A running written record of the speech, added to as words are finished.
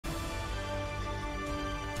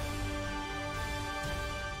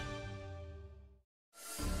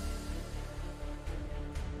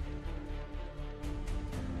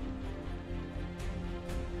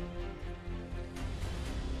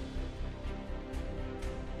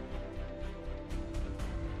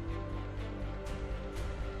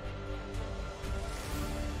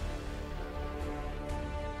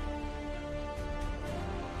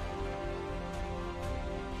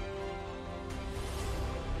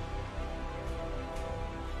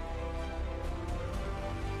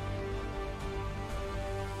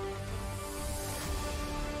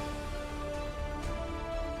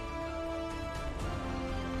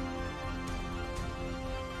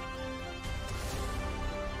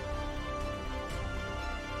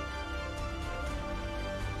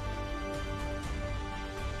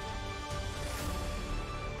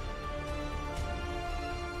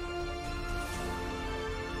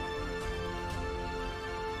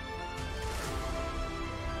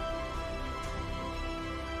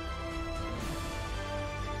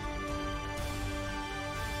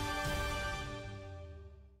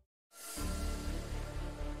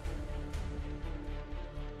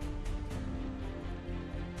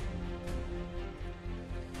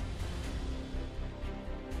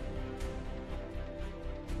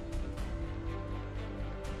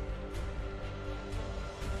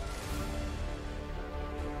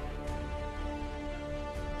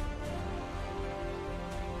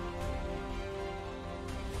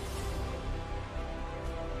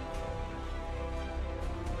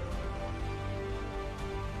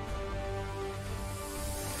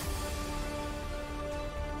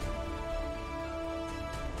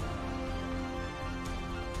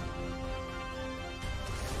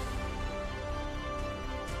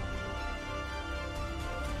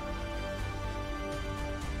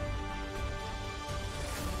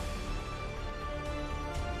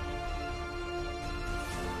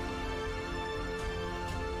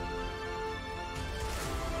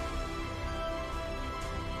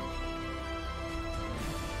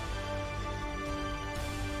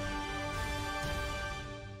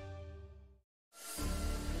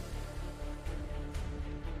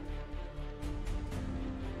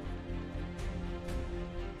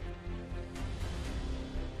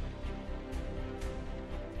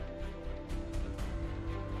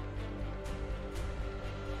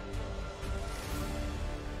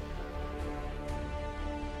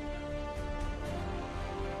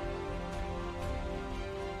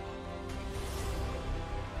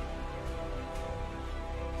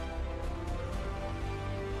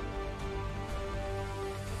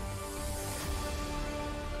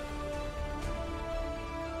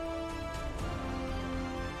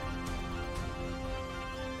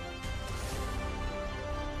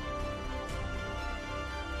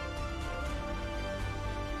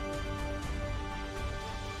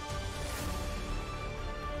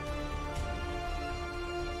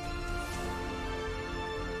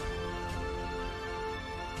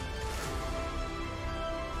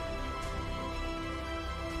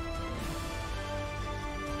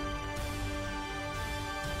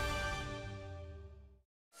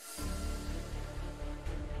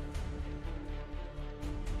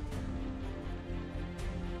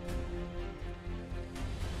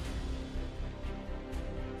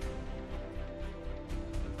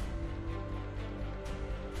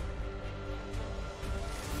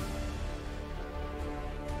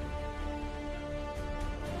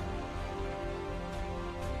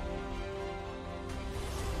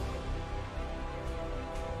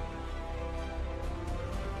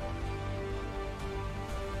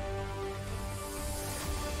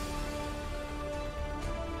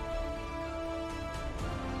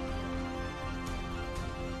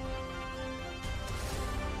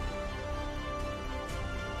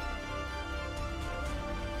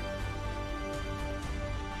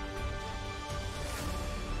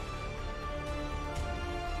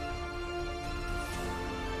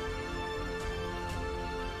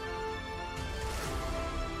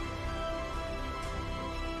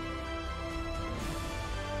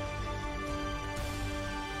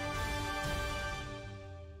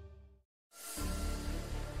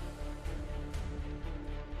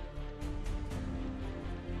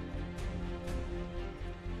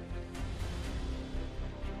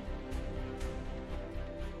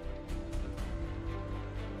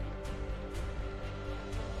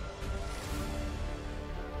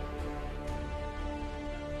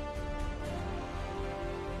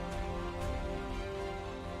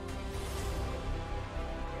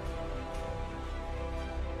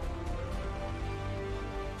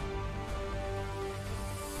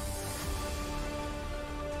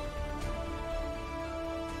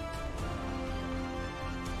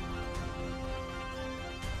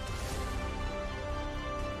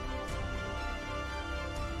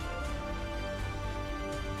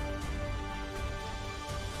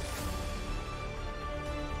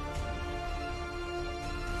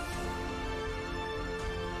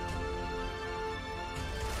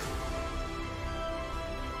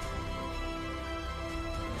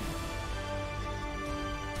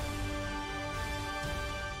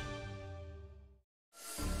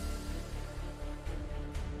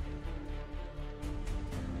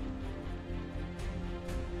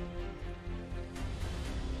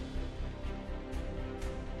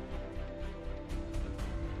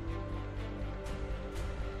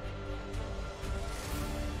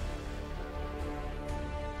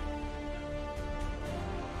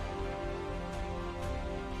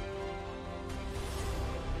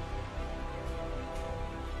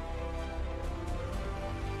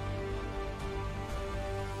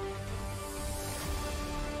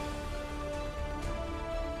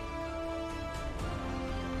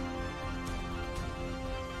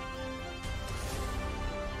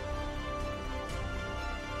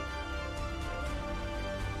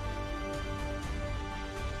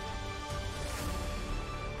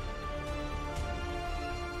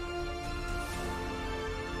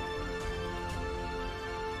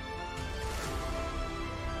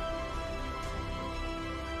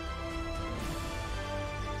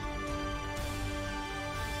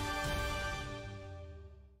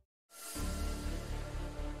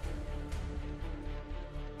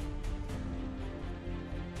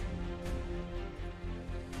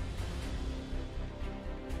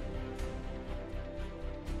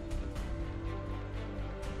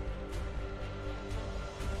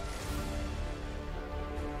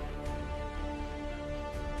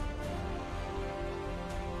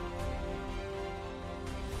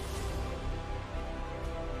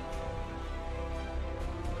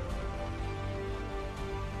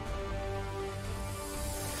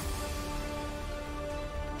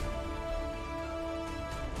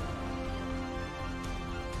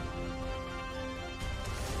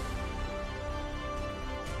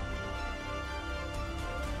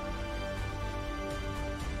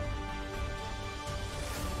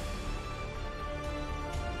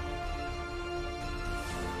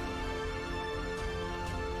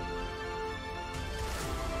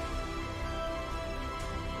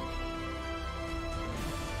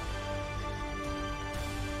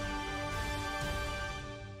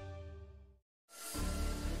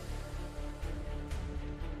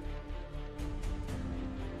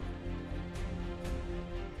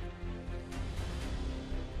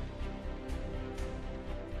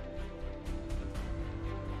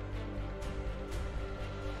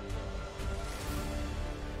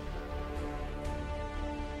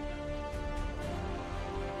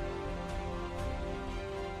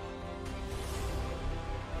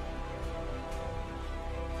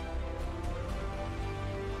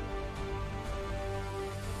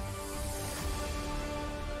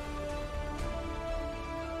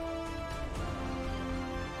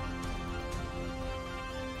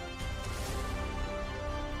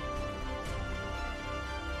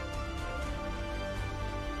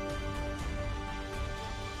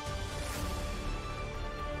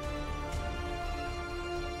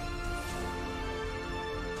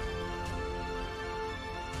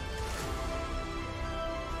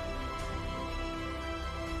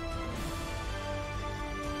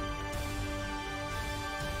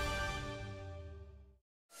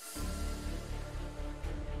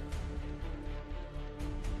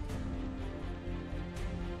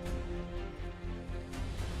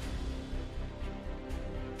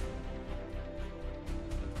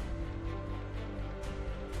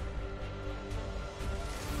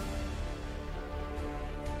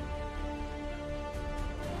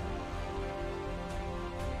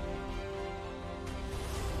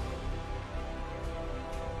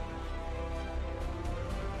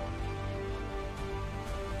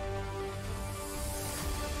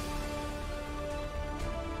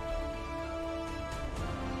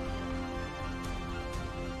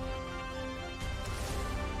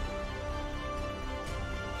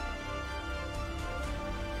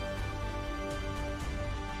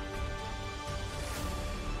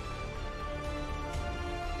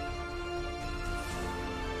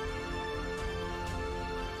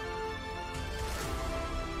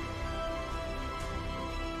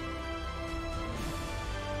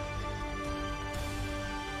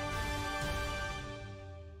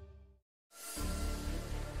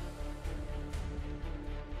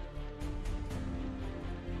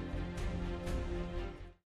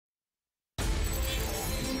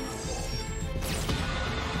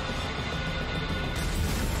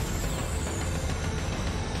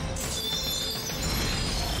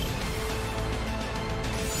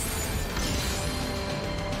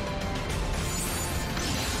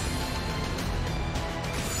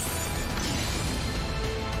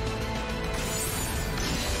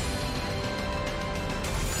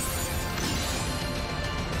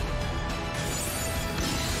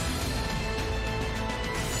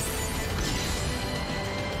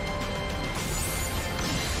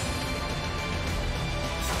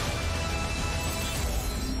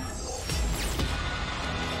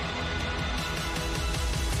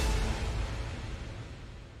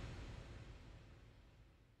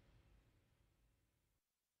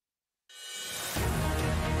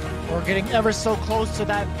We're getting ever so close to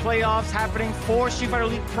that playoffs happening for Street Fighter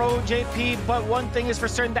League Pro-JP, but one thing is for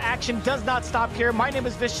certain, the action does not stop here. My name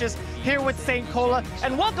is Vicious, here with Saint Cola,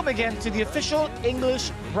 and welcome again to the official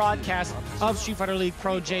English broadcast of Street Fighter League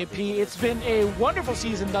Pro-JP. It's been a wonderful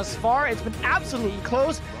season thus far. It's been absolutely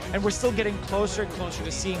close, and we're still getting closer and closer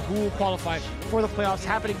to seeing who will qualify for the playoffs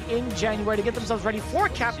happening in January to get themselves ready for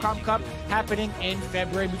Capcom Cup happening in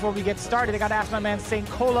February. Before we get started, I gotta ask my man Saint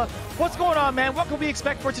Cola, what's going on, man? What can we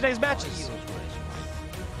expect for today's matches?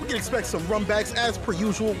 We can expect some runbacks as per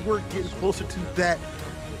usual. We're getting closer to that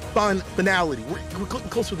finality. We're getting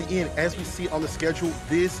closer to the end as we see on the schedule.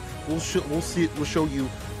 This will show you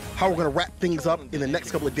how we're going to wrap things up in the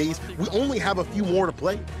next couple of days. We only have a few more to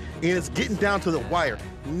play, and it's getting down to the wire.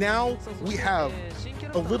 Now we have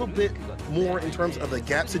a little bit more in terms of the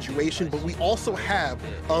gap situation, but we also have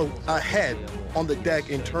a head on the deck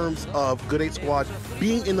in terms of Good 8 Squad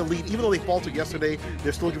being in the lead. Even though they faltered yesterday,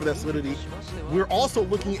 they're still giving that solidity. We're also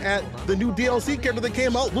looking at the new DLC character that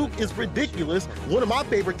came out. Luke is ridiculous. One of my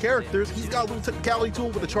favorite characters. He's got a little technicality to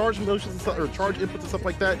him with the charge motions and stuff, or charge inputs and stuff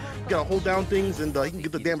like that. You gotta hold down things, and he can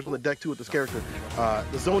get the damage on the deck too with this character.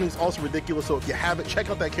 The zoning is also ridiculous, so if you haven't, check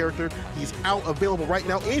out that character. He's out, available right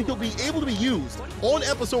now, and he'll be able to be used on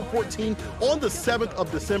episode 14 on the 7th of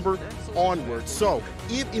December onward. So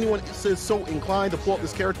if anyone is so inclined to pull up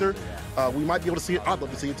this character, we might be able to see it. I'd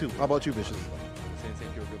love to see it too. How about you, Vicious?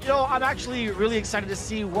 You know, I'm actually really excited to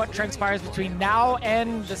see what transpires between now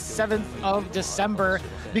and the 7th of December,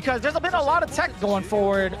 because there's been a lot of tech going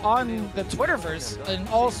forward on the Twitterverse in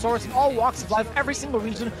all sorts, in all walks of life, every single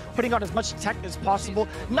region putting out as much tech as possible.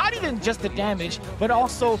 Not even just the damage, but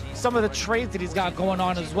also some of the trades that he's got going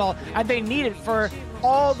on as well. And they need it for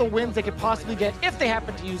all the wins they could possibly get if they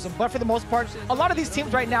happen to use them. But for the most part, a lot of these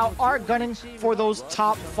teams right now are gunning for those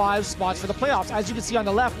top 5 spots for the playoffs. As you can see on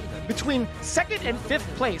the left, between 2nd and 5th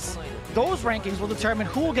place, those rankings will determine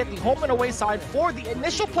who will get the home and away side for the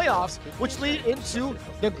initial playoffs, which lead into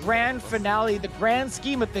the grand finale, the grand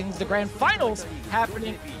scheme of things, the grand finals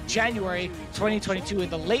happening January 2022 in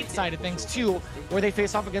the late side of things too, where they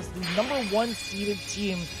face off against the #1 seeded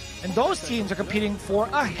team. And those teams are competing for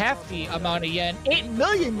a hefty amount of yen, 8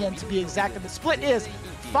 million yen to be exact, and the split is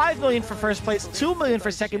 5 million for first place, 2 million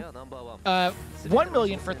for second, 1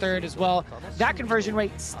 million for third as well. That conversion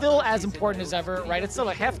rate still as important as ever, right? It's still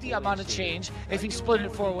a hefty amount of change if you split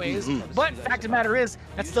it 4 ways. But fact of the matter is,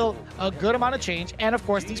 that's still a good amount of change. And of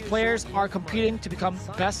course, these players are competing to become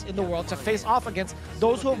best in the world, to face off against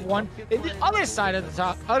those who have won in the other side of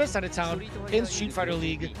the town in Street Fighter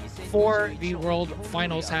League for the World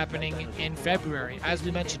Finals happening in February, as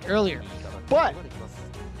we mentioned earlier. But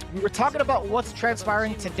we were talking about what's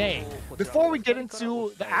transpiring today. Before we get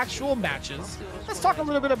into the actual matches, let's talk a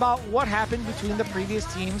little bit about what happened between the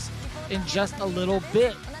previous teams in just a little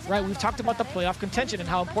bit, right? We've talked about the playoff contention and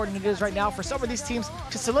how important it is right now for some of these teams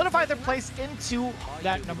to solidify their place into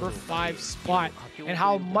that #5 spot, and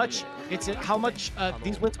how much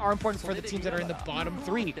these wins are important for the teams that are in the bottom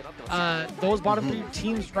 3. Those bottom 3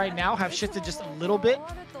 teams right now have shifted just a little bit.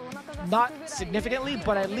 Not significantly,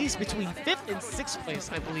 but at least between 5th and 6th place,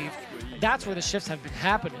 I believe. That's where the shifts have been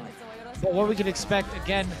happening. But what we can expect,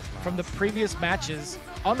 again, from the previous matches,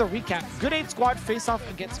 on the recap, Good 8 Squad face off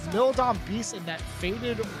against Mildon Beast in that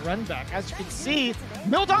faded runback. As you can see,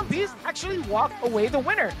 Mildon Beast actually walked away the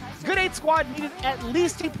winner. Good 8 Squad needed at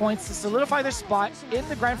least 2 points to solidify their spot in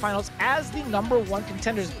the grand finals as the #1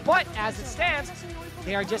 contenders. But as it stands,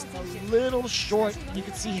 they are just a little short. You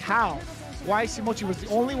can see how. Waishimochi was the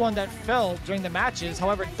only one that fell during the matches.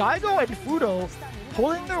 However, Daigo and Fudo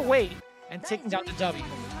pulling their weight and taking down the W.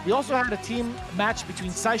 We also had a team match between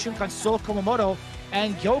Saishunkan Sol Komamoto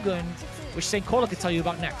and Yogun, which Saint Cola could tell you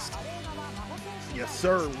about next. Yes,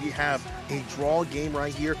 sir. We have a draw game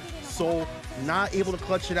right here. Sol not able to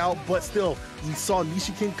clutch it out, but still, we saw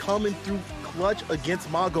Nishikin coming through clutch against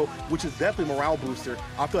Mago, which is definitely a morale booster.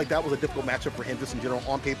 I feel like that was a difficult matchup for him just in general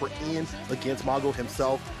on paper and against Mago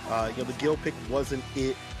himself. The guild pick wasn't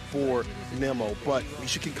it for Nemo, but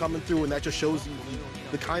Nishikin coming through, and that just shows you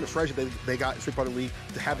the kind of treasure that they got in Street Fighter League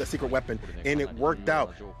to have that secret weapon, and it worked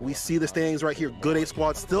out. We see the standings right here. Good 8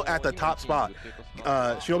 Squad still at the top spot.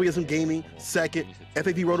 Shinobiism Gaming 2nd,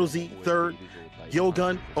 FAP Roto Z 3rd,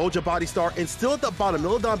 Yogun, Oja Body Star, and still at the bottom,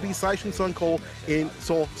 Mildon B, Saishun Sun Cole, and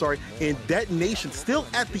Detonation still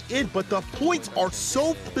at the end, but the points are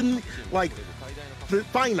so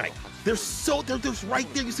finite. They're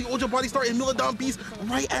right there. You see Ojo Body Star and Milodon Beast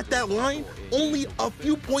right at that line, only a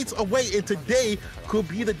few points away. And today could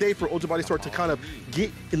be the day for Ojo Body Star to kind of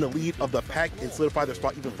get in the lead of the pack and solidify their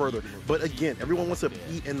spot even further. But again, everyone wants to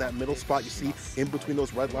be in that middle spot. You see, in between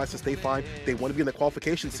those red lines to stay fine. They want to be in the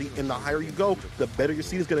qualification seat, and the higher you go, the better your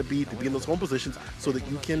seat is going to be in those home positions, so that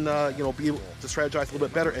you can, be able to strategize a little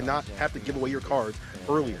bit better and not have to give away your cards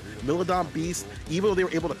earlier. Milodon Beast, even though they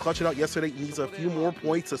were able to clutch it out yesterday, needs a few more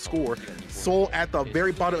points to score. Soul at the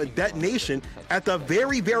very bottom, and Detonation at the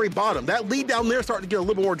very, very bottom. That lead down there starting to get a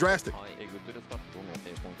little more drastic.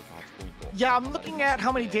 Yeah, I'm looking at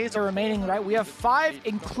how many days are remaining, right? We have 5,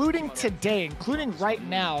 including today, including right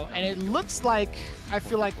now. And it looks like, I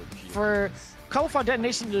feel like for Cauliflower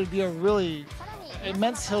Detonation, it would be a really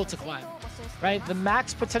immense hill to climb, right? The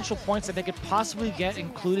max potential points that they could possibly get,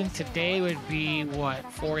 including today, would be, what,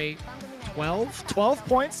 4, 8, 12? 12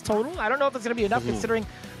 points total? I don't know if it's going to be enough considering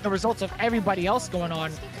the results of everybody else going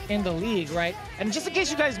on in the league, right? And just in case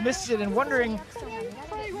you guys missed it and wondering,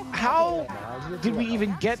 how did we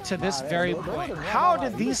even get to this very point? How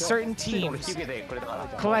did these certain teams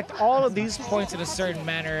collect all of these points in a certain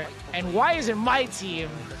manner? And why isn't my team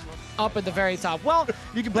up at the very top? Well,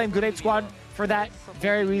 you can blame Good Ape Squad for that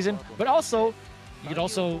very reason, but also, you could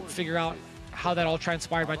also figure out how that all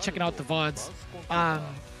transpired by checking out the VODs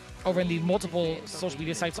over in the multiple social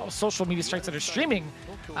media sites that are streaming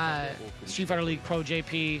Street Fighter League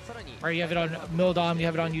Pro-JP, right? You have it on Mildom, you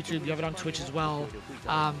have it on YouTube, you have it on Twitch as well.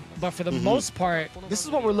 But for the most part, this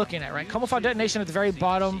is what we're looking at, right? Camouflage Detonation at the very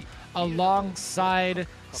bottom, alongside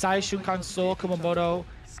Sai Shunkan Soul Kumamoto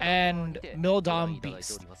and Mildom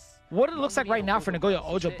Beast. What it looks like right now for Nagoya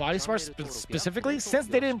Ojo Body Star specifically, since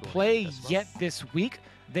they didn't play yet this week,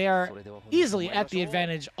 they are easily at the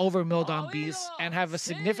advantage over Mildom Beast and have a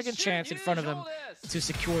significant chance in front of them to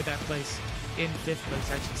secure that place in 5th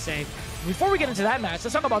place, I should say. Before we get into that match,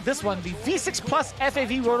 let's talk about this one. The V6 Plus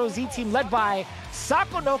FAV Roto Z team led by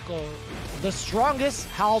Sakonoko, the strongest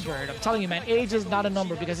halberd. I'm telling you, man, age is not a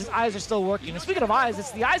number because his eyes are still working. And speaking of eyes,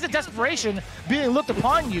 it's the eyes of desperation being looked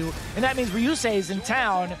upon you. And that means Ryusei is in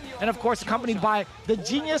town. And of course, accompanied by the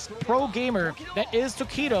genius pro gamer that is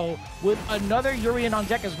Tokido with another Urian on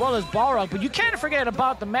deck as well as Balrog. But you can't forget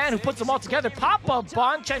about the man who puts them all together, Papa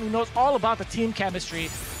Bonchan, who knows all about the team chemistry.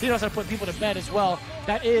 He knows how to put people to bed as well.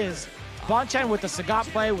 That is Bonchan with the Sagat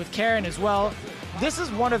play with Karen as well. This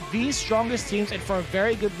is one of the strongest teams, and for a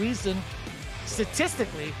very good reason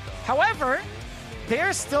statistically. However,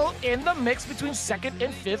 they're still in the mix between 2nd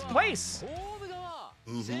and 5th place.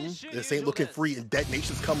 This ain't looking free, and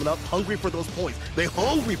Detonation's coming up hungry for those points. They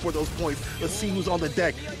hungry for those points. Let's see who's on the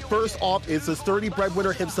deck. First off is the sturdy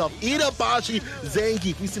breadwinner himself, Itabashi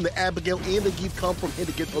Zangief. We've seen the Abigail and the Geef come from him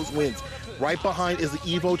to get those wins. Right behind is the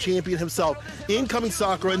Evo champion himself, incoming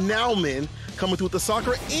Sakura, now Min, coming through with the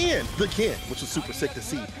Sakura and the Ken, which is super sick to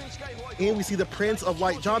see. And we see the Prince of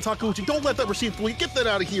Light, John Takeuchi. Don't let that Rashid fool you. Get that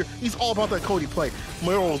out of here. He's all about that Cody play.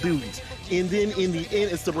 Moral duties. And then in the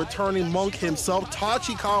end, it's the returning monk himself,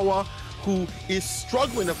 Tachikawa, who is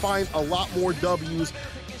struggling to find a lot more W's.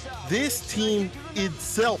 This team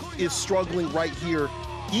itself is struggling right here,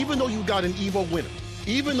 even though you got an Evo winner,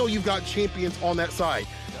 even though you've got champions on that side,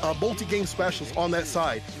 multi-game specials on that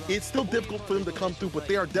side. It's still difficult for them to come through, but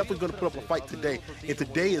they are definitely going to put up a fight today. And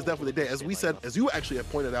today is definitely the day. As we said, as you actually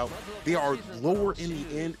have pointed out, they are lower in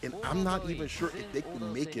the end, and I'm not even sure if they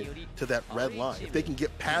can make it to that red line. If they can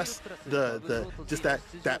get past just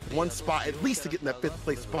that one spot, at least to get in that 5th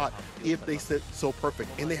place spot, if they sit so perfect.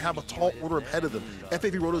 And they have a tall order ahead of them.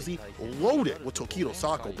 FAV Roto Z loaded with Tokido,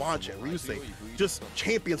 Sako, Bonchan, Ryusei, just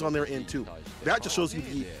champions on their end too. That just shows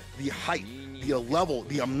you the height, the level,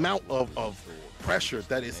 the amount of pressure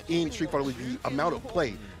that is in Street Fighter League, the amount of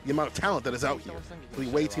play, the amount of talent that is out here. The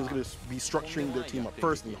away team is going to be structuring their team up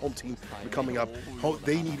first, and the home team will be coming up.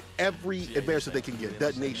 They need every advantage that they can get,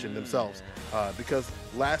 Detonation themselves, because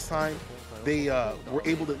last time they were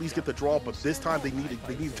able to at least get the draw, but this time they need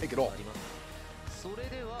to take it all.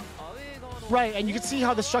 Right, and you can see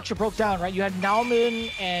how the structure broke down, right? You had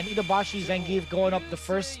Naomin and Itabashi Zangief going up the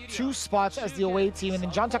first 2 spots as the away team, and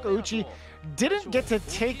then John Takeuchi didn't get to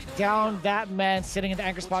take down that man sitting in the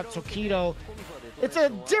anchor spot, Tokido. It's a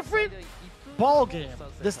different ball game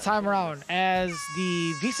this time around, as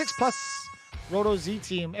the V6 Plus Roto Z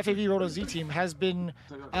team, FAV Roto Z team, has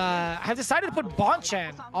decided to put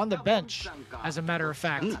Bonchan on the bench, as a matter of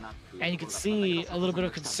fact. And you can see a little bit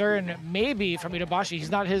of concern maybe from Itabashi. He's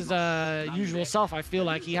not his usual self, I feel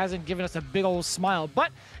like. He hasn't given us a big old smile,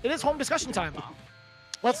 but it is home discussion time.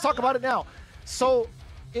 Let's talk about it now. So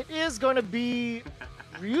it is going to be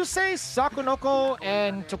Ryusei, Sakonoko,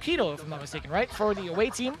 and Tokido, if I'm not mistaken, right? For the away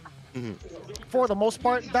team. For the most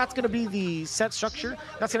part, that's going to be the set structure.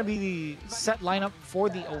 That's going to be the set lineup for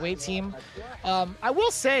the away team. I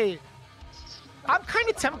will say, I'm kind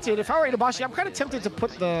of tempted, if I were Itabashi, I'm kind of tempted to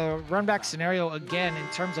put the run back scenario again in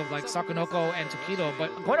terms of like Sakunoko and Tokido. But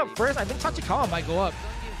going up first, I think Tachikawa might go up.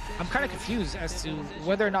 I'm kind of confused as to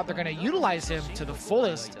whether or not they're going to utilize him to the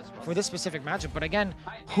fullest for this specific matchup. But again,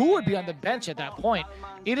 who would be on the bench at that point?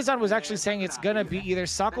 Itazan was actually saying it's going to be either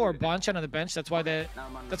Sako or Banchan on the bench. That's what they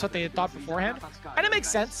thought beforehand. And it makes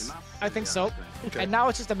sense. I think so. Okay. And now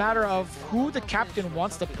it's just a matter of who the captain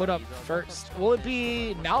wants to put up first. Will it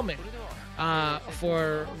be Naomin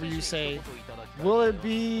for Ryusei? Will it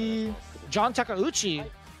be John Takauchi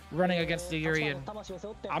running against the Urian?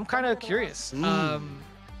 I'm kind of curious.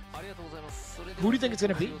 Who do you think it's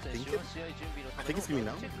going to be? I think it's going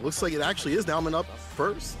to be Naomin. Looks like it actually is Naomin up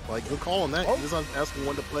first. Like, good call on that. Itazan asking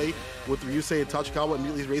one to play with Ryusei and Tachikawa.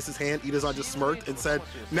 Immediately raised his hand. Itazan just smirked and said,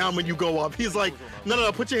 Naomin, you go up. He's like,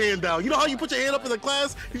 no, put your hand down. You know how you put your hand up in the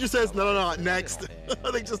class? He just says, no, next.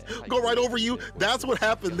 They just go right over you. That's what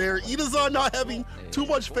happened there. Itazan not having too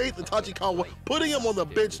much faith in Tachikawa, putting him on the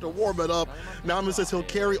bench to warm it up. Naomin says he'll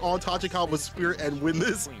carry on Tachikawa's spirit and win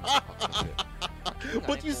this.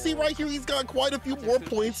 But you see right here, he's got quite a few more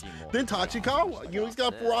points than Tachikawa. You know, he's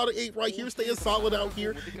got 4 out of 8 right here, staying solid out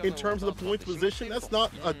here in terms of the points position. That's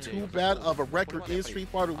not too bad of a record in Street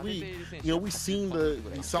Fighter League. You know, we've seen the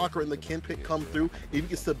Sakura and the Ken pick come through. If he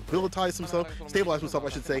can stabilize himself, I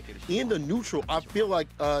should say, in the neutral, I feel like,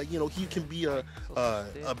 you know, he can be a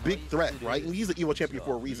big threat, right? And he's an EVO champion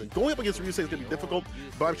for a reason. Going up against Ryusei is going to be difficult,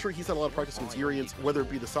 but I'm sure he's had a lot of practice against Urians, whether it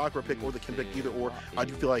be the Sakura pick or the Ken pick, either or. I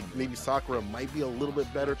do feel like maybe Sakura might be a little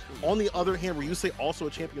bit better. On the other hand, Ryusei also a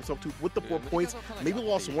champion himself too with the 4 points. Maybe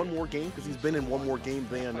lost one more game because he's been in one more game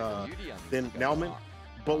than Naomin.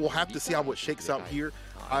 But we'll have to see how it shakes out here.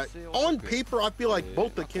 On paper, I feel like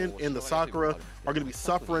both the Ken and the Sakura are going to be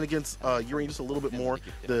suffering against Urian just a little bit more.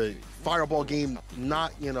 The Fireball game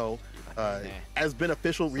not, you know, as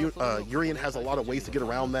beneficial. Urian has a lot of ways to get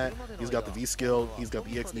around that. He's got the V skill, he's got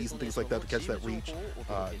the EXDs and things like that to catch that reach.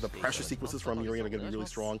 The pressure sequences from Urian are going to be really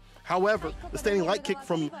strong. However, the standing light kick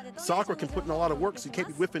from Sakura can put in a lot of work, so you can't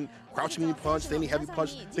be whiffing crouching knee punch, standing heavy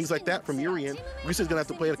punch, things like that from Urian. Ryusei's going to have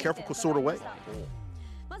to play it a careful sort of way.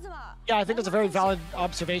 Yeah, I think it's a very valid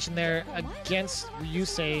observation there against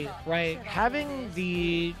Ryusei, right? Having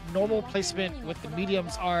the normal placement with the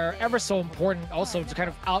mediums are ever so important also to kind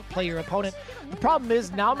of outplay your opponent. The problem is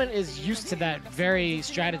Naomin is used to that very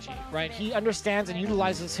strategy, right? He understands and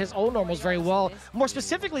utilizes his own normals very well. More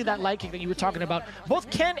specifically, that light kick that you were talking about. Both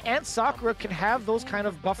Ken and Sakura can have those kind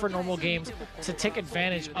of buffer normal games to take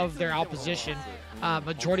advantage of their opposition.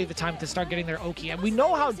 Majority of the time to start getting their Oki. And we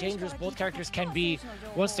know how dangerous both characters can be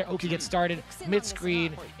once their Oki gets started,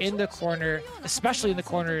 mid-screen, in the corner, especially in the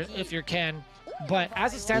corner if you're Ken. But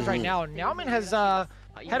as it stands right now, Naomin has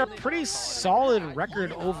had a pretty solid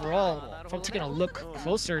record overall. If I'm taking a look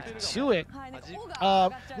closer to it.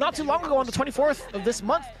 Not too long ago, on the 24th of this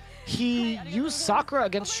month, he used Sakura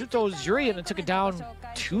against Shuto's Urian and took it down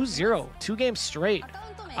 2-0, 2 games straight.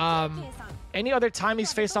 Any other time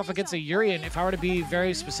he's faced off against a Urian, if I were to be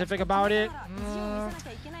very specific about it,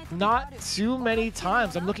 not too many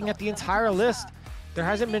times. I'm looking at the entire list. There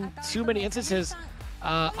hasn't been too many instances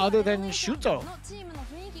other than Shuto.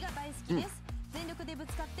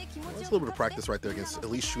 Well, that's a little bit of practice right there against at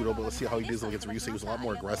least Shuto, but let's see how he does against Ryusei, who's a lot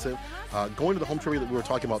more aggressive. Going to the home trivia that we were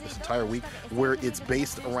talking about this entire week, where it's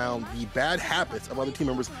based around the bad habits of other team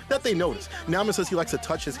members that they notice. Naomin says he likes to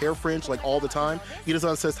touch his hair fringe like all the time.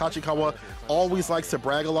 Itazan says Tachikawa always likes to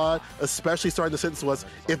brag a lot, especially starting the sentence was,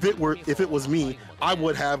 if it was me, I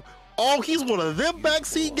would have. Oh, he's one of them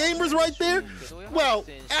backseat gamers right there? Well,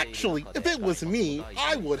 actually, if it was me,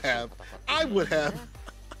 I would have. I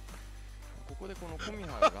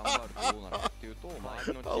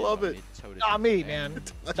love it. Not me, man.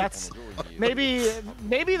 That's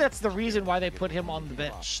maybe that's the reason why they put him on the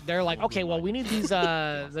bench. They're like, okay, well, we need these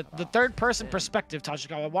the third person perspective,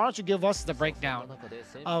 Tachikawa. Why don't you give us the breakdown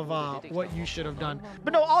of what you should have done?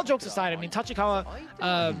 But no, all jokes aside, I mean,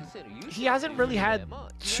 Tachikawa, he hasn't really had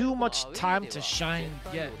too much time to shine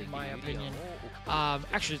yet, in my opinion.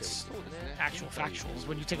 Actually, it's actual factuals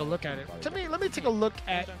when you take a look at it. Let me take a look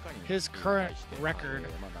at his current record,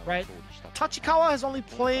 right? Tachikawa has only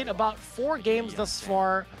played about 4 games thus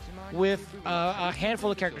far with a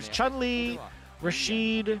handful of characters. Chun-Li,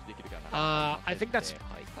 Rashid, I think that's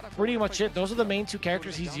pretty much it. Those are the main 2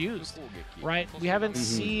 characters he's used, right? We haven't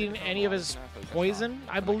seen any of his poison,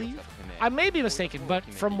 I believe. I may be mistaken, but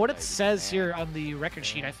from what it says here on the record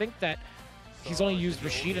sheet, I think that he's only used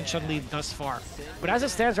Rashid and Chun-Li thus far. But as it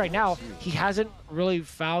stands right now, he hasn't really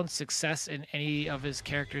found success in any of his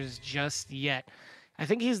characters just yet. I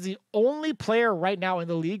think he's the only player right now in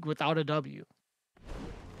the league without a W.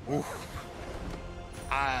 Oof.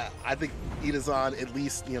 I think Itazan at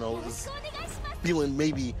least, you know, is feeling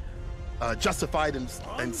maybe justified in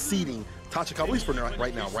seeding Tachikawa, at least for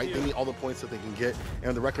right now, right? They need all the points that they can get,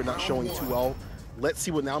 and the record not showing too well. Let's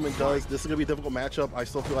see what Nauman does. This is going to be a difficult matchup. I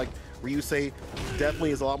still feel like Ryusei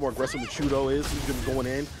definitely is a lot more aggressive than Chudo is. He's going to be going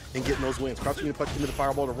in and getting those wins. Crouching to punch into the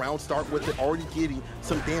fireball to round start with it, already getting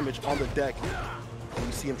some damage on the deck. And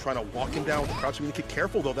you see him trying to walk him down with the crouching kick.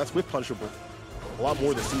 Careful though, that's whip punishable. A lot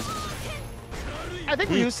more this season. I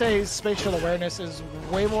think Ryusei's spatial awareness is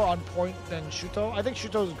way more on point than Shuto. I think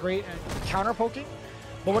Shuto is great at counter poking,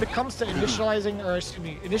 but when it comes to initiating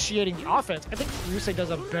the offense, I think Ryusei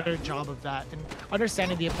does a better job of that and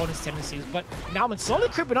understanding the opponent's tendencies. But Nauman slowly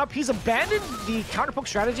creeping up. He's abandoned the counter poke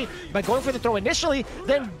strategy by going for the throw initially,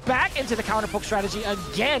 then back into the counter poke strategy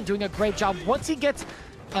again, doing a great job once he gets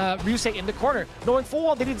Ryusei in the corner, knowing full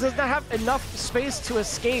well that he does not have enough space to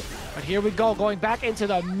escape. But here we go, going back into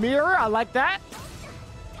the mirror. I like that.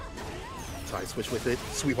 Side switch with it,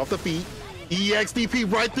 sweep off the feet.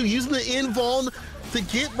 EXDP right through, using the invuln to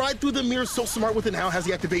get right through the mirror. So smart with it, now has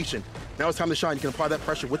the activation. Now it's time to shine. You can apply that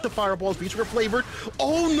pressure with the fireballs, beach trigger flavored.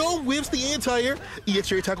 Oh no, whips the anti-air. EX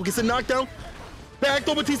cherry tackle gets a knockdown. Back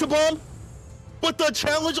throw Batista bomb. But the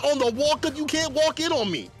challenge on the walk-up, you can't walk in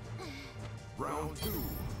on me. Round 2.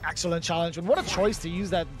 Excellent challenge, and what a choice to use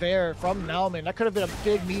that there from Nauman. That could have been a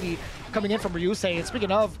big meaty coming in from Ryusei. And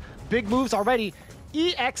speaking of big moves already,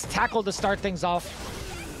 EX tackle to start things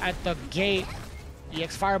off at the gate.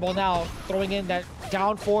 EX fireball now, throwing in that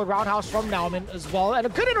down forward roundhouse from Nauman as well. And a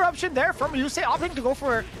good interruption there from Ryusei, opting to go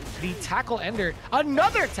for the tackle ender.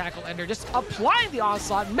 Another tackle ender, just applying the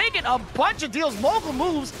onslaught, making a bunch of deals, mogul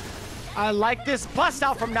moves. I like this bust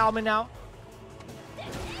out from Nauman now.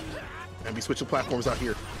 And we switching platforms out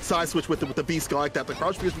here. Side switch with the B skill like that. The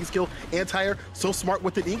crouch fierce B skill, anti-air, so smart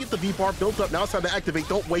with it. And you get the V bar built up. Now it's time to activate.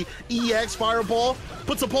 Don't wait. EX fireball.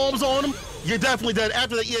 Put some palms on him. You're definitely dead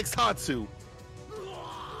after the EX Tatsu.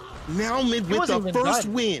 Now mid with the first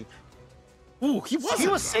win. Ooh, he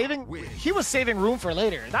was saving room for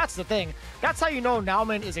later. That's the thing. That's how you know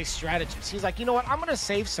Nauman is a strategist. He's like, you know what? I'm gonna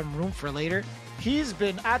save some room for later. He's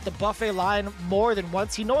been at the buffet line more than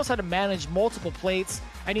once. He knows how to manage multiple plates,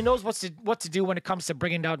 and he knows what to do when it comes to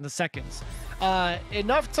bringing down the seconds.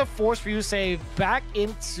 Enough to force Ryusei back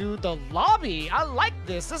into the lobby. I like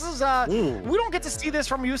this. This is we don't get to see this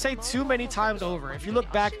from Ryusei too many times over. If you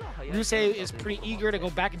look back, Ryusei is pretty eager to go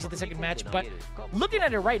back into the second match, but looking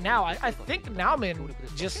at it right now, I think Nauman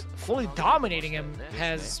just fully dominating him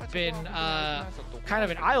has been kind of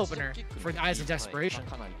an eye-opener for the eyes of desperation.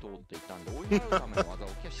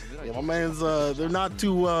 Yeah, my man's they're not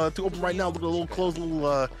too open right now. Looking a little close,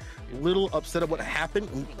 little upset at what happened.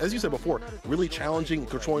 And as you said before, really challenging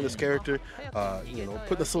controlling this character, you know,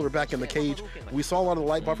 putting the silver back in the cage. We saw a lot of the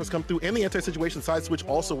light buffers come through, and the anti-situation side switch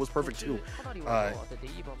also was perfect too.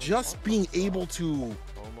 Just being able to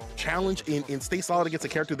challenge and stay solid against a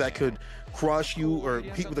character that could crush you or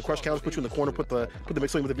peek with the crush counters, put you in the corner, put the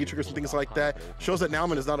mix lane with the V triggers and things like that, shows that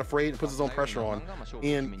Nauman is not afraid and puts his own pressure on.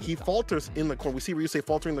 And he falters in the corner. We see Ryusei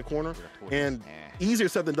faltering in the corner, and easier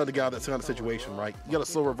said than done to get out of that kind of situation, right? You got a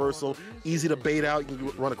slow reversal, easy to bait out. You can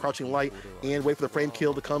run a crouching light and wait for the frame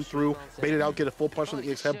kill to come through, bait it out, get a full punch on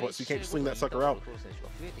the EX headbutt, so you can't just sling that sucker out.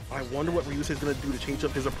 I wonder what Ryusei is going to do to change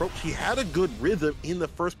up his approach. He had a good rhythm in the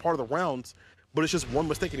first part of the rounds, but it's just one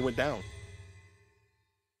mistake and he went down.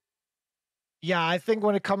 Yeah, I think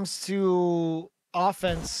when it comes to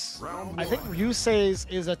offense, I think Ryusei's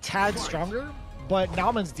is a tad stronger, but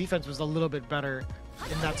Nauman's defense was a little bit better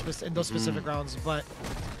in those specific rounds. But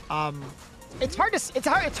it's hard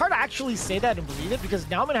to actually say that and believe it, because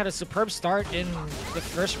Nauman had a superb start in the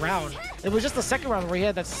first round. It was just the second round where he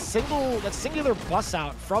had that singular bust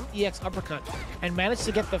out from EX uppercut and managed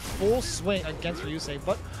to get the full swing against Ryusei.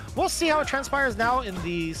 But we'll see how it transpires now in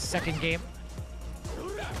the second game.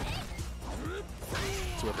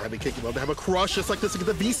 So you have to have a kick, you have to have a crush just like this to get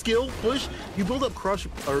the B skill push. You build up crush,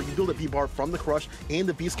 or you build up B bar from the crush and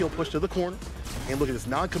the B skill push to the corner. And look at this,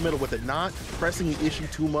 non-committal with it, not pressing the issue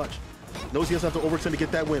too much. Knows he doesn't have to overextend to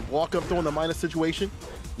get that win. Walk up, throwing the minus situation.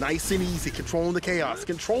 Nice and easy, controlling the chaos,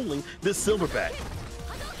 controlling this silverback.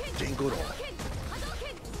 Jane Goodall.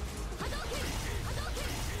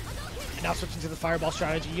 Now switching to the fireball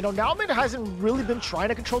strategy. You know, Nauman hasn't really been trying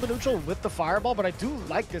to control the neutral with the fireball, but I do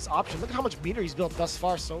like this option. Look at how much meter he's built thus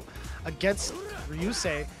far. So against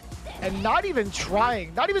Ryusei, and not even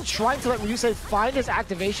trying to let Ryusei find his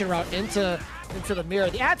activation route into the mirror.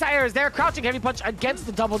 The anti-air is there, crouching heavy punch against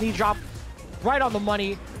the double knee drop, right on the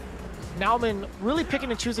money. Nauman really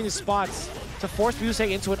picking and choosing his spots to force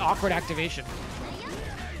Ryusei into an awkward activation.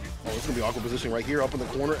 Oh, it's gonna be awkward position right here, up in the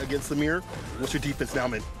corner against the mirror. What's your defense,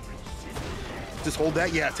 Nauman? Just hold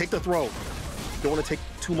that, yeah, take the throw. Don't want to take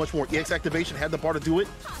too much more. EX activation, had the bar to do it.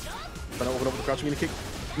 But I open up with the crouching mini kick.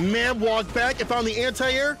 Man walked back and found the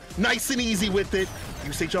anti-air. Nice and easy with it.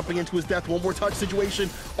 Ryusei jumping into his death, one more touch situation.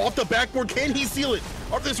 Off the backboard, can he seal it?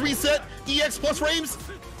 After this reset, EX plus frames.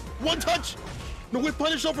 One touch. No whip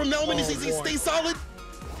punish up from Nauman. He stays solid.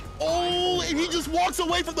 Oh, and he just walks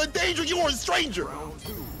away from the danger. You are a stranger.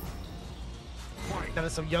 That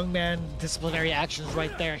is some young man disciplinary actions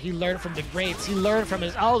right there. He learned from the greats. He learned from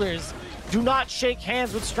his elders. Do not shake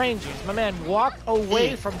hands with strangers. My man walked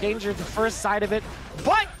away from danger the first side of it.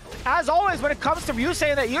 But as always, when it comes to Ryusei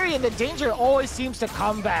and that Urien, the danger always seems to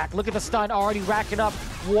come back. Look at the stun already racking up,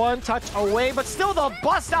 one touch away, but still the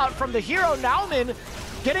bust out from the hero Nauman,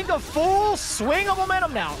 getting the full swing of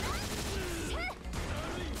momentum now.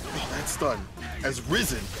 Oh, that stun has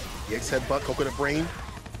risen. The X headbutt, coconut brain.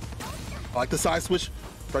 I like the side switch.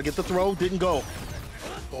 Try to get the throw, didn't go.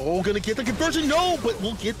 Oh, gonna get the conversion, no, but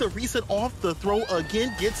we'll get the reset off the throw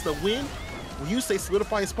again, gets the win. Ryusei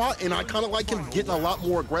solidifying spot, and I kind of like him getting a lot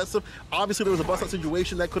more aggressive. Obviously, there was a bust-out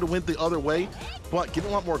situation that could have went the other way, but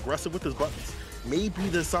getting a lot more aggressive with his buttons. Maybe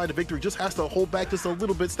the side of victory just has to hold back just a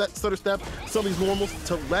little bit, stutter step some of these normals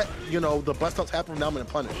to let, you know, the bust-outs happen from Nauman and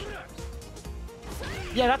punish.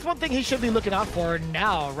 Yeah, that's one thing he should be looking out for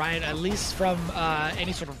now, right? At least from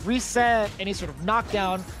any sort of reset, any sort of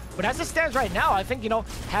knockdown. But as it stands right now, I think, you know,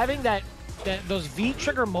 having those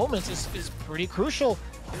V-trigger moments is pretty crucial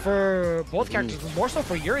for both characters, but more so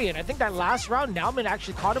for Urien. I think that last round, Nauman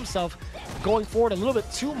actually caught himself going forward a little bit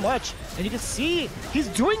too much, and you can see he's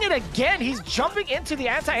doing it again. He's jumping into the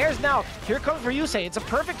anti-airs now. Here comes Ryusei. It's a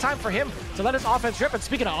perfect time for him to let his offense rip. And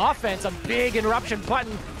speaking of offense, a big interruption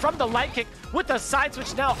button from the light kick with the side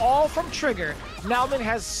switch now, all from Trigger. Nauman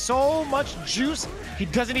has so much juice, he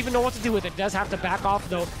doesn't even know what to do with it. Does have to back off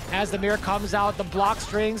though as the mirror comes out, the block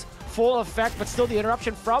strings full effect, but still the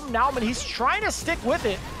interruption from Nauman. He's trying to stick with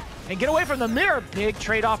it and get away from the mirror. Big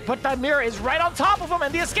trade-off, but that mirror is right on top of him,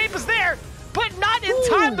 and the escape is there, but not in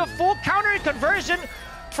time. The full counter conversion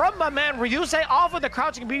from my man Ryusei off with the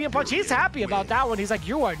crouching medium punch. He's happy about that one. He's like,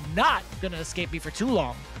 you are not gonna escape me for too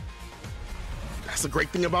long. That's the great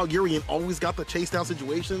thing about Urien. Always got the chase down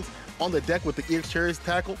situations on the deck with the EX Chariots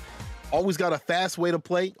tackle. Always got a fast way to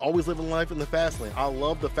play, always living life in the fast lane. I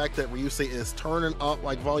love the fact that Ryusei is turning up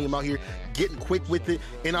like volume out here, getting quick with it,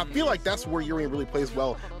 and I feel like that's where Urien really plays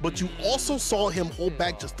well. But you also saw him hold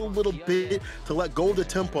back just a little bit to let go of the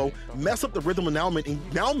tempo, mess up the rhythm of Nauman,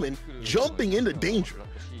 and Nauman jumping into danger.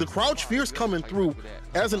 The crouch fierce coming through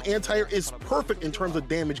as an anti-air is perfect in terms of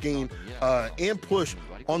damage gain and push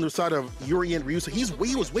on the side of Urien Ryusei.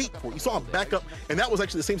 He was waiting for it. You saw him back up, and that was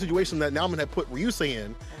actually the same situation that Nauman had put Ryusei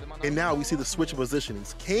in. And now we see the switch of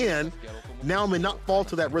positionings. Can Nauman not fall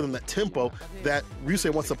to that rhythm, that tempo that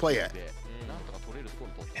Ryusei wants to play at?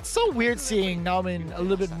 It's so weird seeing Nauman a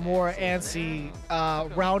little bit more antsy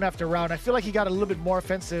round after round. I feel like he got a little bit more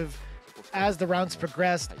offensive as the rounds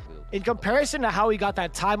progressed. In comparison to how he got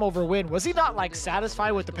that time over win, was he not like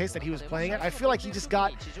satisfied with the pace that he was playing at? I feel like he just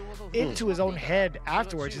got into his own head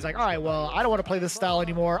afterwards. He's like, all right, well, I don't want to play this style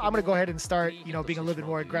anymore. I'm going to go ahead and start, you know, being a little bit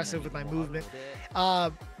more aggressive with my movement.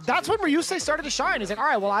 That's when Ryusei started to shine. He's like, all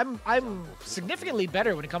right, well, I'm significantly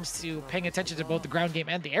better when it comes to paying attention to both the ground game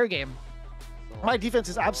and the air game. My defense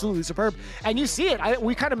is absolutely superb, and you see it.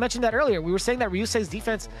 We kind of mentioned that earlier. We were saying that Ryusei's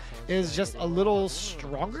defense is just a little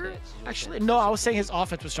stronger, actually. No, I was saying his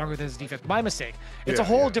offense was stronger than his defense. My mistake. It's a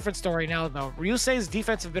whole different story now, though. Ryusei's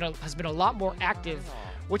defense has been a lot more active,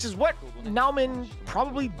 which is what Nauman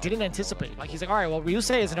probably didn't anticipate. Like, he's like, all right, well,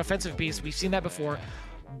 Ryusei is an offensive beast. We've seen that before,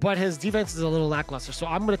 but his defense is a little lackluster, so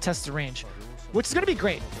I'm going to test the range, which is going to be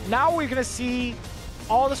great. Now we're going to see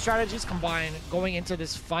all the strategies combined going into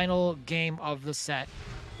this final game of the set.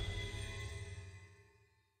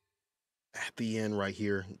 At the end right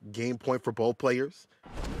here, game point for both players.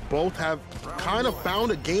 Both have kind of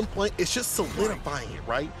found a game plan. It's just solidifying it,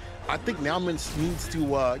 right? I think Nauman needs to,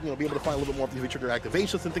 be able to find a little bit more of these trigger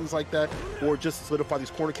activations and things like that, or just solidify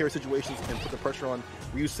these corner carry situations and put the pressure on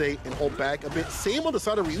Ryusei and hold back a bit. Same on the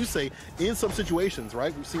side of Ryusei in some situations,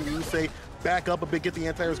 right? We've seen Ryusei back up a bit, get the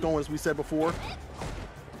anti-airs going, as we said before.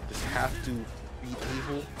 Just have to be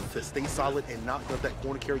able to stay solid and not let that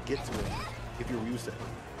corner carry get to him if you're Ryusei.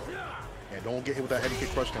 And don't get hit with that heavy kick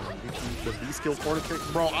crush counter. The B-skill corner kick,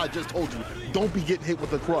 bro, I just told you, don't be getting hit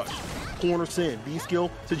with the crush. Corner sin,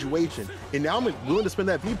 B-skill situation. And now I'm willing to spend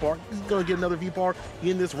that V-bar. He's going to get another V-bar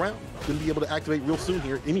in this round. Going to be able to activate real soon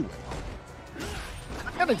here anyway.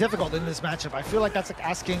 Kind of difficult in this matchup. I feel like that's like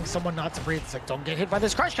asking someone not to breathe. It's like, don't get hit by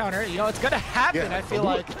this crush counter. You know, it's going to happen, Yeah, I feel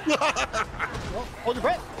like. Well, hold your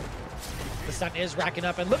breath. The stun is racking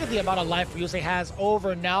up. And look at the amount of life Ryusei has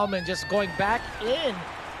over Nauman, just going back in.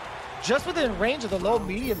 Just within range of the low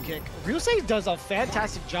medium kick. Ryusei does a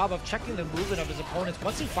fantastic job of checking the movement of his opponents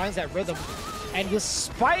once he finds that rhythm. And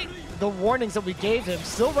despite the warnings that we gave him,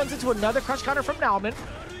 still runs into another crush counter from Nauman.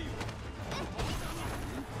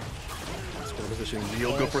 Spin position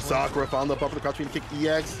real good for Sakura. Found the bump for the crouch to kick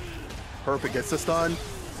EX. Perfect, gets the stun.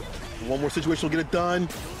 One more situation will get it done.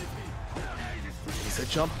 He said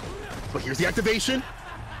jump, but here's the activation.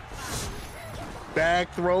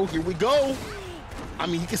 Back throw, here we go. I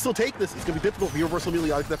mean, he can still take this. It's going to be difficult. The reversal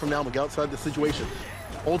immediately. I like that from Nauman. Get outside the situation.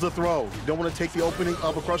 Holds a throw. You don't want to take the opening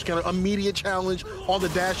of a crush counter. Immediate challenge on the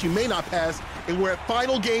dash. You may not pass. And we're at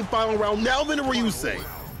final game, final round. Nauman and Ryusei.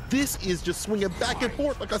 This is just swinging back and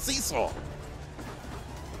forth like a seesaw.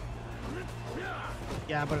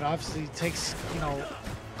 Yeah, but it obviously takes, you know,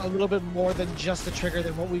 a little bit more than just the trigger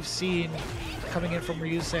than what we've seen coming in from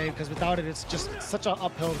Ryusei, because without it, it's just such an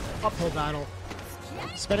uphill battle.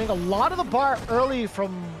 Spending a lot of the bar early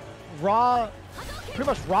from pretty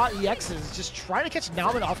much raw EXs, just trying to catch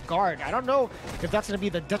Nauman off guard. I don't know if that's going to be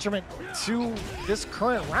the detriment to this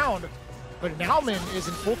current round, but Nauman is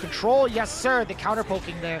in full control. Yes, sir, the counter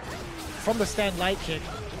poking there from the stand light kick.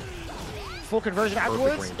 Full conversion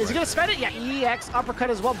afterwards. Is he going to spend it? Yeah, EX uppercut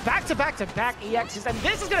as well. Back to back EXs, and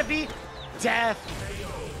this is going to be death.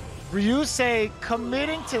 Ryusei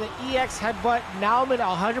committing to the EX headbutt. Nauman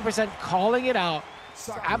 100% calling it out.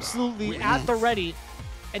 Absolutely at the ready.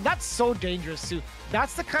 And that's so dangerous too.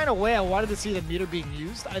 That's the kind of way I wanted to see the meter being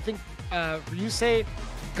used. I think Ryusei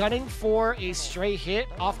gunning for a straight hit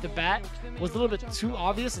off the bat was a little bit too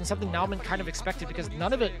obvious and something Nauman kind of expected because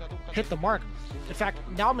none of it hit the mark. In fact,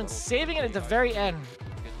 Nauman saving it at the very end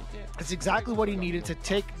is exactly what he needed to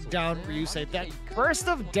take down Ryusei. That burst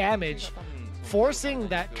of damage, forcing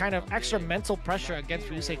that kind of extra mental pressure against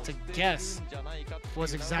Ryusei to guess,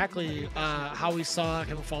 was exactly how we saw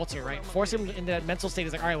him falter, right? Force him into that mental state.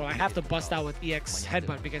 He's like, all right, well, I have to bust out with EX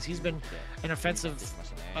headbutt because he's been an offensive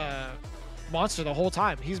monster the whole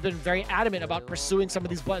time. He's been very adamant about pursuing some of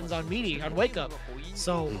these buttons on meaty, on wake up.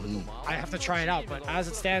 So I have to try it out. But as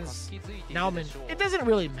it stands, Nauman, it doesn't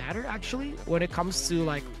really matter actually when it comes to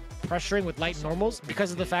like pressuring with light normals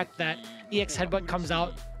because of the fact that EX headbutt comes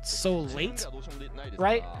out so late,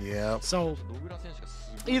 right? Yeah. So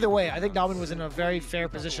either way, I think Nauman was in a very fair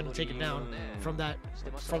position to take it down from that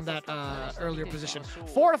earlier position.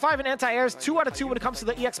 4 out of 5 in anti-airs, 2 out of 2 when it comes to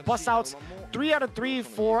the EX bust outs, 3 out of 3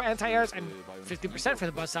 for anti-airs, and 50% for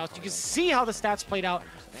the bust outs. You can see how the stats played out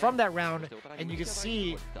from that round, and you can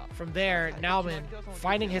see from there Nauman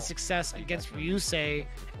finding his success against Ryusei.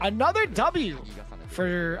 Another W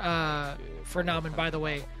for Nauman, by the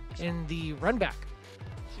way, in the run back.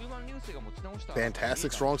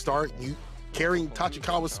 Fantastic, strong start. You carrying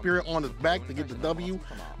Tachikawa's spirit on his back to get the W,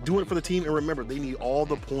 doing it for the team. And remember, they need all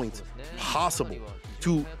the points possible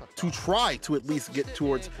to try to at least get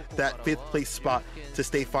towards that 5th place spot to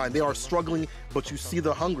stay fine. They are struggling, but you see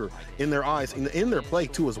the hunger in their eyes, in their play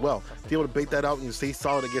too as well. To be able to bait that out and stay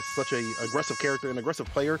solid against such a aggressive character, an aggressive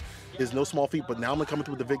player is no small feat. But now I'm coming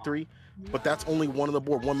through with the victory. But that's only one on the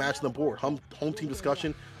board, one match on the board. Home team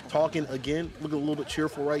discussion, talking again, looking a little bit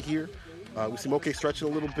cheerful right here. We see Moke stretching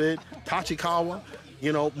a little bit. Tachikawa,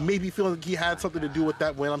 you know, maybe feeling like he had something to do with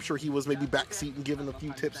that win. I'm sure he was maybe backseat and giving a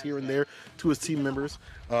few tips here and there to his team members.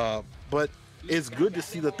 But it's good to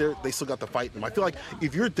see that they still got the fight in them. I feel like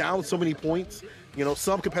if you're down so many points, you know,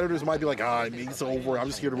 some competitors might be like, it's over. I'm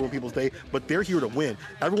just here to ruin people's day. But they're here to win.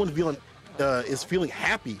 Everyone's is feeling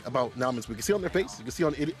happy about Nauman's. We can see on their face. You can see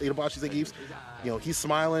on Itabashi Zangief's, you know, he's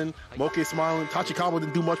smiling. Moke's smiling. Tachikawa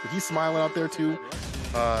didn't do much, but he's smiling out there too.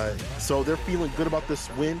 So they're feeling good about this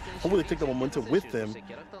win. Hopefully they take the momentum with them.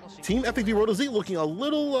 Team FAV Roto Z looking a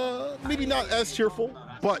little, maybe not as cheerful,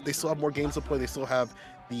 but they still have more games to play. They still have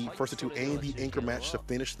the first of 2 and the anchor match to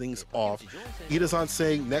finish things off. Ida-san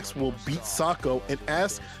saying next will beat Sako and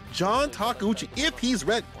ask John Takeuchi if he's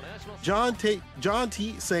ready. John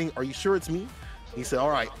T saying, are you sure it's me? He said, all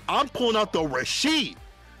right, I'm pulling out the Rashid.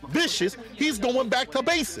 Vicious, he's going back to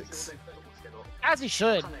basics. As he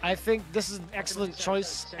should. I think this is an excellent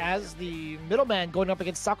choice as the middleman going up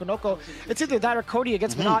against Sakonoko. It's either that or Cody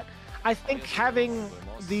against Minot. I think having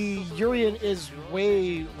the Urian is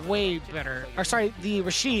way better. Or sorry, the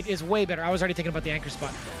Rashid is way better. I was already thinking about the anchor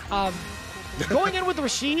spot. Going in with the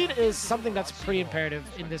Rashid is something that's pretty imperative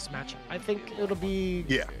in this matchup. I think it'll be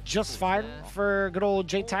just fine for good old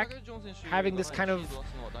J-Tac having this kind of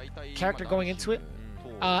character going into it.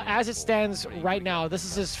 As it stands right now, this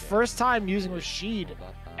is his first time using Rashid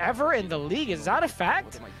ever in the league. Is that a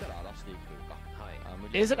fact?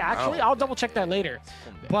 Is it actually? I'll double check that later.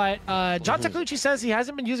 But John Takeuchi says he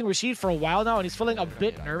hasn't been using Rashid for a while now, and he's feeling a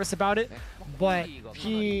bit nervous about it. But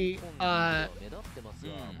he's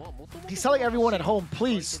telling everyone at home,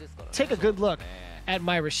 please take a good look at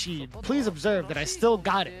my Rashid. Please observe that I still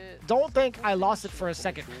got it. Don't think I lost it for a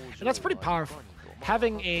second. And that's pretty powerful.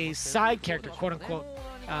 Having a side character, quote unquote,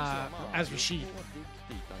 as Rashid.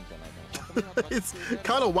 It's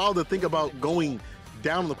kind of wild to think about going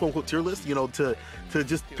down on the quote-unquote tier list, you know, to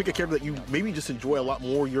just pick a character that you maybe just enjoy a lot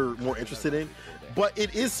more, you're more interested in. But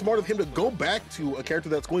it is smart of him to go back to a character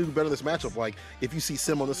that's going to be better in this matchup. Like, if you see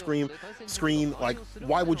Sim on the screen, like,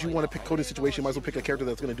 why would you want to pick Cody's situation? You might as well pick a character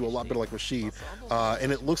that's going to do a lot better like Rashid.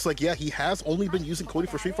 And it looks like, yeah, he has only been using Cody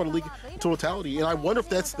for Street Fighter League in totality. And I wonder if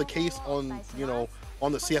that's the case on, you know,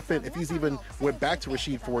 on the CFN, if he's even went back to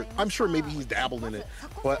Rashid for it. I'm sure maybe he's dabbled in it,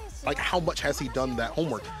 but like, how much has he done that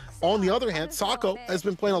homework? On the other hand, Sako has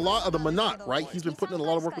been playing a lot of the Manat, right? He's been putting in a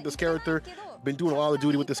lot of work with this character, been doing a lot of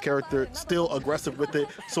duty with this character, still aggressive with it,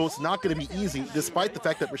 so it's not going to be easy, despite the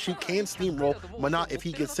fact that Rashid can steamroll Manat if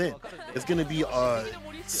he gets in. It's going to be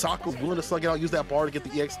Sako willing to slug it out, use that bar to get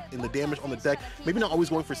the EX and the damage on the deck. Maybe not always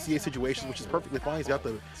going for CA situations, which is perfectly fine. He's got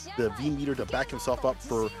the V meter to back himself up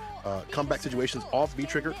for comeback situations off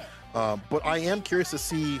V-Trigger. But I am curious to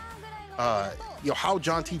see you know, how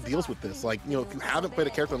John T deals with this. Like, you know, if you haven't played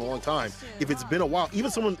a character in a long time, if it's been a while,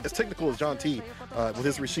 even someone as technical as John T with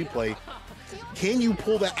his Rashid play, can you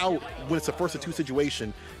pull that out when it's a first to two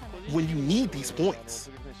situation when you need these points?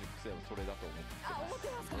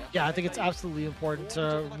 Yeah, I think it's absolutely important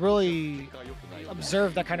to really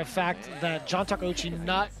observe that kind of fact that John Takeuchi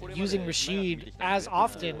not using Rashid as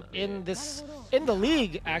often in the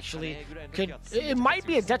league actually it might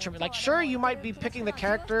be a detriment. Like, sure, you might be picking the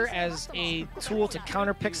character as a tool to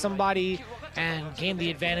counter pick somebody and gain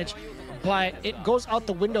the advantage, but it goes out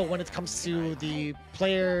the window when it comes to the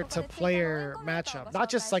player to player matchup. Not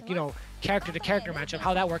just like, you know, character to character matchup,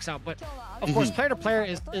 how that works out, but of course player to player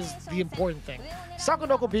is the important thing.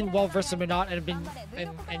 Sakonoko being well versed in Minot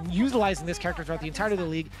and utilizing this character throughout the entirety of the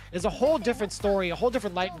league is a whole different story, a whole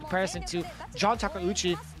different light in comparison to John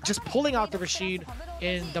Takeuchi just pulling out the Rashid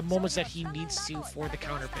in the moments that he needs to for the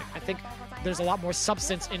counter pick. I think there's a lot more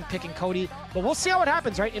substance in picking Cody, but we'll see how it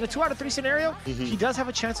happens, right? In a 2 out of 3 scenario, he does have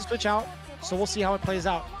a chance to switch out, so we'll see how it plays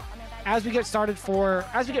out. As we get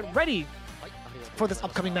ready for this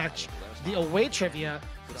upcoming match, the away trivia,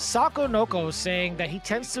 Sakonoko saying that he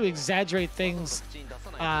tends to exaggerate things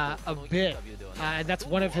a bit, and that's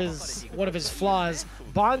one of his flaws.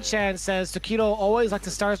 Bon-chan says Tokido always likes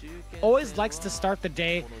to start the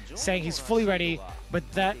day saying he's fully ready, but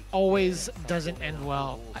that always doesn't end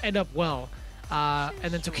up well.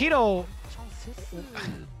 And then Tokido,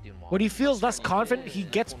 when he feels less confident, he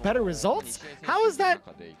gets better results. How is that?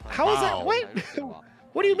 Wait,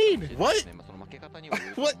 what do you mean? What?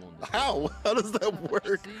 What? How does that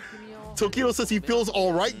work? Tokido says he feels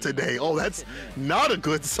all right today. Oh, that's not a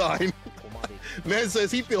good sign. Man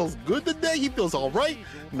says he feels good today. He feels all right.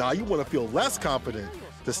 Nah, you want to feel less confident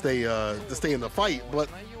to stay in the fight. But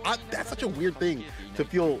that's such a weird thing, to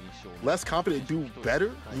feel less confident, do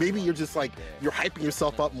better. Maybe you're just like, you're hyping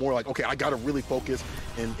yourself up more, like, okay, I gotta really focus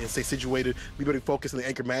and stay situated, be better focus in the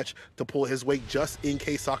anchor match to pull his weight just in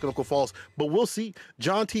case Sakonoko falls. But we'll see.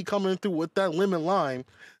 John T coming through with that lemon lime.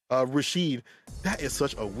 Rashid, that is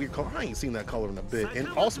such a weird color. I ain't seen that color in a bit. And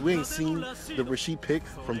also, we ain't seen the Rashid pick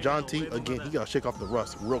from John T. Again, he gotta shake off the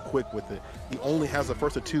rust real quick with it. He only has the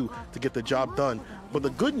first of 2 to get the job done. But the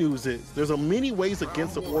good news is there's many ways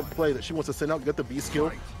against the orb play that she wants to send out, get the V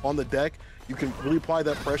skill on the deck. You can really apply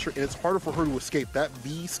that pressure, and it's harder for her to escape. That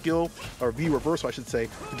V skill, or V reversal, I should say,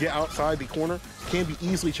 to get outside the corner can be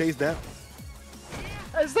easily chased down.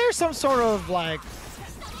 Is there some sort of like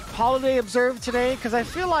holiday observed today? Because I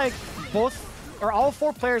feel like all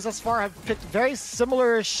 4 players thus far have picked very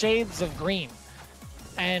similar shades of green,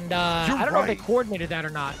 and I don't know if they coordinated that or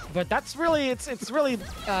not, but that's really it's really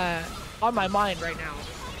on my mind right now.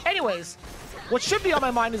 Anyways, what should be on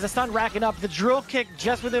my mind is the stun racking up, the drill kick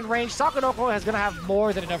just within range. Sakonoko is going to have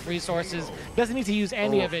more than enough resources, doesn't need to use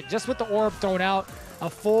any of it, just with the orb thrown out. A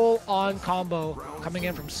full-on combo coming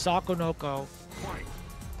in from Sakonoko.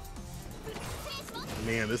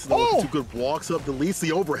 Man, this is not looking too good. Walks up, deletes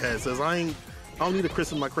the overhead. Says, I don't need a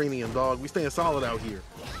crisp in my cranium, dog. We staying solid out here.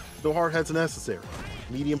 No hard heads necessary.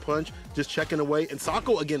 Medium punch, just checking away. And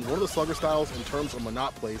Sako, again, one of the slugger styles in terms of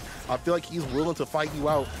monot plays. I feel like he's willing to fight you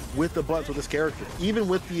out with the buttons with this character. Even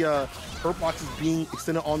with the hurt boxes being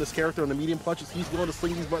extended on this character and the medium punches, he's willing to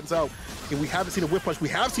sling these buttons out. And we haven't seen a whip punch. We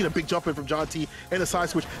have seen a big jump in from John T and a side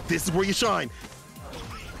switch. This is where you shine.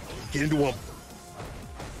 Get into him.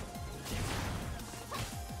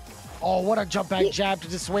 Oh, what a jump back jab to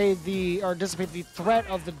dissuade or dissipate the threat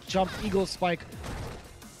of the jump eagle spike.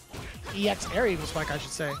 EX air eagle spike, I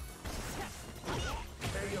should say.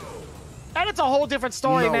 And it's a whole different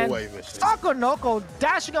story, man. Sakonoko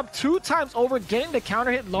dashing up 2 times over, getting the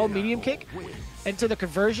counter hit low medium kick into the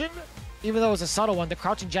conversion, even though it was a subtle one, the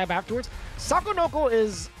crouching jab afterwards. Sakonoko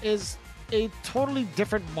is a totally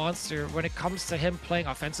different monster when it comes to him playing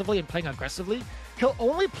offensively and playing aggressively. He'll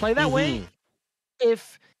only play that way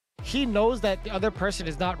if he knows that the other person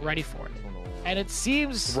is not ready for it. And it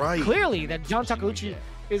seems clearly that John Takeuchi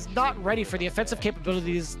is not ready for the offensive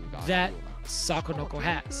capabilities that Sakonoko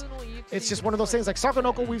has. It's just one of those things, like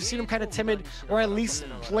Sakonoko, we've seen him kind of timid, or at least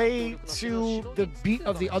play to the beat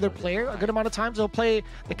of the other player a good amount of times. He'll play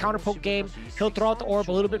the counter poke game, he'll throw out the orb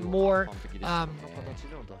a little bit more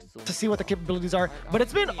to see what the capabilities are, but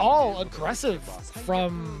it's been all aggressive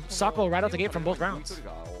from Sako right out the gate from both rounds.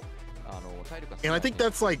 And I think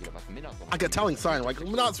that's like a telling sign. Like,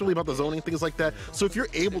 not really about the zoning, things like that. So if you're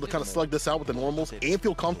able to kind of slug this out with the normals and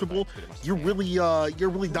feel comfortable, you're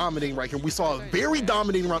really dominating right here. We saw a very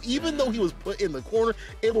dominating round, even though he was put in the corner,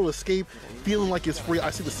 able to escape, feeling like it's free. I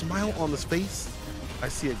see the smile on his face. I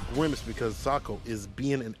see a grimace because Sako is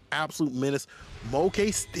being an absolute menace. Moke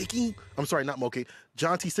sticking, I'm sorry, not Moke,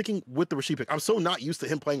 John T sticking with the Rashid pick. I'm so not used to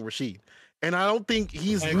him playing Rashid. And I don't think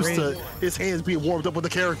he's used to his hands being warmed up with the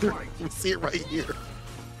character. We see it right here.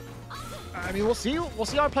 I mean, we'll see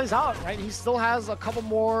how it plays out, right? He still has a couple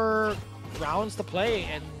more rounds to play,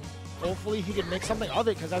 and hopefully he can make something of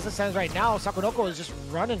it, because as it stands right now, Sakonoko is just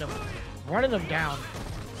running him down.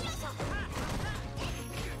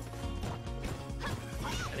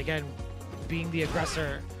 And again, being the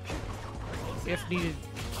aggressor, if needed.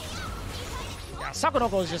 Yeah,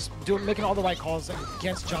 Sakonoko is just making all the right calls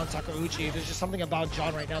against John Takeuchi. There's just something about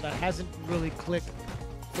John right now that hasn't really clicked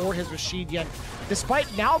for his Rashid yet. Despite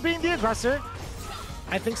now being the aggressor,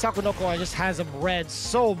 I think Sakonoko just has him read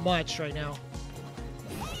so much right now.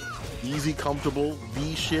 Easy, comfortable,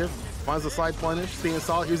 V shift, finds the side punish, staying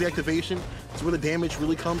solid. Here's the activation. It's where the damage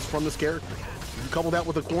really comes from this character. You couple that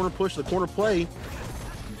with the corner push, the corner play, you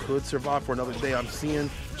could survive for another day. I'm seeing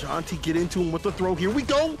John T get into him with the throw. Here we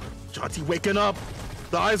go. John T waking up.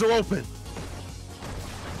 The eyes are open.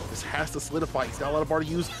 This has to solidify. He's got a lot of bar to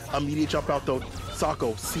use. Immediate jump out though.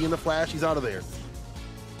 Sako seeing the flash. He's out of there.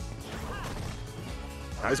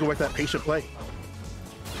 Now he's going back to that patient play.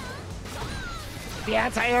 The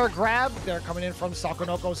anti-air grab. They're coming in from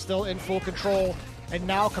Sakonoko, still in full control. And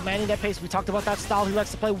now commanding that pace. We talked about that style he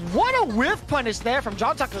likes to play. What a whiff punish there from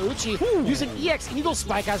John Takeuchi, using EX Eagle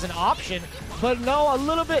Spike as an option. But no, a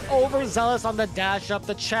little bit overzealous on the dash up,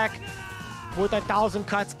 the check with 1,000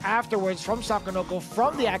 cuts afterwards from Sakonoko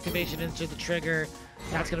from the activation into the trigger.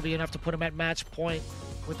 That's going to be enough to put him at match point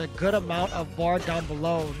with a good amount of bar down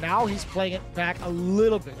below. Now he's playing it back a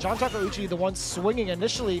little bit. John Takeuchi, the one swinging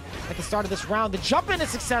initially at the start of this round. The jump in is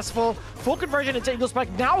successful. Full conversion into Eagle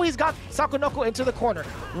Spike. Now he's got Sakonoko into the corner.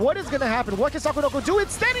 What is going to happen? What can Sakonoko do?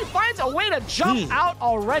 Instead, he finds a way to jump out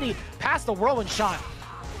already past the whirlwind shot.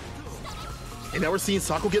 And now we're seeing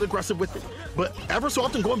Sako get aggressive with it. But ever so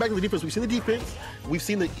often going back to the defense, we've seen the defense, we've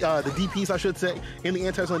seen the DPs, I should say, and the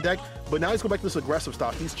antis on deck, but now he's going back to this aggressive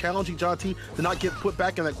style. He's challenging John T to not get put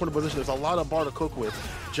back in that corner position. There's a lot of bar to cook with.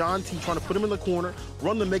 John T trying to put him in the corner,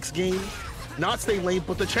 run the mix game, not stay lane,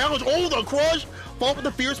 but the challenge, oh, the crush, fall with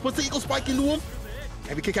the fierce, puts the Eagle Spike into him.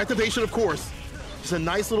 Heavy kick activation, of course. Just a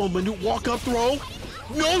nice little minute walk-up throw.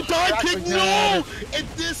 No dive kick, no! And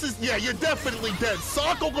this is, yeah, you're definitely dead.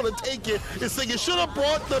 Sako gonna take it and say you should have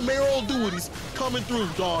brought the mayoral duties coming through,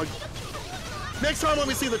 dog. Next time, let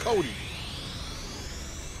me see the Cody.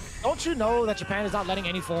 Don't you know that Japan is not letting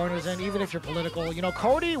any foreigners in, even if you're political? You know,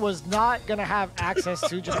 Cody was not gonna have access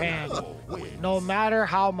to Japan, no matter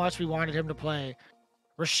how much we wanted him to play.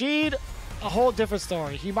 Rashid, a whole different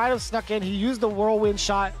story. He might have snuck in. He used the whirlwind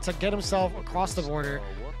shot to get himself across the border,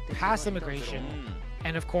 past immigration,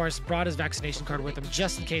 and of course brought his vaccination card with him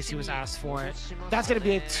just in case he was asked for it. That's going to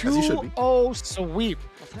be a 2-0 sweep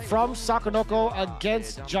from Sakonoko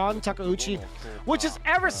against John Takeuchi, which is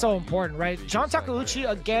ever so important, right? John Takeuchi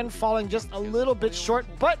again falling just a little bit short,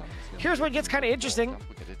 but here's where it gets kind of interesting.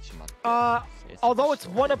 although it's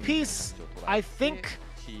one apiece, I think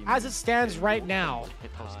as it stands right now,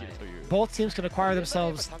 both teams can acquire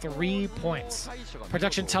themselves 3 points.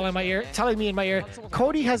 Production telling me in my ear,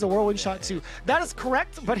 Cody has a whirlwind shot too. That is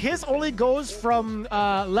correct, but his only goes from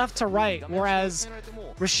left to right, whereas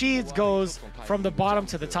Rashid's goes from the bottom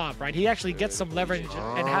to the top, right? He actually gets some leverage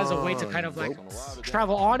and has a way to kind of like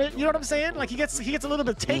travel on it. You know what I'm saying? Like he gets a little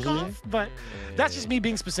bit of takeoff, but that's just me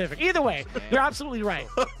being specific. Either way, you're absolutely right.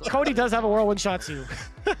 Cody does have a whirlwind shot too.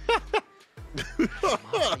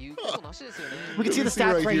 We can see the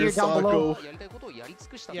stats right here down below.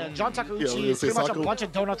 Yeah, John Takeuchi is pretty much a bunch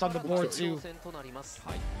of donuts on the board too.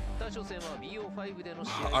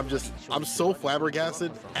 I'm so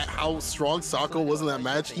flabbergasted at how strong Sako was in that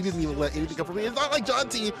match. He didn't even let anything come from me. It's not like John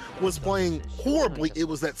T was playing horribly. It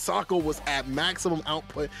was that Sako was at maximum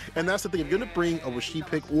output. And that's the thing. If you're going to bring a Rashid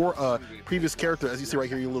pick or a previous character, as you see right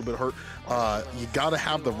here, you're a little bit hurt, you got to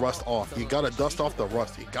have the rust off. You got to dust off the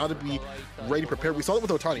rust. You got to be ready, prepared. We saw it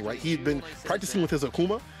with Otani, right? He had been practicing with his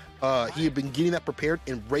Akuma. He had been getting that prepared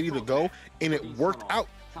and ready to go, and it worked out.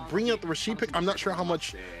 Bringing out the Rashid pick, I'm not sure how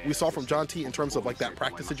much we saw from John T in terms of like that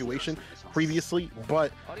practice situation previously,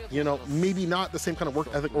 but you know, maybe not the same kind of work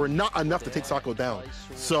ethic or not enough to take Sako down.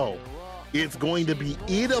 So it's going to be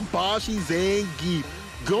Itabashi Zangief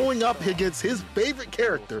going up against his favorite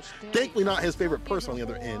character. Thankfully not his favorite person on the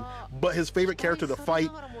other end, but his favorite character to fight.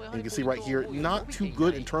 And you can see right here, not too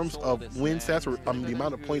good in terms of win stats or the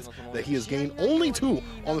amount of points that he has gained. Only 2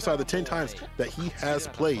 on the side of the 10 times that he has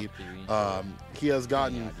played. He has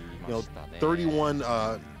gotten, 31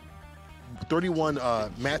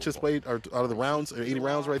 matches played out of the rounds, or 80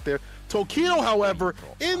 rounds right there. Tokido, however,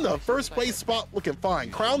 in the first place spot, looking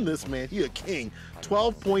fine. Crown this man, he a king.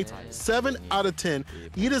 12 points, 7 out of 10.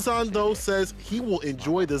 Itazan, though, says he will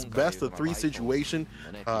enjoy this best of 5 situation,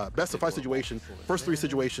 first 3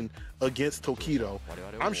 situation against Tokido.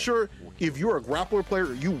 I'm sure if you're a grappler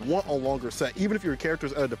player, you want a longer set, even if your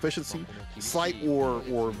character's at a deficiency, slight or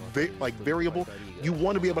variable, you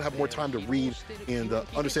want to be able to have more time to read and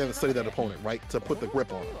understand and study that opponent, right? To put the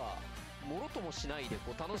grip on it.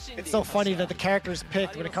 It's so funny that the characters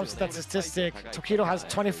picked when it comes to that statistic. Tokido has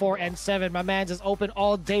 24 and 7. My man's is open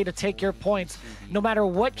all day to take your points, no matter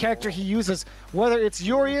what character he uses, whether it's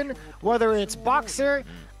Urien, whether it's Boxer.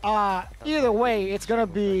 Either way, it's going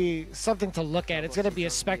to be something to look at. It's going to be a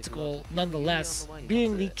spectacle nonetheless.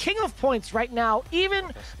 Being the king of points right now,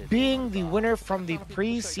 even being the winner from the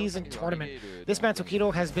preseason tournament, this man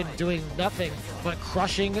Tokido has been doing nothing but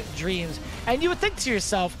crushing dreams. And you would think to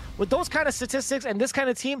yourself, with those kind of statistics and this kind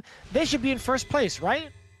of team, they should be in first place, right?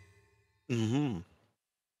 Mm-hmm.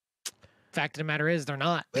 Fact of the matter is, they're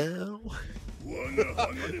not.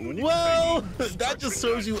 Well, that just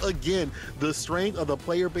shows you again the strength of the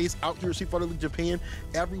player base out here at Street Fighter League Japan.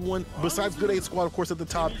 Everyone, besides Good 8 Squad, of course, at the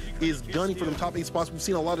top, is gunning for them top 8 spots. We've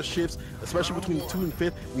seen a lot of shifts, especially between 2 and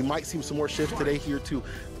 5th. We might see some more shifts today here too.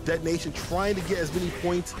 Dead Nation trying to get as many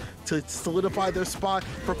points to solidify their spot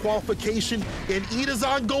for qualification, and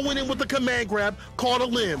Itazan going in with the command grab, caught a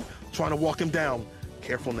limb, trying to walk him down.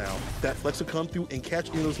 Careful now. That flex will come through and catch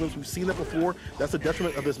any of those limbs. We've seen that before. That's the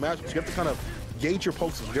detriment of this match. But you have to kind of gauge your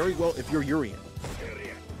pokes very well if you're Urien.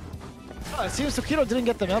 It seems Tokido didn't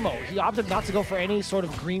get the memo. He opted not to go for any sort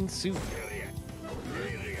of green suit.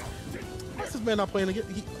 What's this man not playing again?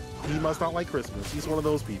 He must not like Christmas. He's one of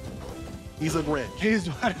those people. He's a Grinch. He's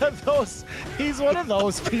one of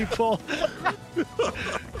those people.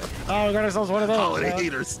 Oh, we got ourselves one of those. Holiday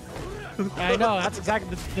haters. I know, that's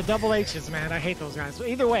exactly the double H's, man. I hate those guys. So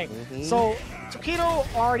either way, so Tokido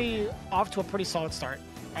already off to a pretty solid start,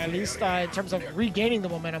 at least in terms of regaining the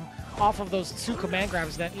momentum off of those 2 command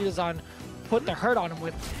grabs that Itazan put the hurt on him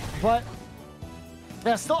with. But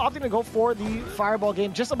still opting to go for the fireball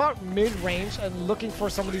game just about mid-range and looking for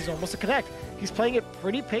some of these normals to connect. He's playing it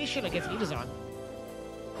pretty patient against Itazan.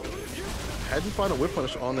 Hadn't found a whip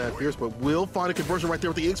punish on that Fierce, but will find a conversion right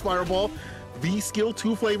there with the X Fireball. V-Skill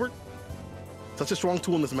 2 flavored. Such a strong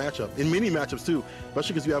tool in this matchup, in many matchups too,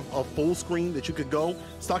 especially because you have a full screen that you could go,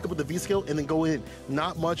 stock up with the V-Skill, and then go in.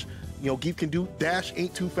 Not much, Geef can do. Dash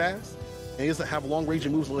ain't too fast, and he doesn't have long range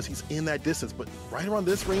of moves unless he's in that distance, but right around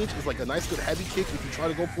this range is like a nice good heavy kick if you try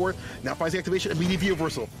to go for it. Now finds the activation, immediate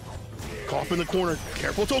V-Reversal. Cough in the corner,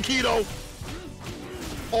 careful Tokido!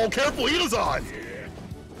 Oh, careful Itazan!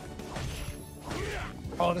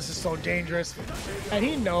 Oh, this is so dangerous. And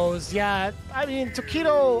he knows, yeah. I mean,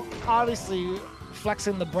 Tokido obviously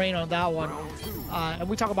flexing the brain on that one. And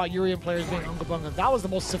we talk about Urien players being Unga Bunga. That was the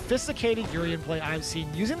most sophisticated Urien play I've seen.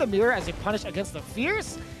 Using the mirror as a punish against the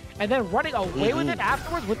Fierce, and then running away with it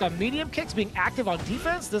afterwards with the medium kicks, being active on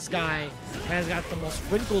defense. This guy has got the most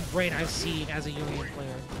wrinkled brain I've seen as a Urian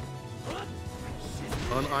player.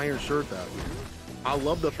 Unironed shirt that. I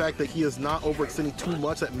love the fact that he is not overextending too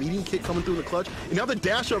much. That medium kick coming through the clutch. And now the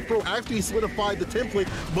dash up throw after he solidified the template.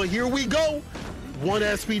 But here we go. One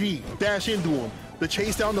SPD, dash into him. The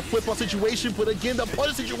chase down the flip-off situation, but again, the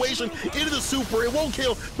punish situation into the super. It won't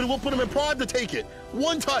kill, but it will put him in prime to take it.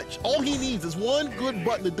 One touch. All he needs is one good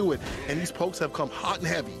button to do it. And these pokes have come hot and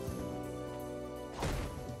heavy.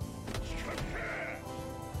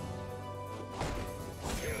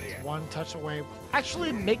 One touch away.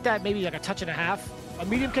 Actually, make that maybe like a touch and a half. A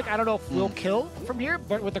medium kick, I don't know if will kill from here,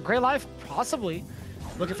 but with the gray life, possibly.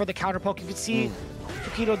 Looking for the counter poke. You can see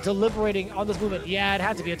Tokido deliberating on this movement. Yeah, it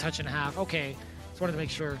had to be a touch and a half. Okay. Just wanted to make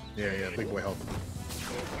sure. Yeah, big boy help.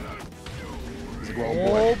 He's a grown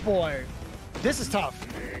boy. Oh boy. This is tough.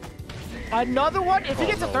 Another one. If he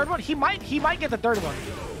gets the third one, he might get the third one.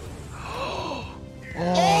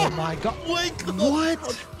 Oh my god.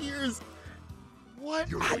 What? Years. What?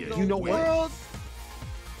 You know what?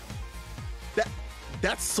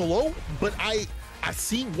 That's slow, but I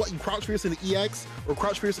see what you crouch fierce in the EX or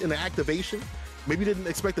crouch fierce in the activation. Maybe didn't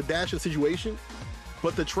expect the dash in the situation,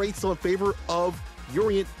 but the trade's still in favor of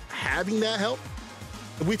Urian having that help.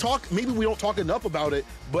 Maybe we don't talk enough about it,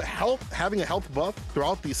 but having a health buff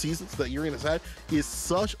throughout these seasons that Urian has had is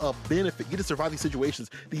such a benefit. You get to survive these situations,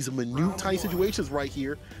 these minute tiny situations right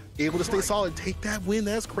here, able to stay solid, take that win.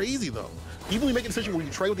 That's crazy though. Even when you make a decision where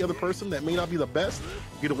you trade with the other person that may not be the best,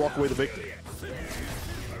 you get to walk away the victor.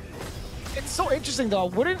 It's so interesting though.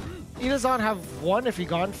 Wouldn't Itazan have won if he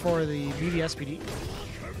gone for the media SPD?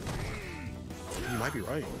 You might be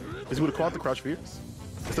right. Because he would have caught the crouch fierce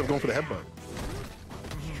instead of going for the headbutt.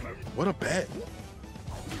 What a bet.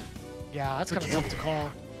 Yeah, that's kind of tough to call.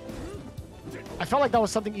 I felt like that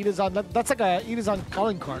was something Itazan, that's like a Itazan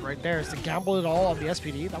calling card right there, is to gamble it all on the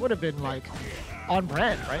SPD. That would have been like on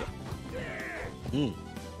brand, right?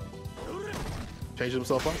 Changed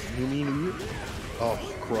himself up. New me, new you. Oh,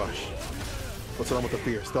 crush. What's on with the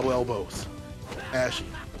fierce? Double elbows. Ashy.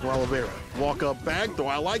 Oliveira. Walk up back, though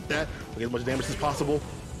I like that. Get as much damage as possible.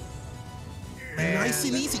 And nice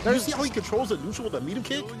and easy. You see how he controls the neutral with a medium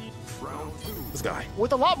kick? This guy.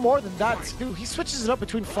 With a lot more than that, too. He switches it up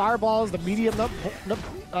between fireballs, the medium,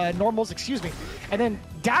 normals, excuse me, and then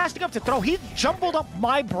dashing up to throw. He jumbled up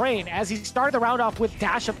my brain as he started the round off with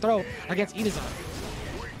dash up throw against Itazan.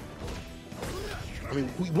 I mean,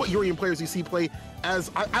 what Urian players you see play as,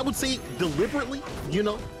 I would say, deliberately, you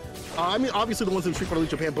know? I mean, obviously the ones in Street Fighter League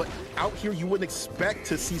Japan, but out here you wouldn't expect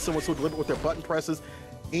to see someone so deliberate with their button presses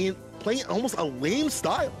and playing almost a lame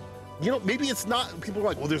style. You know, maybe it's not, people are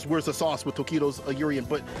like, well, where's the sauce with Tokido's Urian,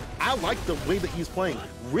 but I like the way that he's playing.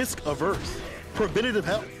 Risk averse, preventative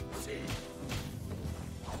health.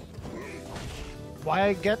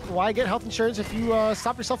 Why get health insurance if you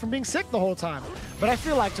stop yourself from being sick the whole time? But I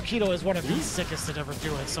feel like Tokido is one of the sickest to ever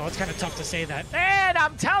do it, so it's kind of tough to say that. And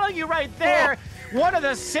I'm telling you right there, one of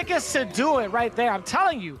the sickest to do it right there. I'm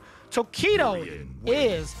telling you, Tokido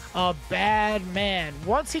is a bad man.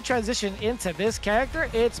 Once he transitioned into this character,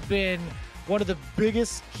 it's been one of the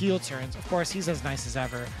biggest heel turns. Of course, he's as nice as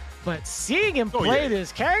ever. But seeing him play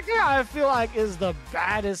this character, I feel like is the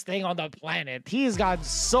baddest thing on the planet. He's gotten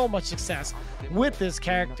so much success with this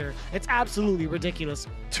character. It's absolutely ridiculous.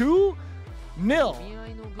 2-0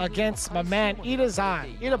 against my man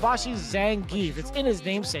Itazan, Itabashi Zangief. It's in his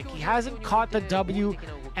namesake. He hasn't caught the W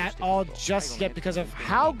at all just yet because of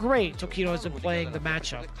how great Tokido has been playing the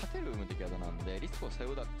matchup.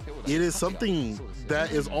 It is something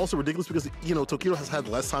that is also ridiculous because, you know, Tokido has had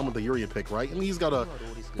less time with the Urian pick, right? I mean, he's got a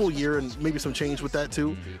full year and maybe some change with that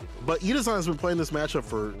too. But Itazan has been playing this matchup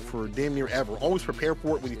for damn near ever. Always prepare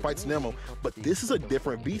for it when he fights Nemo. But this is a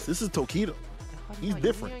different beast. This is Tokido. He's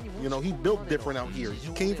different. You know, he built different out here.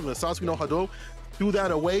 He came from the Sasuke no Hado, threw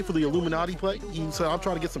that away for the Illuminati play. He said, I'm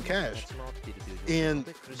trying to get some cash. And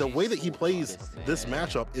the way that he plays this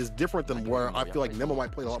matchup is different than where I feel like Nemo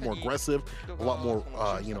might play a lot more aggressive, a lot more,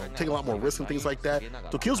 you know, take a lot more risks and things like that.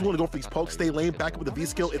 Tokido's willing to go for these pokes, stay lane, back up with the V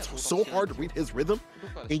skill. It's so hard to read his rhythm,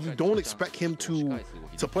 and you don't expect him to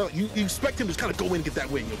play. You expect him to just kind of go in and get that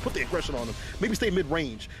win, you know, put the aggression on him, maybe stay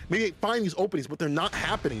mid-range, maybe find these openings, but they're not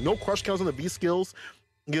happening. No crush counts on the V skills.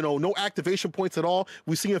 You know, no activation points at all.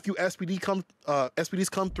 We've seen a few SPDs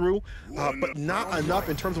come through, but not enough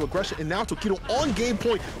in terms of aggression. And now Tokido on game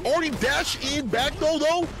point, already dash in back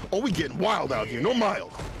though. Oh, we getting wild out here. No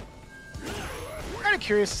mild. Kind of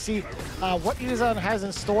curious to see what Itazan has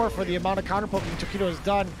in store for the amount of counter poking Tokido has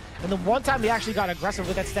done. And the one time he actually got aggressive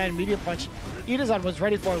with that stand medium punch, Itazan was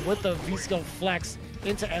ready for it with the V skill flex.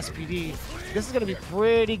 into SPD, this is going to be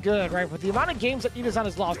pretty good, right? With the amount of games that Itazan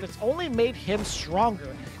has lost, it's only made him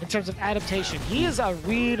stronger in terms of adaptation. He is a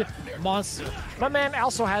read monster. My man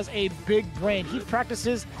also has a big brain. He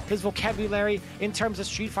practices his vocabulary in terms of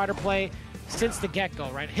Street Fighter play since the get-go,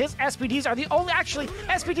 right? His SPDs are the only, actually,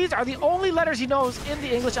 SPDs are the only letters he knows in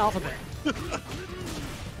the English alphabet.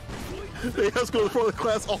 They have to go for the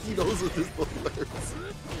class, all he knows is his letters.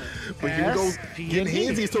 But here goes getting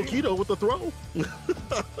handsy Tokido with the throw.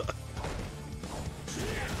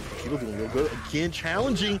 Tokido doing real good. Again,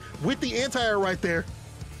 challenging with the anti-air right there.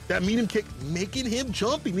 That medium kick making him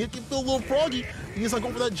jumpy, making him feel a little froggy. He's not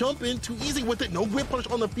going for that jump in, too easy with it. No whip punch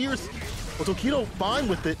on the fierce. But Tokido fine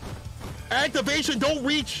with it. Activation, don't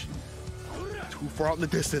reach. Too far out in the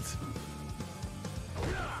distance.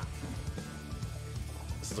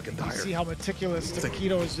 This is looking dire. You see how meticulous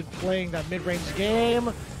Tokido has been playing that mid-range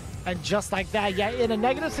game. And just like that, yeah, in a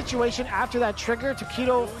negative situation after that trigger,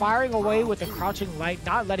 Tokido firing away with the crouching light,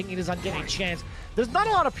 not letting Itazan get a chance. There's not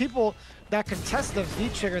a lot of people that contest the V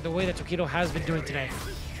trigger the way that Tokido has been doing today.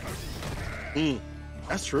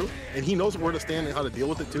 That's true. And he knows where to stand and how to deal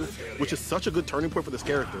with it too, which is such a good turning point for this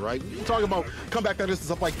character, right? You talk about comeback that and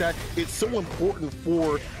stuff like that. It's so important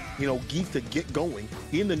for, you know, Geef to get going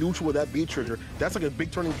in the neutral with that V trigger. That's like a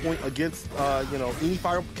big turning point against, you know, any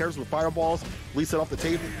characters with fireballs, leaves it off the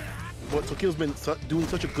table. But Tokido's been doing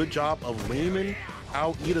such a good job of laming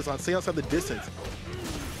out Itazan, stay outside the distance.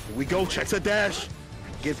 Here we go, checks a dash.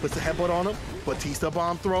 Again, puts the headbutt on him. Batista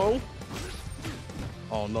bomb throw.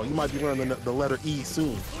 Oh no, you might be learning the letter E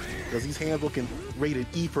soon, because these hands looking rated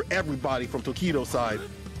E for everybody from Tokido's side.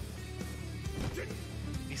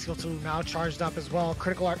 Skill 2 now charged up as well.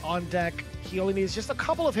 Critical Art on deck. He only needs just a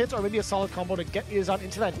couple of hits or maybe a solid combo to get Itazan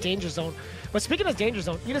into that danger zone. But speaking of danger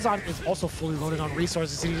zone, Itazan is also fully loaded on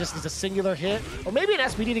resources. He just needs a singular hit or maybe an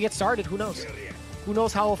SPD to get started. Who knows? Who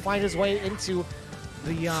knows how he'll find his way into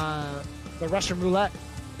the Russian roulette.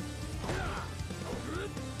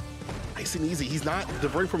 Nice and easy. He's not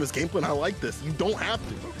diverting from his game plan. I like this. You don't have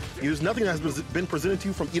to. There's nothing that has been presented to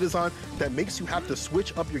you from Itazan that makes you have to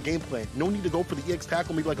switch up your game plan. No need to go for the EX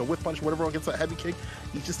tackle, maybe like a whip punch or whatever against that heavy kick.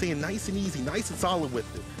 He's just staying nice and easy, nice and solid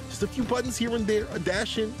with it. Just a few buttons here and there, a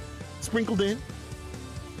dash in, sprinkled in.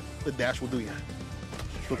 The dash will do ya.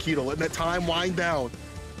 Tokido letting that time wind down.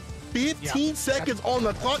 15 seconds on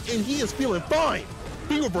the clock and he is feeling fine.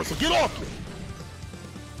 V-reversal, get off me.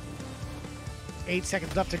 8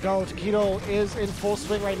 seconds left to go. Tokido is in full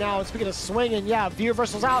swing right now. And speaking of swinging, yeah,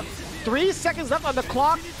 V-reversal's out. 3 seconds left on the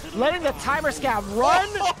clock, letting the timer scab run.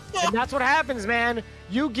 And that's what happens, man.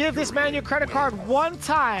 You give this man your credit card one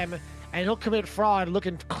time, and he'll commit fraud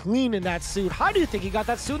looking clean in that suit. How do you think he got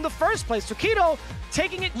that suit in the first place? Tokido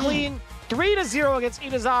taking it clean, 3-0 against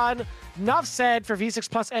Itazan. Enough said for V6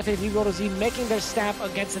 plus FAV Roto Z making their stamp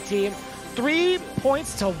against the team. 3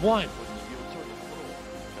 points to 1.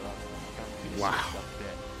 Wow,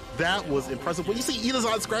 that was impressive. When you see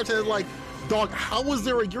Itazan scratch head like, dog, how was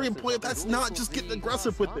there a Yurian play if that's not just getting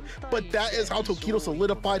aggressive with it? But that is how Tokido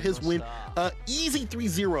solidified his win. Easy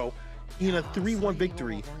 3-0 in a 3-1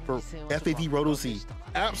 victory for FAV Roto Z.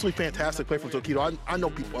 Absolutely fantastic play from Tokido. I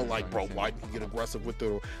know people are like, bro, why did he get aggressive with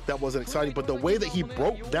it? That wasn't exciting. But the way that he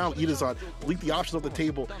broke down Itazan, leaked the options off the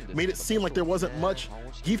table, made it seem like there wasn't much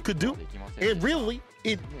Geef could do. And really,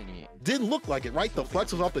 it didn't look like it, right? The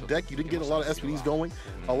flex was off the deck. You didn't get a lot of SPDs going.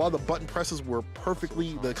 A lot of the button presses were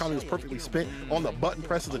perfectly, the economy was perfectly spent on the button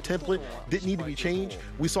presses. The template didn't need to be changed.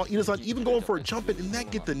 We saw Itazan even going for a jump in and that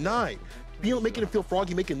get denied. Making them feel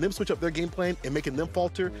froggy, making them switch up their game plan and making them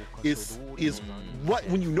falter is what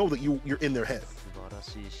when you know that you're in their head.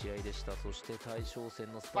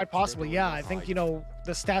 Quite possibly, yeah. I think, you know,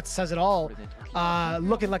 the stats says it all.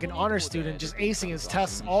 Looking like an honor student, just acing his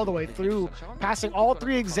tests all the way through, passing all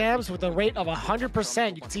 3 exams with a rate of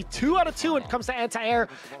 100%. You can see 2 out of 2 when it comes to anti-air,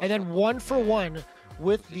 and then 1 for 1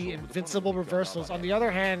 with the invincible reversals. On the other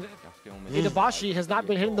hand, Itabashi has not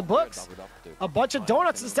been hitting the books. A bunch of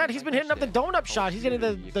donuts. Instead, he's been hitting up the donut shot. He's getting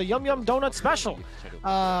the Yum Yum Donut special.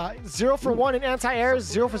 0 for 1 in anti-airs,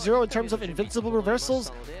 0 for 0 in terms of invincible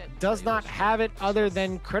reversals. Does not have it other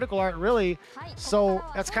than critical art, really. So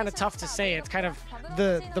that's kind of tough to say. It's kind of,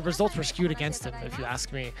 the results were skewed against him, if you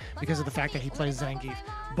ask me, because of the fact that he plays Zangief.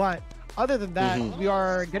 But other than that, we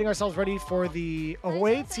are getting ourselves ready for the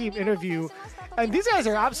away team interview. And these guys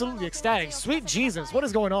are absolutely ecstatic. Sweet Jesus, what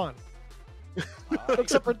is going on?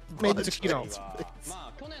 Except for maybe Tokido.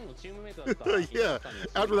 Yeah,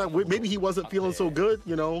 after that, maybe he wasn't feeling so good,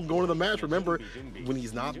 you know, going to the match. Remember, when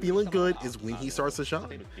he's not feeling good is when he starts to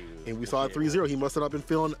shine. And we saw at 3-0, he must have not been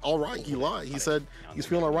feeling all right. He lied. He said he's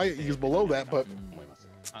feeling all right. He was below that, but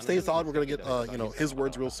staying solid. We're gonna get you know, his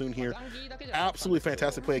words real soon here. Absolutely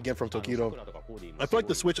fantastic play again from Tokido. I feel like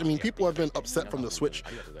the switch, I mean, people have been upset from the switch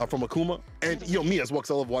from Akuma, and you know, me as well,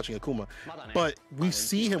 because I love watching Akuma, but we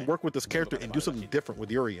see him work with this character and do something different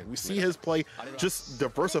with Urian. We see his play just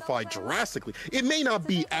diversify drastically. It may not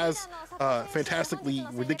be as fantastically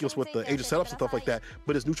ridiculous with the age of setups and stuff like that,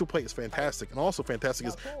 but his neutral play is fantastic. And also fantastic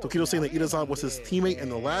is Tokido saying that Itazan was his teammate in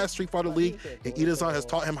the last Street Fighter League, and Itazan has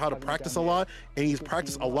taught him how to practice a lot, and he's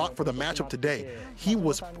practiced a lot for the matchup today. He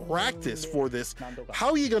was practiced for this.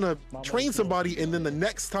 How are you gonna train somebody and then the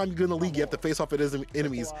next time you go in the league you have to face off at his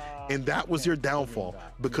enemies, and that was your downfall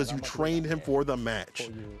because you trained him for the match?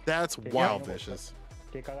 That's wild, Vicious.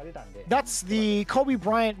 That's the Kobe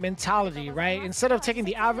Bryant mentality, right? Instead of taking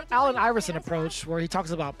the Allen Iverson approach where he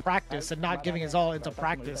talks about practice and not giving his all into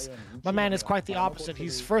practice, my man is quite the opposite.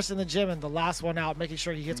 He's first in the gym and the last one out, making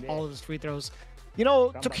sure he hits all of his free throws. You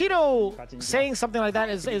know, Tokido saying something like that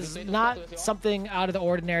is not something out of the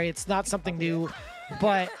ordinary. It's not something new.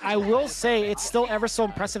 But I will say it's still ever so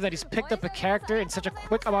impressive that he's picked up a character in such a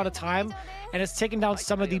quick amount of time and has taken down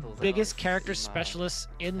some of the biggest character specialists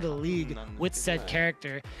in the league with said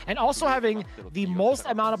character. And also having the most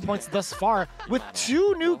amount of points thus far with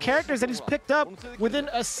 2 new characters that he's picked up within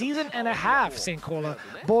a season and a half, St. Cola.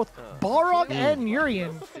 Both Balrog and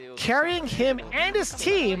Urian carrying him and his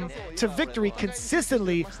team to victory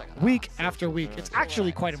consistently week after week. It's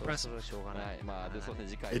actually quite impressive.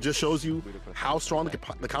 It just shows you how strong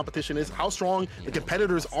the competition is, how strong the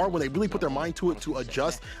competitors are when they really put their mind to it to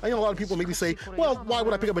adjust. I know a lot of people maybe say, well, why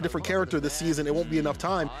would I pick up a different character this season? It won't be enough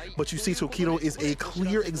time. But you see Tokido is a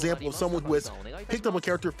clear example of someone who has picked up a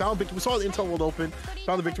character, found victory. We saw the Intel World Open,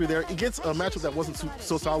 found the victory there. It gets a matchup that wasn't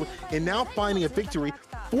so solid, and now finding a victory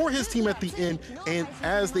for his team at the end. And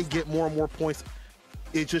as they get more and more points,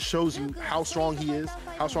 it just shows you how strong he is,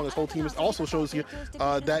 how strong his whole team is. Also shows you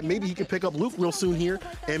that maybe he can pick up Luke real soon here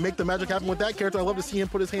and make the magic happen with that character. I love to see him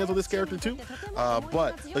put his hands on this character too.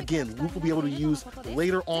 But again, Luke will be able to use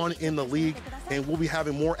later on in the league, and we'll be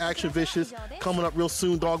having more action, Vicious, coming up real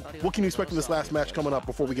soon, dog. What can you expect from this last match coming up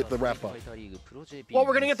before we get the wrap up? Well, we're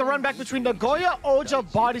going to get the run back between Nagoya Oja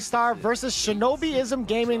Bodystar versus Shinobiism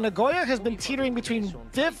Gaming. Nagoya has been teetering between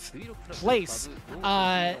 5th place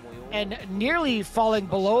and nearly falling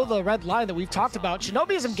below the red line that we've talked about.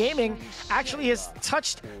 Shinobiism Gaming actually has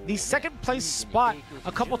touched the 2nd place spot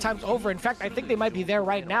a couple times over. In fact, I think they might be there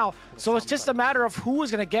right now. So it's just a matter of who is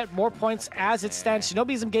going to get more points as it stands.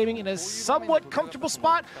 Shinobiism Gaming in a somewhat comfortable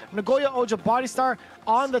spot. Nagoya Oja Bodystar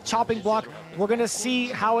on the chopping block. We're going to see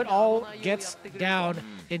how it all gets down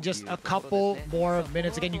in just a couple more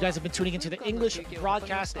minutes. Again, you guys have been tuning into the English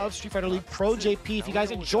broadcast of Street Fighter League Pro-JP. If you guys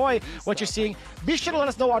enjoy what you're seeing, be sure to let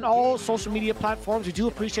us know on all social media platforms. We do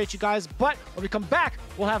appreciate you guys. But when we come back,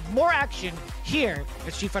 we'll have more action here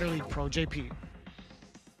at Street Fighter League Pro-JP.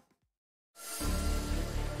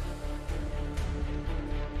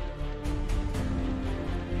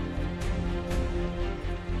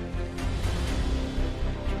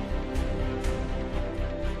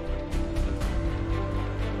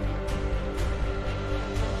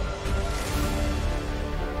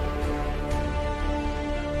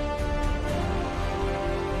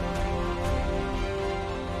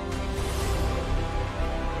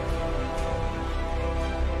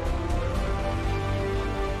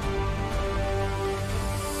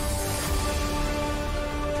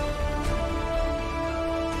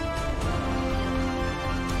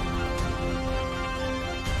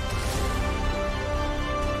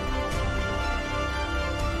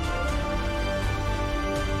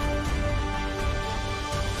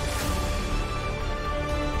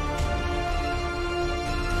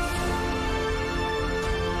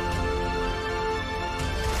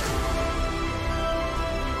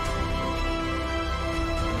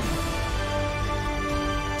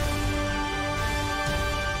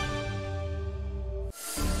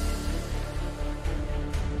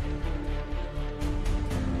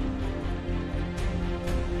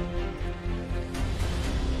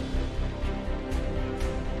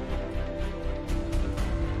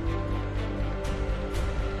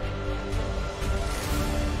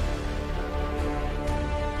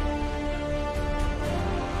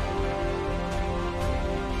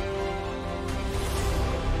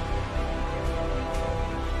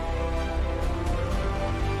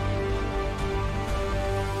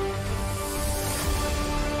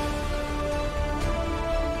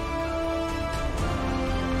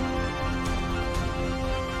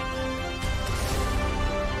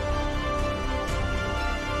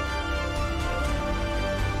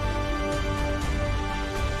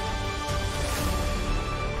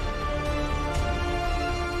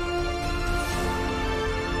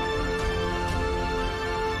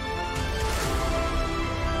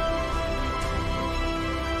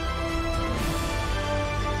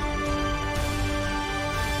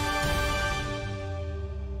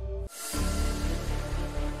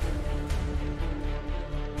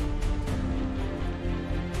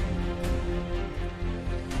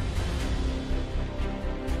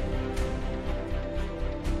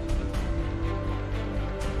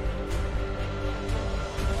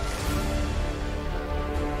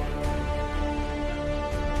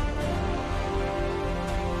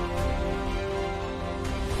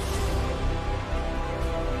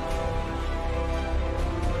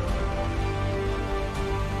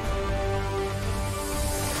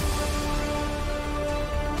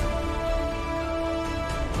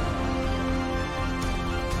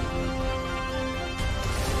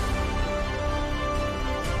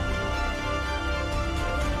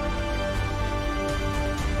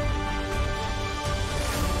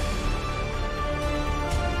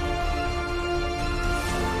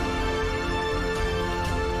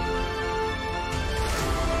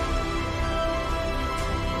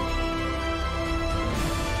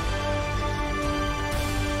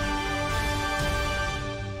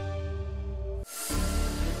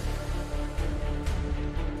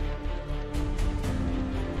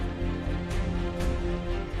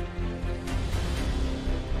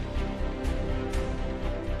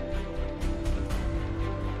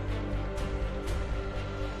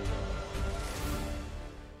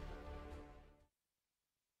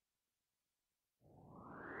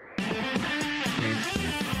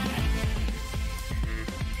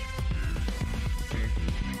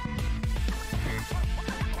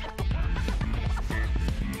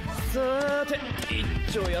 て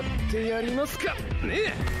一丁やってやりますか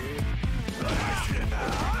ね。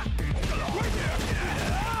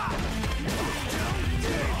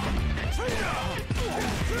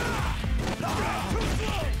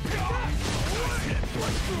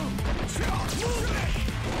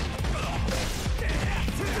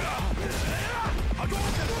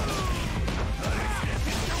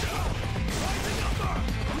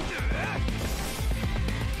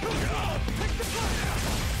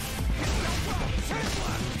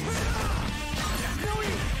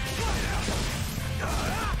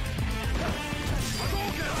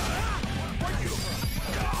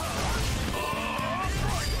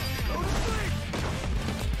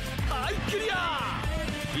はいクリア。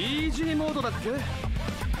イージーモードだって。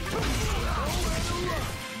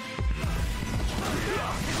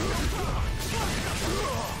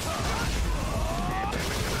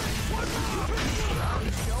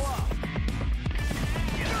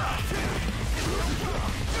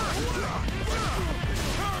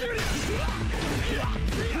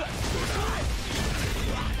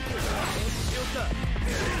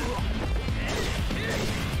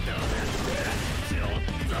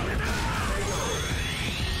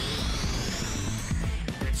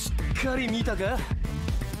しっかり見たか。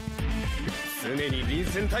常に臨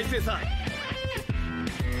戦態勢さ。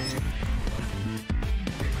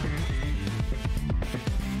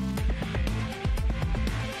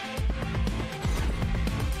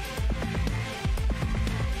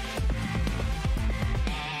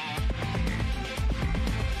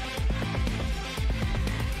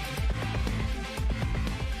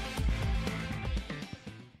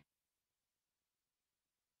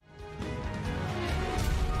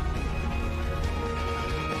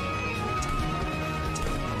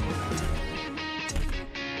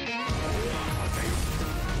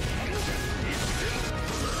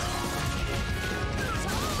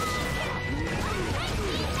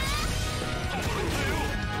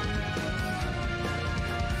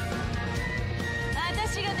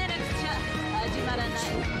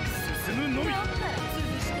進むのみ。格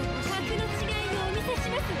の違いをお見せします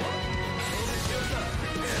よ。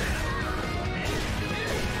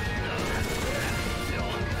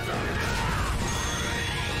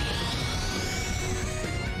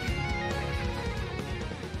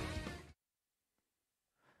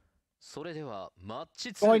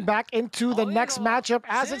Going back into the next matchup,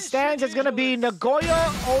 as it stands, it's going to be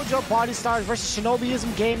Nagoya Ojo Body Stars versus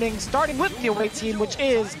Shinobiism Gaming, starting with the away team, which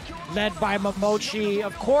is led by Momochi.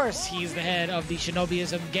 Of course, he's the head of the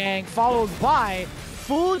Shinobiism gang, followed by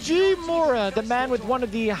Fujimura, the man with one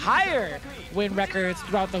of the higher win records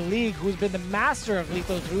throughout the league, who's been the master of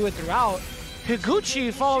lethal through and throughout.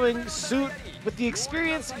 Higuchi following suit with the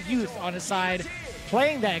experienced youth on his side,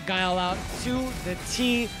 playing that guile out to the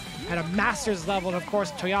T at a master's level. And of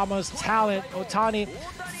course, Toyama's talent, Otani,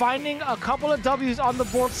 finding a couple of W's on the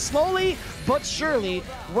board slowly but surely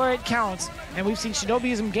where it counts. And we've seen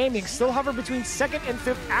Shinobiism Gaming still hover between 2nd and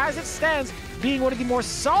 5th as it stands, being one of the more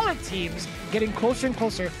solid teams, getting closer and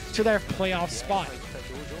closer to their playoff spot.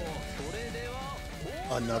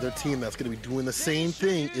 Another team that's going to be doing the same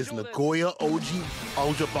thing is Nagoya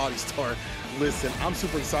Ojo Body Star. Listen, I'm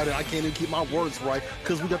super excited. I can't even keep my words right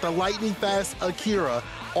because we got the lightning fast Akira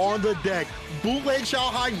on the deck. Bootleg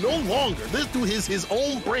Shanghai no longer. This dude is his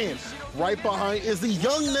own brand. Right behind is the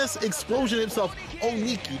youngness explosion himself,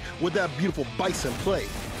 Oniki, with that beautiful bison play.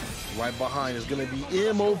 Right behind is going to be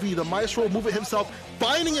MOV, the maestro moving himself,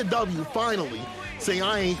 finding a W finally, saying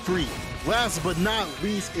I ain't free. Last but not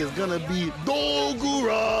least is going to be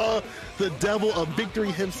Dogura, the devil of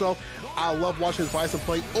victory himself. I love watching his bison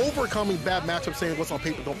play, overcoming bad matchups, saying what's on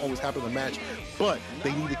paper don't always happen in the match, but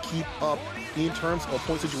they need to keep up in terms of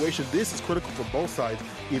point situation. This is critical for both sides.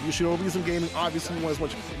 If you should Shinobiism Gaming, obviously you want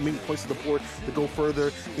as many points to the board to go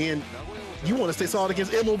further, and you want to stay solid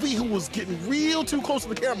against MOV, who was getting real too close to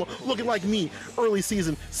the camera, looking like me, early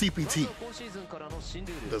season CPT.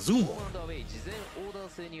 The zoom on.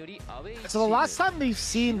 So the last time we've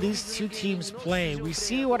seen these two teams play, we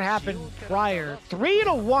see what happened prior.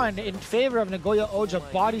 3-1 in favor of Nagoya Ojo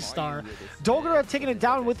Body Star. Dogura taking it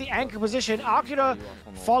down with the anchor position. Akira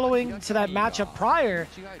following to that matchup prior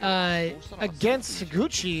against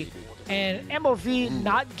Higuchi. And MOV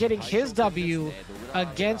not getting his W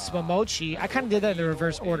against Momochi. I kind of did that in the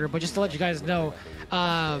reverse order, but just to let you guys know,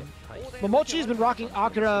 Momochi has been rocking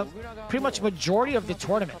Akira pretty much majority of the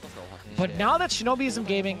tournament. But now that Shinobiism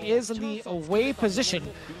Gaming is in the away position,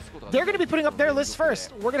 they're going to be putting up their list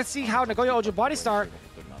first. We're going to see how Nagoya Ojo Body Star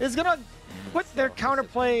is going to put their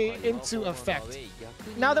counterplay into effect.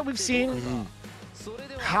 Now that we've seen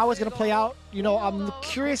how it's going to play out, you know, I'm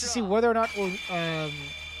curious to see whether or not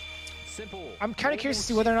I'm kind of curious to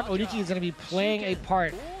see whether or not Oriki is going to be playing a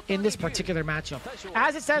part in this particular matchup.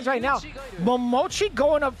 As it stands right now, Momochi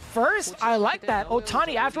going up first. I like that.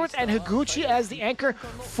 Otani afterwards, and Higuchi as the anchor.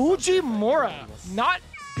 Fujimura not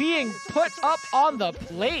being put up on the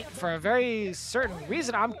plate for a very certain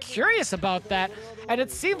reason. I'm curious about that. And it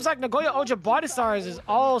seems like Nagoya Oja Body Stars is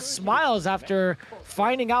all smiles after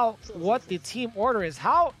finding out what the team order is.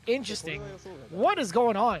 How interesting. What is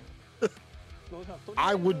going on?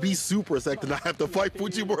 I would be super sad to not have to fight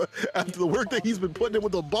Fujimura after the work that he's been putting in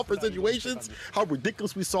with the buffer situations. How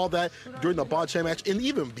ridiculous we saw that during the Bonchan match, and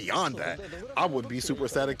even beyond that, I would be super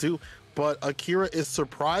ecstatic too. But Akira is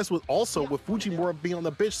surprised with Fujimura being on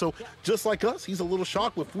the bench. So just like us, he's a little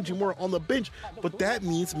shocked with Fujimura on the bench. But that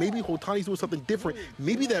means maybe Otani's doing something different.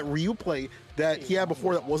 Maybe that Ryu play that he had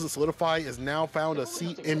before that wasn't solidified is now found a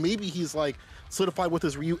seat, and maybe he's like solidified with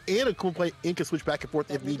his Ryu and a Kuma play and can switch back and forth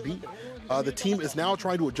if need be. The team is now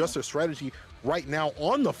trying to adjust their strategy right now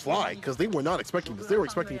on the fly because they were not expecting this. They were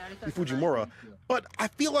expecting the Fujimura. But I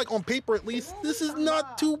feel like on paper, at least, this is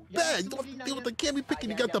not too bad. You don't have to deal with the Kami picking.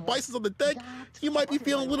 You got the Bisons on the deck. You might be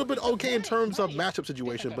feeling a little bit okay in terms of matchup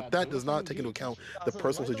situation, but that does not take into account the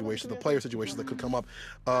personal situations, the player situations that could come up.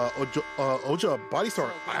 Oja Body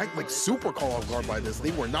Star, I like super caught off guard by this.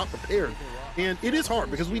 They were not prepared. And it is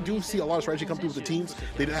hard because we do see a lot of strategy come through with the teams.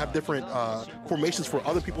 They didn't have different formations for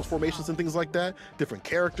other people's formations and things like that, different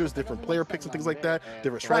characters, different player picks and things like that,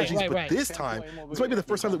 different strategies. But this time, this might be the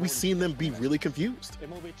first time that we've seen them be really confused.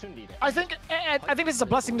 I think this is a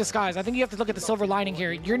blessing in disguise. I think you have to look at the silver lining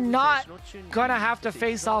here. You're not gonna have to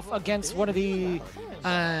face off against one of the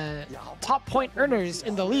top point earners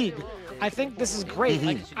in the league. I think this is great.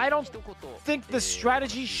 Like, I don't think the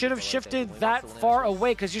strategy should have shifted that far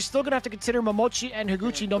away because you're still going to have to consider Momochi and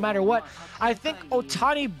Higuchi no matter what. I think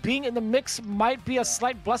Otani being in the mix might be a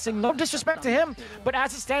slight blessing. No disrespect to him, but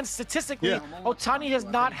as it stands statistically, Otani has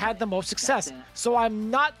not had the most success. So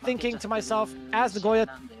I'm not thinking to myself, as Nagoya,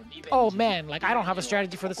 oh man, like I don't have a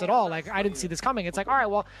strategy for this at all. Like I didn't see this coming. It's like, all right,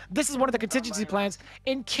 well, this is one of the contingency plans.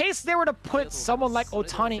 In case they were to put someone like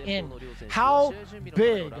Otani in, how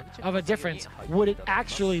big of a difference would it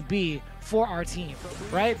actually be for our team,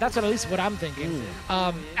 right? That's at least what I'm thinking.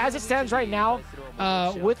 As it stands right now,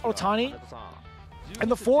 with Otani, in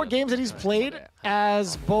the 4 games that he's played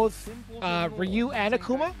as both Ryu and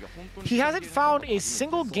Akuma, he hasn't found a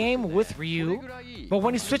single game with Ryu, but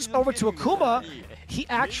when he switched over to Akuma, he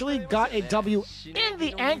actually got a W in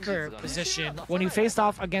the anchor position when he faced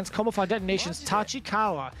off against Komofa Detonation's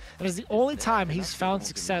Tachikawa. That is the only time he's found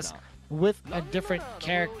success with a different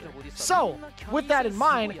character. So, with that in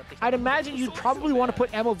mind, I'd imagine you'd probably want to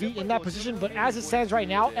put MOV in that position, but as it stands right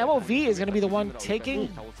now, MOV is going to be the one taking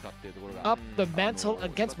up the mantle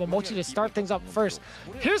against Momochi to start things up first.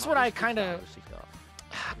 Here's what I kind of...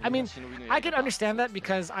 I mean, I can understand that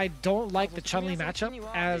because I don't like the Chun-Li matchup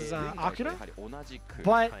as Akira,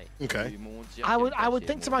 but I would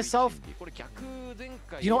think to myself,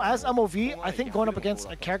 you know, as MOV, I think going up against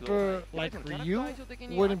a character like Ryu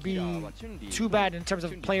wouldn't be too bad in terms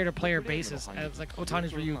of player-to-player basis as like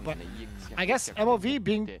Otani's Ryu, but I guess MOV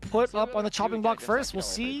being put up on the chopping block first, we'll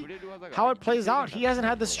see how it plays out. He hasn't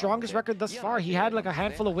had the strongest record thus far. He had like a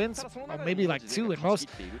handful of wins, or maybe like 2 at most,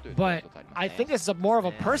 but I think it's more of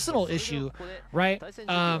a personal issue, right?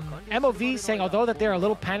 MOV saying although that they're a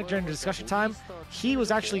little panicked during the discussion time, he was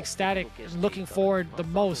actually ecstatic and looking forward the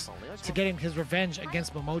most to getting his revenge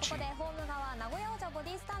against Momochi.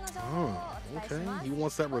 Oh, okay. He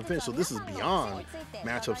wants that revenge. So this is beyond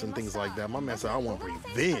matchups and things like that. My man said, I want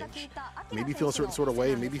revenge. Maybe feeling a certain sort of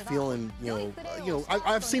way, maybe feeling,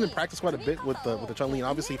 I've seen him practice quite a bit with the Chun-Li, and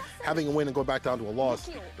obviously having a win and go back down to a loss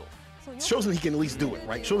shows him he can at least do it,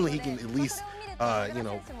 right? Shows him he can at least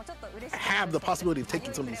have the possibility of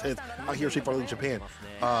taking some of these hits out here in Street Fighter League Japan.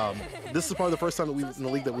 This is probably the first time that we've in the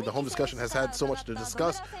league that the home discussion has had so much to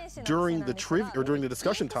discuss during the during the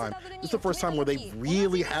discussion time. This is the first time where they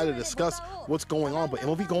really had to discuss what's going on. But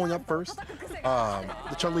MLB going up first,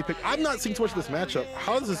 the Chun-Li pick. I'm not seeing too much of this matchup.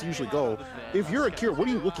 How does this usually go? If you're Akira, what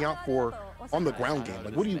are you looking out for on the ground game?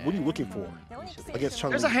 Like, what are you looking for against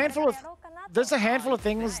Chun-Li? There's a handful of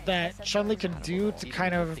things that Chun-Li can do to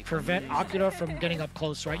kind of prevent Akira from getting up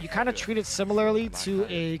close, right? You kind of treat it similarly to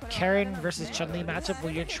a Karen versus Chun-Li matchup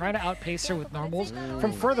where you're trying to outpace her with normals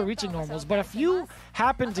from further reaching normals. But if you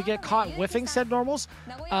happen to get caught whiffing said normals,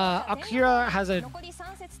 Akira has a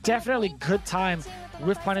definitely good time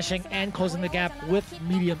with punishing and closing the gap with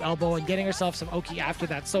medium elbow and getting herself some Oki after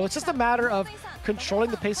that. So it's just a matter of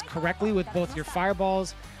controlling the pace correctly with both your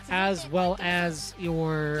fireballs as well as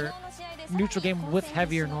your neutral game with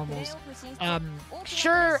heavier normals.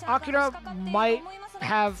 Sure, Akira might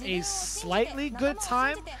have a slightly good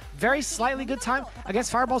time, very slightly good time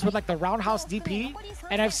against fireballs with like the roundhouse DP.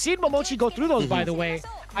 And I've seen Momochi go through those, by the way.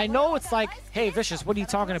 I know it's like, hey, Vicious, what are you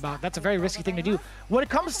talking about? That's a very risky thing to do. When it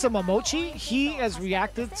comes to Momochi, he has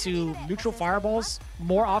reacted to neutral fireballs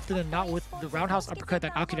more often than not with the roundhouse uppercut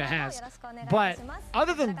that Akira has. But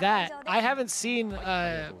other than that, I haven't seen,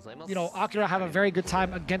 you know, Akira have a very good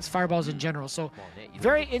time against fireballs in general. So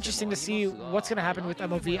very interesting to see what's going to happen with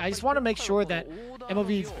MOV. I just want to make sure that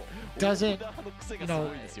MOV doesn't, you know,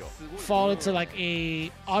 fall into like a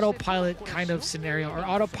autopilot kind of scenario or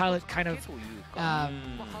autopilot kind of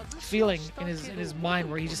feeling in his mind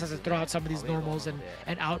where he just has to throw out some of these normals and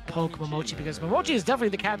out poke Momochi, because Momochi is definitely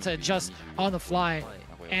the cat to adjust on the fly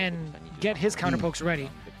and get his counter pokes ready.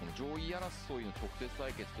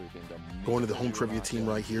 Going to the home trivia team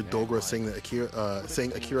right here, Dogra saying that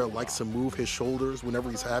Akira likes to move his shoulders whenever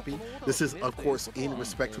he's happy. This is, of course, in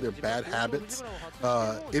respect to their bad habits.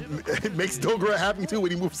 It makes Dogra happy too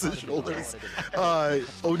when he moves his shoulders.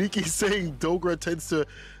 Oniki saying Dogra tends to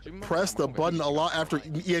press the button a lot after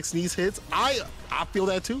EX knees hits. I feel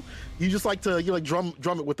that too. You just like to drum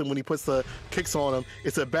it with him when he puts the kicks on him.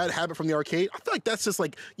 It's a bad habit from the arcade. I feel like that's just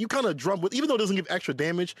like you kind of drum with, even though it doesn't give extra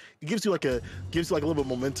damage, it gives you like a little bit of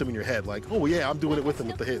momentum in your head. Like, oh yeah, I'm doing it with him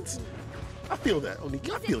with the hits. I feel that, Oniki.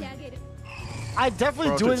 I feel you. I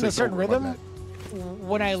definitely do it in a certain rhythm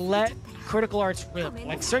when I let critical arts rip.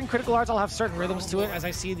 Like certain critical arts, I'll have certain rhythms to it as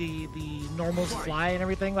I see the normals fly and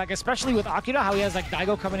everything. Like especially with Akira, how he has like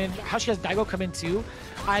Daigo coming in, how she has Daigo come in too.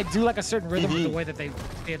 I do like a certain rhythm with the way that they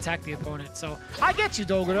attack the opponent. So I get you,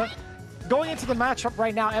 Dogura. Going into the matchup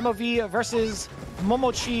right now, MOV versus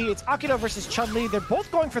Momochi. It's Akira versus Chun-Li. They're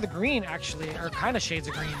both going for the green, actually, or kind of shades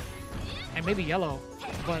of green, and maybe yellow.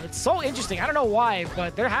 But it's so interesting. I don't know why,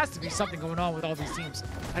 but there has to be something going on with all these teams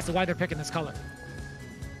as to why they're picking this color.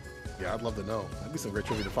 Yeah, I'd love to know. That'd be some great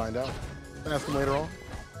trivia to find out. Ask them later on.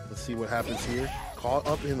 Let's see what happens here. Caught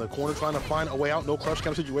up in the corner, trying to find a way out. No crush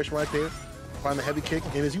counter situation right there. Find the heavy kick.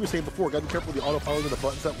 And as you were saying before, gotta be careful with the autopilot of the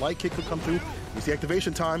buttons. That light kick could come through. Use the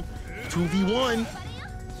activation time. 2v1.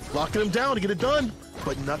 Locking him down to get it done.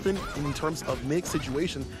 But nothing in terms of mixed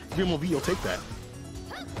situation. MOV, you'll take that.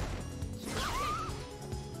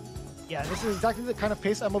 Yeah, this is exactly the kind of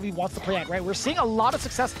pace MOV wants to play at, right? We're seeing a lot of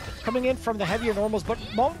success coming in from the heavier normals, but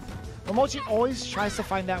Momochi always tries to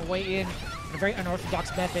find that way in a very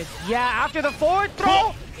unorthodox method. Yeah, after the forward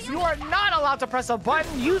throw, you are not allowed to press a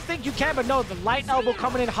button. You think you can, but no, the light elbow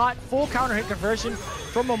coming in hot, full counter hit conversion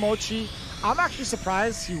from Momochi. I'm actually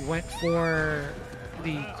surprised he went for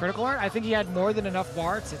the critical art. I think he had more than enough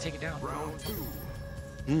bar to take it down.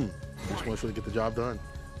 Just want to really get the job done.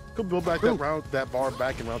 Could build back that bar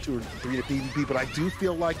back in round 2 or 3 to PvP, but I do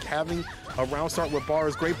feel like having a round start with bar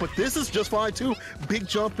is great, but this is just fine too. Big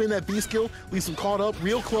jump in that B skill, leaves him caught up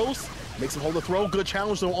real close, makes him hold the throw. Good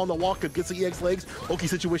challenge though on the walk, gets the EX legs. Oki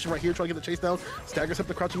situation right here, trying to get the chase down. Staggers up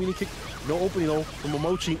the crouching mini kick. No opening though from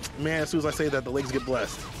Momochi. Man, as soon as I say that, the legs get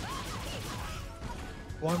blessed.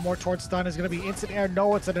 One more towards stun is going to be instant air.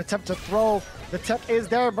 No, it's an attempt to throw. The tech is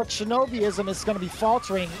there, but Shinobiism is going to be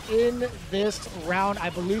faltering in this round,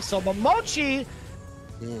 I believe so. Momochi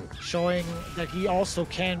showing that he also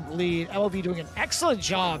can bleed. MOV doing an excellent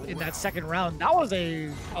job in that second round. That was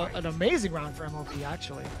an amazing round for MOV,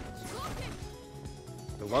 actually.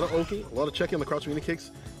 A lot of Oki, a lot of checking on the crouch mini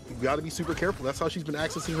kicks. You've got to be super careful. That's how she's been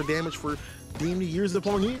accessing her damage for damn years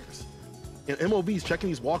upon years. And MOV's checking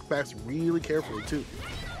these walkbacks really carefully too.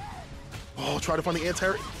 Oh, try to find the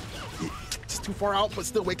anti-air. It's too far out, but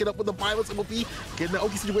still waking up with the violence. MOV getting the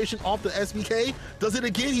Oki situation off the SBK. Does it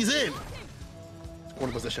again, he's in.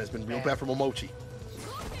 Corner position has been real bad for Momochi.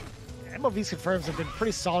 MOV's confirms have been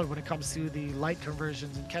pretty solid when it comes to the light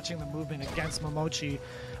conversions and catching the movement against Momochi.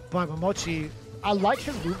 But Momochi, I like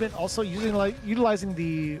his movement also utilizing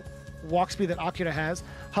the walk speed that Akira has,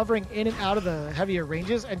 hovering in and out of the heavier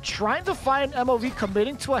ranges and trying to find MOV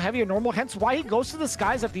committing to a heavier normal, hence why he goes to the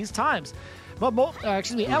skies at these times. But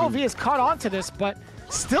MOV has caught on to this, but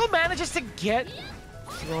still manages to get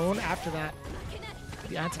thrown after that.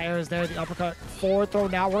 The anti-air is there, the uppercut, forward throw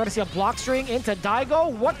now. We're going to see a block string into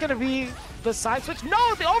Daigo. What's going to be the side switch?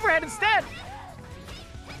 No, the overhead instead.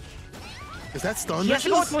 Is that stun? Yes,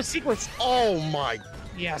 go into a sequence. Oh my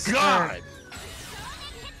God.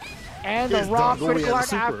 And the raw critical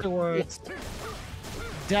art afterwards.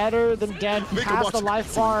 Deader than dead, past the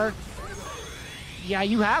life bar. Yeah,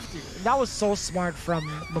 you have to. That was so smart from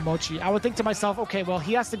Momochi. I would think to myself, okay, well,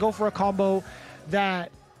 he has to go for a combo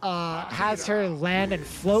that has her land and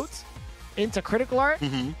float into critical art.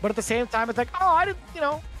 But at the same time, it's like, oh, I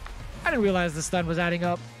didn't realize the stun was adding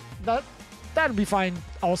up. That'd be fine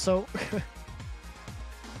also.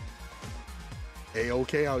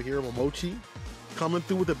 A-OK out here. Momochi coming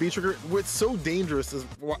through with the B-Trigger. What's so dangerous is,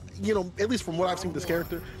 you know, at least from what I've seen with this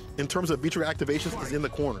character, in terms of B-Trigger activations, is in the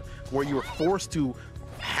corner, where you are forced to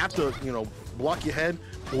have to, you know, block your head,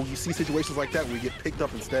 or you see situations like that where you get picked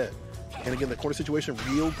up instead. And again, the corner situation,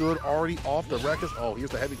 real good, already off the records. Oh,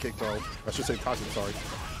 here's the heavy kick, though. I should say toxic, sorry.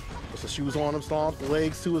 Puts the shoes on him, stomp, the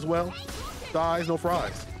legs too as well. Thighs, no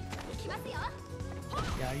fries.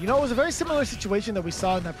 Yeah, you know, it was a very similar situation that we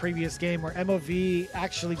saw in that previous game where MOV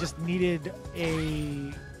actually just needed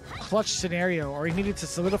a clutch scenario, or he needed to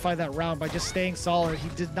solidify that round by just staying solid. He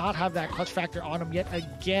did not have that clutch factor on him yet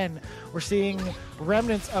again. We're seeing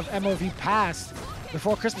remnants of MOV past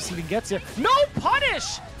before Christmas even gets here. No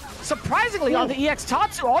punish! Surprisingly, on the EX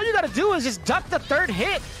Tatsu, all you gotta do is just duck the third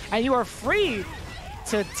hit, and you are free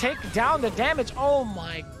to take down the damage. Oh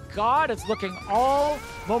my God, it's looking all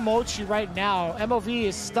Momochi right now. MOV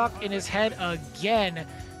is stuck in his head again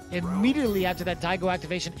immediately after that Daigo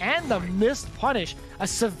activation and the missed punish, a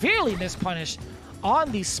severely missed punish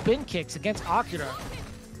on these spin kicks against Akira.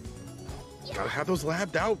 Gotta have those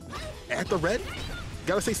labbed out at the red.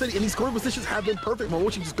 Gotta stay steady, and these corner positions have been perfect.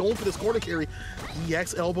 Momochi just going for this corner carry.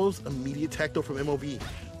 EX elbows, immediate tacto from MOV.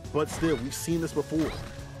 But still, we've seen this before.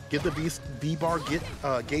 Get the B-bar, get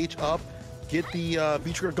gauge up, get the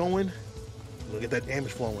B-trigger going. Look at that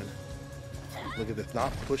damage flowing. Look at this,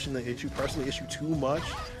 not pushing the issue, pressing the issue too much.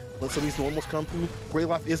 Let some of these normals come through. Gray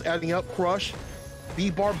Life is adding up, crush.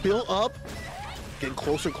 B-bar build up. Getting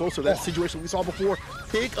closer and closer to that situation we saw before.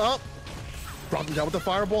 Pick up. Drop him down with the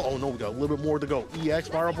fireball. Oh no, we got a little bit more to go. EX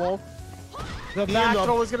fireball. The back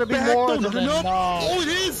throw is going to be more than enough. Oh, it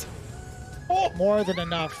is! Oh. More than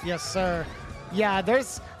enough, yes sir. Yeah,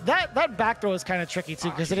 there's that back throw is kind of tricky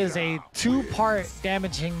too, because it is a two-part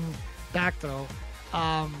damaging back throw.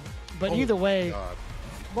 But either way,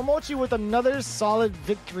 Momochi with another solid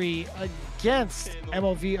victory against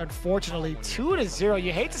MOV, unfortunately. 2-0.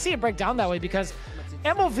 You hate to see it break down that way, because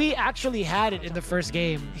MOV actually had it in the first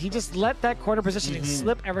game. He just let that corner positioning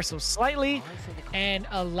slip ever so slightly and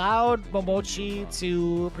allowed Momochi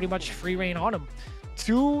to pretty much free reign on him.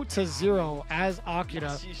 2-0 as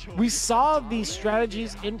Akira. We saw these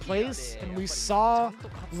strategies in place, and we saw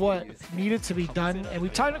what needed to be done, and we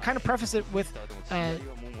tried to kind of preface it with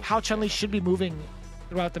how Chun-Li should be moving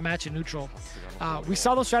throughout the match in neutral. We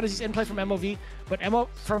saw those strategies in play from MOV, but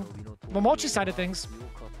from Momochi's side of things,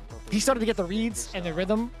 he started to get the reads and the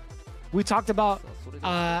rhythm. We talked about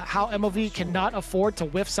how MOV cannot afford to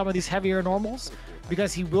whiff some of these heavier normals,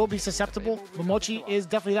 because he will be susceptible. Momochi is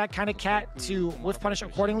definitely that kind of cat to whiff punish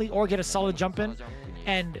accordingly or get a solid jump in.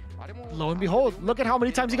 And lo and behold, look at how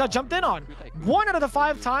many times he got jumped in on. 1 out of the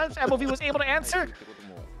 5 times MOV was able to answer,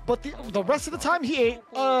 but the rest of the time he ate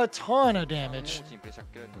a ton of damage.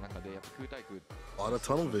 A lot of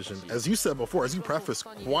tunnel vision. As you said before, as you prefaced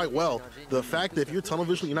quite well, the fact that if you're tunnel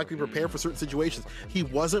vision, you're not going to be prepared for certain situations. He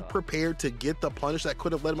wasn't prepared to get the punish that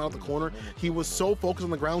could have led him out the corner. He was so focused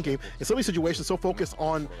on the ground game. In so many situations, so focused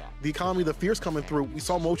on the economy, the fears coming through. We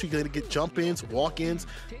saw Mochi get jump-ins, walk-ins,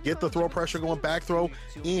 get the throw pressure going, back throw,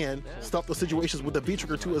 and stop the situations with the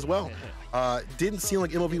V-trigger too as well. Didn't seem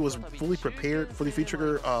like MLB was fully prepared for the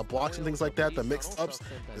V-trigger blocks and things like that. The mixed-ups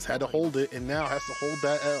just had to hold it, and now has to hold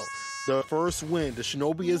that L. The first win, the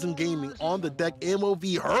Shinobiism Gaming on the deck.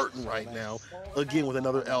 MOV hurting right now, again with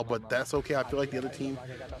another L, but that's okay. I feel like the other team,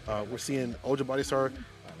 we're seeing Oja Bodystar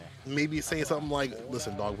maybe saying something like,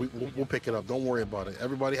 listen, dog, we'll pick it up. Don't worry about it.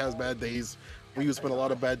 Everybody has bad days. We spend a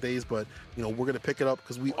lot of bad days, but you know, we're going to pick it up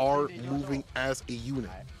because we are moving as a unit.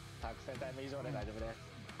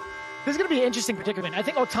 This is going to be an interesting predicament. I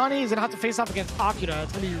think Otani is going to have to face off against Akira.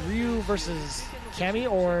 It's going to be Ryu versus Kami,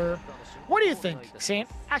 or what do you think, Saint?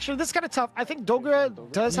 Actually, this is kind of tough. I think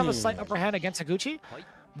Dogura does have a slight upper hand against Higuchi,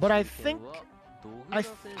 but I think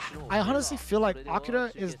I honestly feel like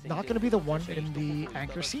Akira is not going to be the one in the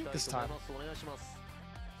anchor seat this time.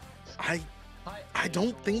 I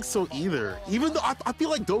don't think so either. Even though I feel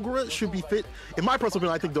like Dogura should be fit. In my personal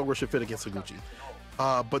opinion, I think Dogura should fit against Higuchi.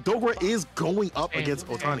 But Dogura is going up against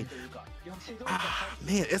Otani.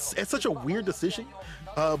 Man, it's such a weird decision.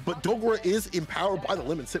 But Dogura is empowered by the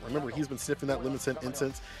lemon scent. Remember, he's been sniffing that lemon scent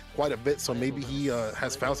incense quite a bit, so maybe he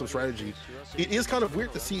has found some strategy. It is kind of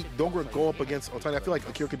weird to see Dogura go up against Otani. I feel like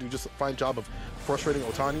Akira could do just a fine job of frustrating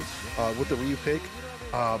Otani with the Ryu pick.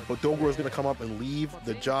 But Dogura is going to come up and leave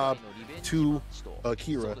the job to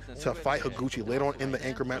Akira to fight Higuchi later on in the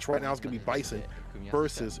anchor match. Right now it's going to be Bison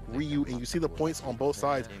versus Ryu, and you see the points on both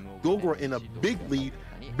sides. Dogura in a big lead,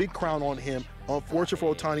 big crown on him. Unfortunate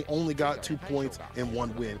for Otani, only got 2 points and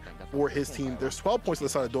 1 win for his team. There's 12 points on the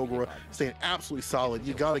side of Dogura, staying absolutely solid.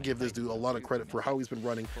 You got to give this dude a lot of credit for how he's been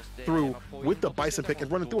running through with the Bison pick and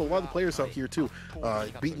running through a lot of the players out here too.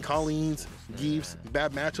 Beating Colleen's, Gives,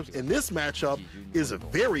 bad matchups. And this matchup is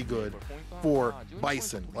very good for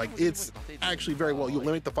Bison. Like, it's actually very well. You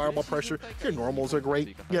limit the fireball pressure. Your normals are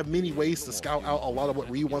great. You have many ways to scout out a lot of what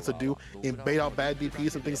Ryu wants to do and bait out bad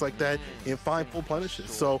DPs and things like that and find full punishes.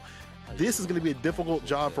 So this is going to be a difficult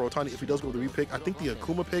job for Otani if he does go with the Ryu pick. I think the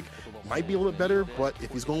Akuma pick might be a little bit better, but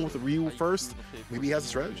if he's going with the Ryu first, maybe he has a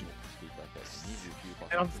strategy.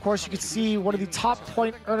 And of course, you can see one of the top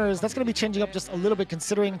point earners. That's going to be changing up just a little bit,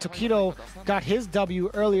 considering Tokido got his W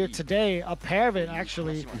earlier today, a pair of it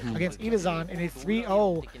actually, against Itazan in a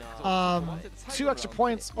 3-0. 2 extra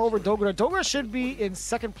points over Dogura. Dogura should be in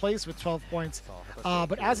second place with 12 points.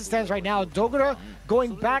 But as it stands right now, Dogura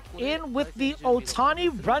going back in with the Otani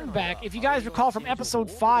run back. If you guys recall from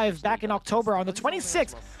episode 5 back in October on the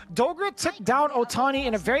 26th, Dogura took down Otani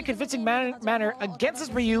in a very convincing manner against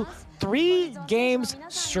his Ryu 3 games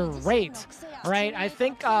straight. Right? I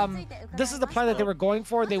think this is the plan that they were going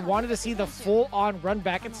for. They wanted to see the full-on run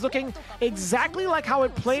back. It's looking exactly like how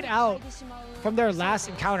it played out from their last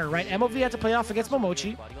encounter, right? MOV had to play off against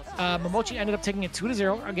Momochi. Momochi ended up taking it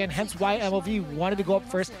 2-0. Again, hence why MOV wanted to go up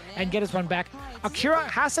first and get his run back. Akira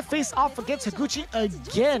has to face off against Higuchi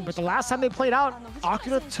again, but the last time they played out,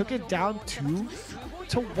 Akira took it down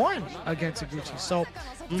 2-1 against Higuchi. So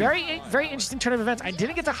very interesting turn of events. I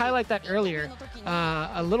didn't get to highlight that earlier.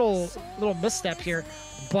 A little misstep here,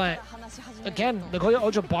 but again, Nagoya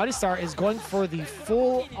Ojo Body Star is going for the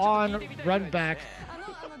full-on run back,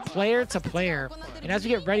 player to player. And as we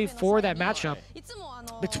get ready for that matchup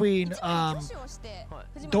between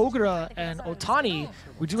Dogura and Otani,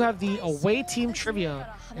 we do have the away team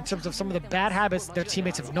trivia in terms of some of the bad habits their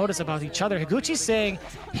teammates have noticed about each other. Higuchi's saying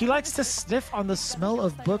he likes to sniff on the smell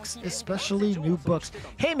of books, especially new books.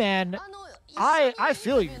 Hey man, I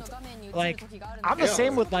feel you. Like, I'm the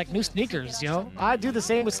same with like new sneakers, yo. I do the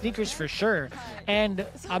same with sneakers for sure. And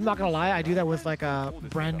I'm not gonna lie, I do that with like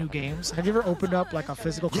brand new games. Have you ever opened up like a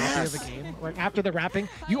physical copy of a game? Like after the wrapping,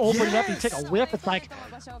 you open it up, you take a whiff, it's like,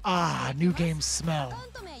 new game smell.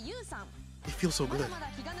 It feels so good.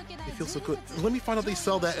 It feels so good. Let me find out they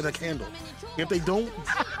sell that in a candle. If they don't,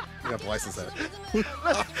 you have to license that.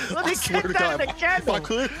 Let me get that in a candle. If I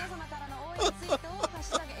could.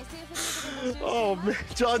 Oh man,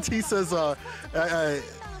 John T says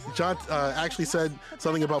John actually said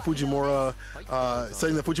something about Fujimura,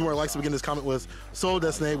 saying that Fujimura likes to begin his comment with "so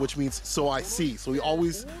desne," which means "so I see." So he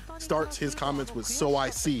always starts his comments with "so I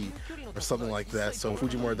see" or something like that. So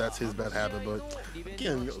Fujimura, that's his bad habit. But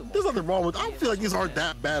again, there's nothing wrong with. I don't feel like these aren't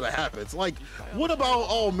that bad of habits. Like, what about,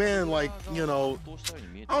 oh man, like, you know,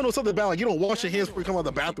 I don't know, something about like you don't wash your hands before you come out of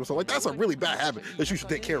the bathroom. So like that's a really bad habit that you should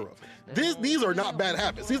take care of. These are not bad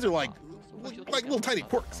habits. These are like little tiny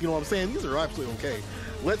quirks, you know what I'm saying? These are absolutely okay.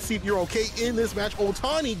 Let's see if you're okay in this match.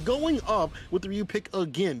 Otani going up with the Ryu pick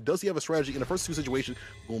again. Does he have a strategy? In the first 2 situations,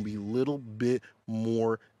 going to be a little bit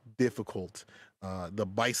more difficult. The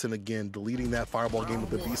Bison again, deleting that fireball game with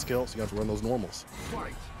the B skill, so you have to run those normals.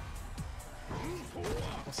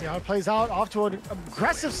 We'll see how it plays out. Off to an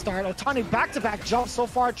aggressive start. Otani back-to-back jumps so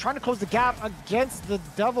far, trying to close the gap against the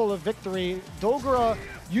Devil of Victory. Dogura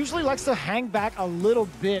usually likes to hang back a little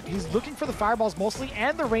bit. He's looking for the fireballs mostly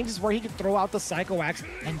and the ranges where he can throw out the Psycho Axe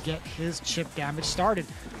and get his chip damage started.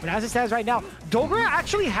 But as it stands right now, Dogura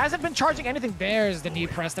actually hasn't been charging anything. There's the knee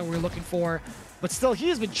press that we're looking for. But still, he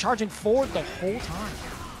has been charging forward the whole time.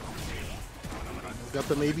 Got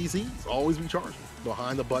the ABCs, always be charging.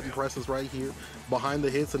 Behind the button presses right here, behind the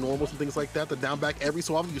hits and normals and things like that. The down back, every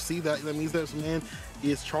so often you see that, that means that this man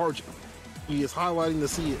is charging. He is highlighting the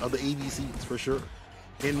C of the ABCs for sure.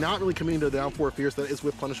 And not really committing to the down four fierce that is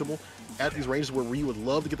with punishable at these ranges where Ryu would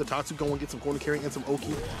love to get the Tatsu going, get some corner carry and some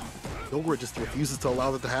Oki. Dogura just refuses to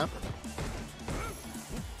allow that to happen.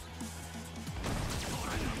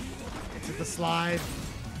 Into the slide.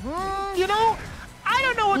 You know, I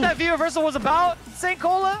don't know what that view reversal was about, St.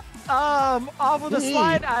 Cola. Off of the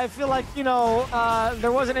slide, I feel like, you know,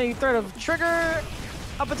 there wasn't any threat of trigger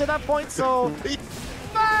up until that point, so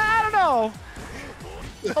I don't know.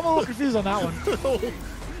 I'm a little confused on that one.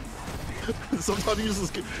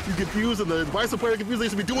 Sometimes you confuse and the Bison player confused. They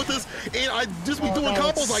should be doing this, and I just be doing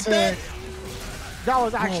combos like that. That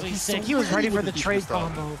was actually sick. He was ready for the trade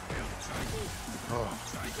combo. Oh.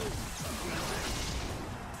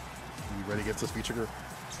 You ready to get this feature?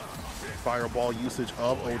 Fireball usage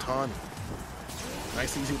of Otani.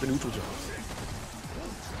 Nice easy with the neutral jumps.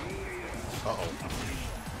 Uh-oh.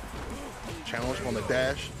 Challenge on the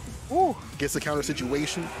dash. Ooh. Gets the counter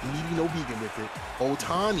situation, needing no vegan with it.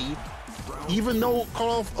 Otani, even though caught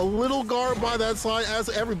off a little guard by that side, as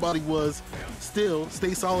everybody was, still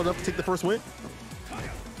stays solid enough to take the first win.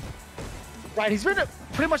 Right, he's been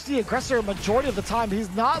pretty much the aggressor majority of the time.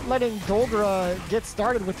 He's not letting Dogra get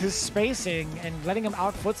started with his spacing and letting him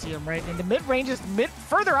out footsie him, right? In the mid-ranges,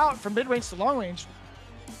 further out from mid-range to long-range,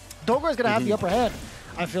 Dogra is going to have the upper hand,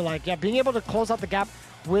 I feel like. Yeah, being able to close out the gap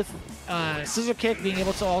with scissor kick, being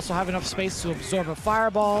able to also have enough space to absorb a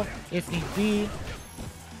fireball if need be.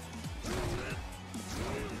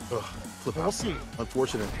 Flip out. We'll see.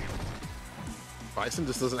 Unfortunate. Bison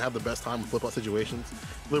just doesn't have the best time with flip out situations.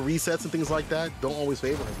 The resets and things like that don't always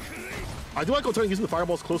favor him. I do like Otani using the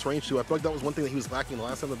fireballs close range too. I feel like that was one thing that he was lacking the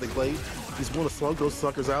last time that they played. He's willing to slug those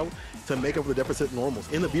suckers out to make up for the deficit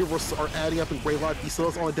normals. In the beer versus are adding up in Gray Life. He still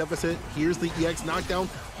is on a deficit. Here's the EX knockdown,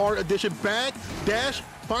 hard addition, back, dash,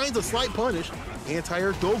 finds a slight punish.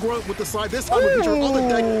 Anti-air, Dogra with the slide. This time with feature on the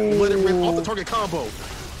deck, let it rip off the target combo.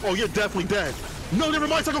 Oh, you're definitely dead. No, never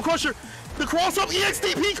mind, Psycho Crusher. The cross-up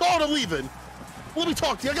EXDP called him leaving. Let me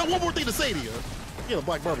talk to you. I got one more thing to say to you. Yeah, the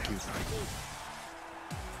black barbecues.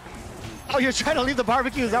 Oh, you're trying to leave the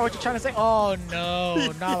barbecue? Is that what you're trying to say? Oh,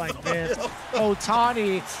 no, not like this.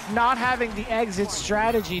 Otani not having the exit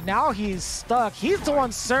strategy. Now he's stuck. He's the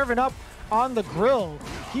one serving up on the grill.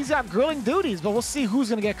 He's got grilling duties, but we'll see who's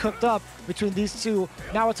going to get cooked up between these two.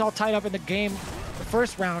 Now it's all tied up in the game, the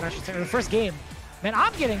first round, I should say, or the first game. Man,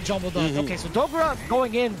 I'm getting jumbled up. Okay, so Dogra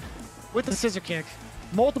going in with the scissor kick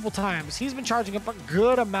multiple times. He's been charging up a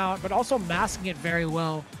good amount, but also masking it very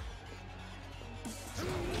well.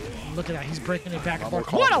 Look at that. He's breaking it back and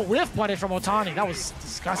forth. What a whiff punish from Otani. That was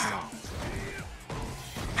disgusting.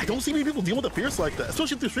 I don't see many people dealing with the fierce like that,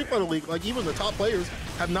 especially through Street Fighter League. Like, even the top players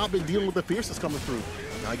have not been dealing with the fierceness coming through.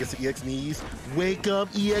 Now I guess the EX knees. Wake up,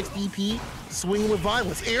 EXDP. Swinging with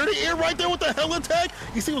violence. Air to air right there with the hell attack.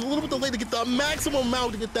 You see, it was a little bit delayed to get the maximum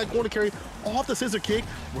amount to get that corner carry off the scissor kick.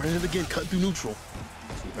 Running it again, cut through neutral.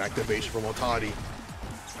 Activation from Otani.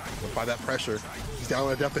 By that pressure. He's down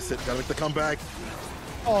in a deficit. Gotta make the comeback.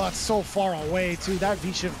 Oh, that's so far away, too. That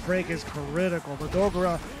V-shift break is critical. But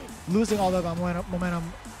Dogra losing all that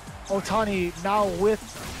momentum. Otani now with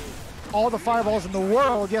all the fireballs in the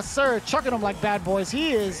world. Yes, sir. Chucking them like bad boys.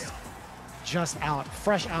 He is just out.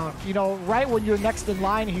 Fresh out. You know, right when you're next in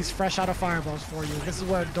line, he's fresh out of fireballs for you. This is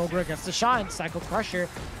where Dogra gets to shine. Psycho Crusher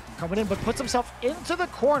coming in, but puts himself into the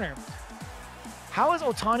corner. How is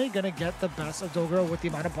Otani going to get the best of Dogra with the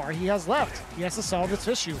amount of bar he has left? He has to solve this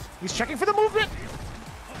issue. He's checking for the movement.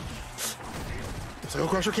 Psycho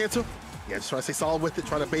Crusher cancel. Yeah, just trying to stay solid with it,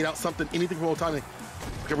 trying to bait out something, anything from Otani.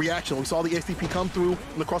 Good reaction. We saw the XDP come through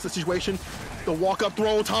in the cross situation. The walk up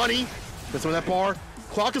throw, Otani. Gets some of that bar.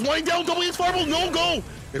 Clock is winding down. Double E's fireball. No go.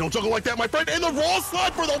 They don't juggle like that, my friend. And the raw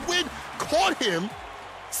slide for the win. Caught him.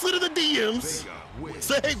 Slid in the DMs.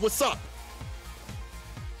 Say, hey, what's up?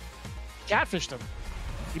 Catfished him.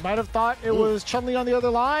 He might have thought it was Chun-Li on the other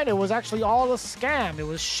line. It was actually all a scam. It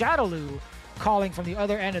was Shadowloo calling from the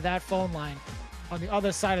other end of that phone line on the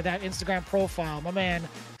other side of that Instagram profile. My man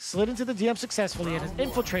slid into the DM successfully and has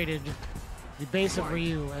infiltrated the base of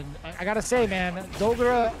Ryu. And I gotta say, man,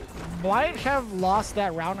 Dogra might have lost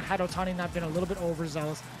that round had Otani not been a little bit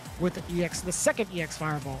overzealous with the EX, the second EX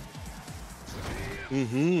fireball.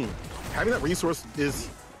 Having that resource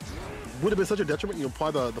would have been such a detriment. You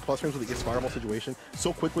apply the plus frames with the EX fireball situation.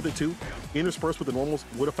 So quick with it too. Interspersed with the normals,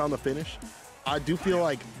 would have found the finish. I do feel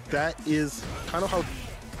like that is kind of how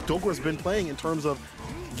Dogra's been playing in terms of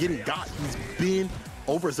getting got. He's been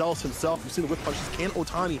overzealous himself. You've seen the whip punches. Can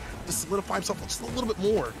Otani just solidify himself just a little bit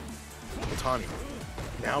more? Otani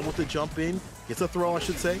now with the jump in, gets a throw, I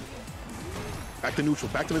should say. Back to neutral,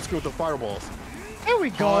 back to mid-screen with the fireballs. There we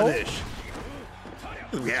go. Punish.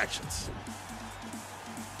 The reactions.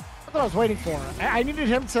 That's what I was waiting for. I needed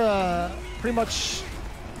him to pretty much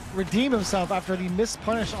redeem himself after the missed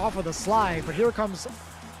punish off of the slide, but here comes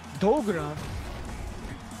Dogra.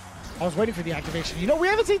 I was waiting for the activation. You know, we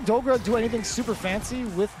haven't seen Dogra do anything super fancy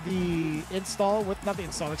with the install, not the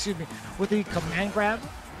install, excuse me, with the command grab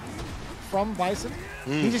from Bison.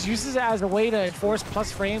 He just uses it as a way to enforce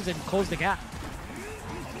plus frames and close the gap.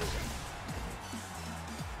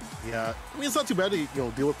 Yeah, I mean, it's not too bad to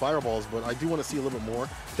deal with fireballs, but I do want to see a little bit more.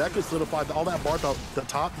 That could solidify all that bar at the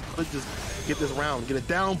top. He could just get this round, get it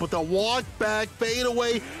down, but the walk back, fade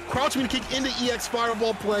away, crouching kick into EX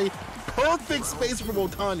fireball play. Perfect space from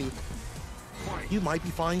Otani. He might be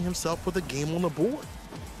finding himself with a game on the board.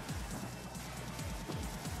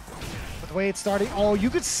 The way it's starting, oh,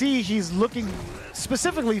 you could see he's looking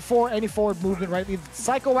specifically for any forward movement, right? The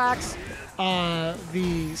Psycho Axe,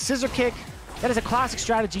 the scissor kick, That is a classic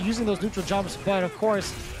strategy, using those neutral jumps, but of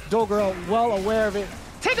course, Dogura well aware of it.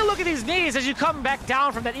 Take a look at these knees as you come back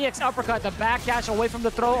down from that EX uppercut. The backdash away from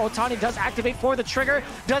the throw. Otani does activate for the trigger.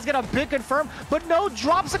 Does get a big confirm, but no,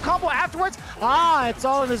 drops a combo afterwards. It's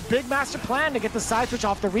all in his big master plan to get the side switch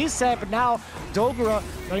off the reset. But now Dogura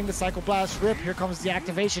letting the Psycho Blast rip. Here comes the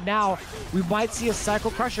activation now. We might see a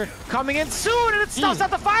Psycho Crusher coming in soon, and it stuffs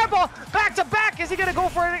out the fireball. Back to back. Is he going to go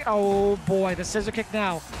for it? Oh boy, the scissor kick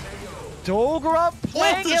now. Dogura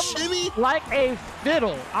playing him like a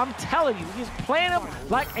fiddle. I'm telling you, he's playing him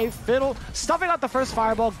like a fiddle, stuffing out the first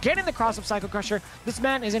fireball, getting the cross-up Psycho Crusher. This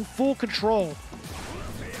man is in full control.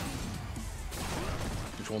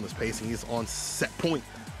 Controlling this pacing, he's on set point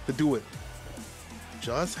to do it.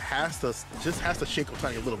 Just has to shake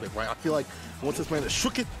Otani a little bit, right? I feel like once this man has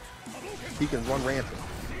shook it, he can run rampant.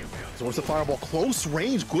 So once the fireball close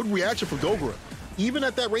range, good reaction from Dogura. Even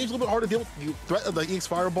at that range, a little bit hard to deal with. You threat of the EX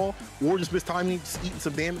fireball or just mistiming, just eating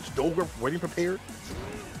some damage. Dogura ready and prepared.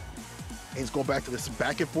 And he's going back to this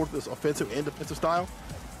back and forth, this offensive and defensive style.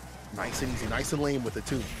 Nice and easy, nice and lame with it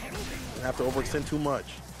too. Don't have to overextend too much.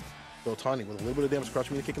 So Otani with a little bit of damage,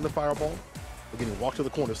 crushing me, kicking the fireball. We're getting walked to the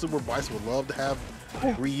corner. This is where Bison would love to have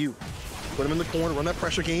Ryu. Put him in the corner, run that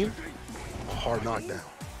pressure game. A hard knockdown.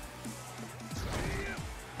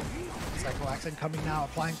 Psycho Accent coming now,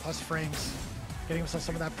 applying plus frames. Getting himself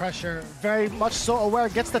some of that pressure. Very much so aware.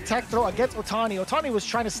 Gets the tech throw against Otani. Otani was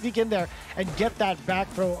trying to sneak in there and get that back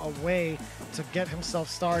throw away to get himself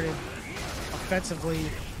started offensively.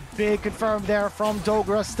 Big confirm there from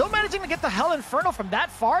Dogura. Still managing to get the Hell Inferno from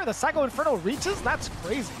that far. The Psycho Inferno reaches. That's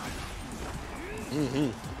crazy.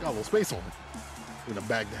 Got a little space on it. In a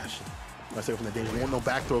backdash. I say from the danger. No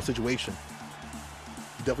back throw situation.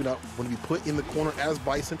 You definitely not want to be put in the corner as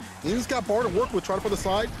Bison. And he's got bar to work with. Trying to put the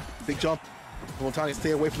side. Big jump. Otani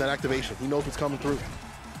stay away from that activation. He knows what's coming through.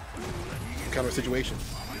 Counter situation.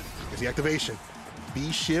 Here's the activation.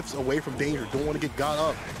 B shifts away from danger. Don't want to get got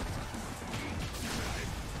up.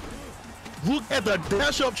 Look at the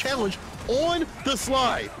dash up challenge on the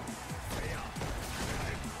slide.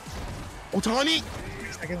 Otani.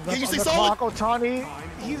 Can you see solid? Otani,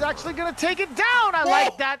 he's actually going to take it down. I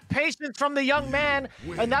like that patience from the young man.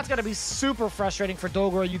 And that's going to be super frustrating for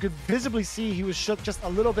Dogura. You could visibly see he was shook just a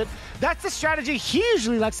little bit. That's the strategy he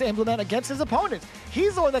usually likes to implement against his opponents.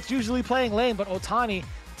 He's the one that's usually playing lane, but Otani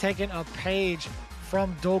taking a page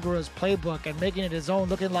from Dogura's playbook and making it his own,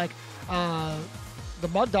 looking like the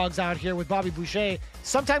Mud Dogs out here with Bobby Boucher.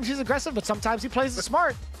 Sometimes he's aggressive, but sometimes he plays it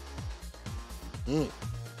smart.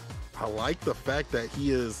 I like the fact that he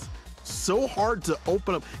is so hard to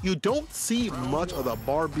open up. You don't see much of the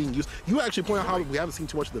bar being used. You actually point out how we haven't seen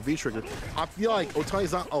too much of the V trigger. I feel like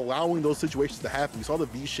Otani's not allowing those situations to happen. You saw the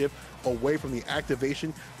V shift away from the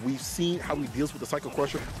activation. We've seen how he deals with the Psycho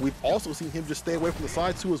Crusher. We've also seen him just stay away from the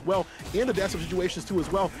sides too as well, and the dash up situations too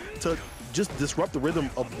as well, to just disrupt the rhythm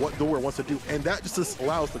of what Dogura wants to do. And that just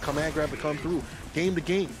allows the command grab to come through game to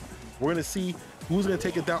game. We're going to see who's going to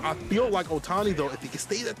take it down. I feel like Otani, though, if he can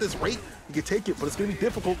stay at this rate, he can take it, but it's going to be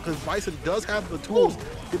difficult because Bison does have the tools to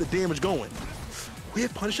get the damage going. We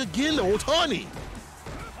have punish again, though, Otani.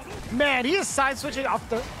 Man, he is side switching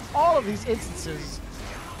after all of these instances.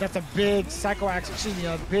 That's a big Psycho Axe, excuse me,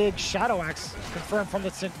 a big Shadow Axe confirmed from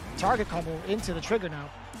the target combo into the trigger now.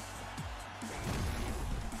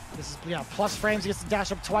 This is, yeah, plus frames. He gets to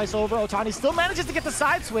dash up twice over. Otani still manages to get the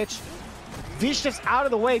side switch. V shifts out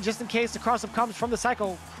of the way just in case the cross-up comes from the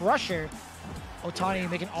Psycho Crusher. Otani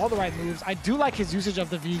making all the right moves. I do like his usage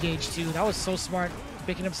of the V gauge too. That was so smart,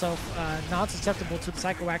 making himself non-susceptible to the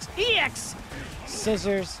Psycho Axe. EX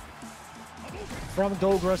scissors from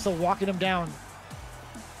Dogura, still walking him down.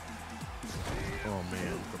 Oh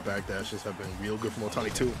man, the backdashes have been real good from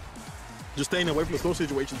Otani too. Just staying away from the slow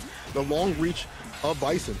situations. The long reach of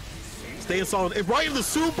Bison. Staying solid. And right in the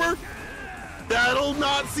super. That'll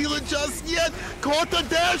not seal it just yet. Caught the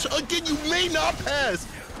dash. Again, you may not pass.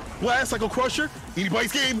 Blast, Psycho Crusher.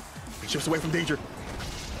 Anybody's game. He shifts away from danger.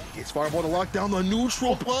 Gets fireball to lock down the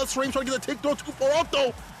neutral plus frame. Trying to get the take throw too far off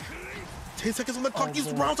though. 10 seconds on the clock. These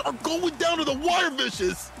rounds are going down to the wire,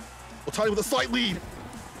 Vicious. Otani with a slight lead.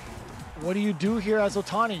 What do you do here as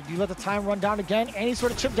Otani? Do you let the time run down again? Any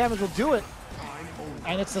sort of chip damage will do it.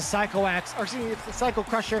 And it's the Psycho Axe, or excuse me, it's the Psycho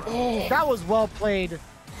Crusher. Oh. That was well played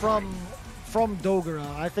from Dogura.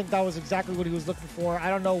 I think that was exactly what he was looking for. I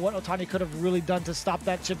don't know what Otani could have really done to stop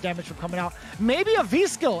that chip damage from coming out. Maybe a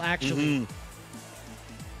V-skill, actually.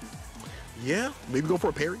 Yeah, maybe go for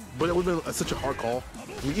a parry, but it would have been such a hard call.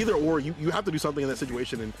 I mean, either or, you have to do something in that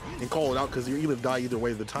situation and call it out because you're either die either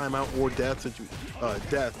way, the timeout or death.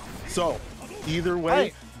 So either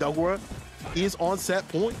way, Dogura is on set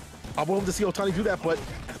point. I'm willing to see Otani do that, but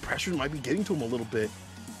the pressure might be getting to him a little bit.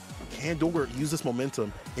 Can Dogra use this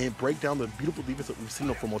momentum and break down the beautiful defense that we've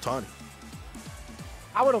seen from Otani?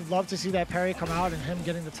 I would have loved to see that parry come out and him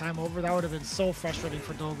getting the time over. That would have been so frustrating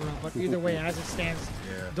for Dogra. But either way, as it stands,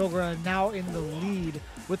 Dogra now in the lead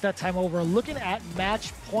with that time over. Looking at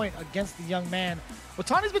match point against the young man.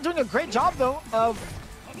 Otani's been doing a great job, though, of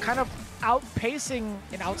kind of outpacing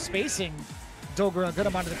and outspacing Dogra a good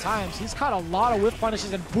amount of the times. He's caught a lot of whiff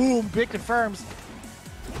punishes and boom, big confirms.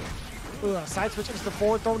 Ooh, side switch into the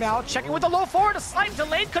forward throw now. Checking with the low forward, a slight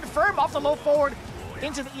delayed confirm off the low forward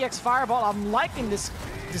into the EX Fireball. I'm liking this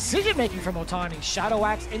decision making from Otani. Shadow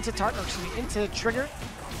Axe into into Trigger.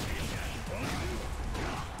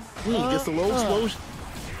 Gets the low explosion.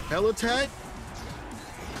 Hell attack.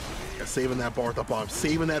 Saving that bar with the bomb,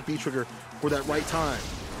 saving that B trigger for that right time.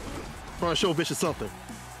 Trying to show Vicious something.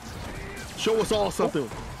 Show us all something.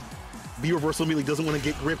 B reversal immediately doesn't want to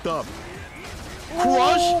get gripped up.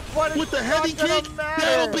 Crush with the heavy kick.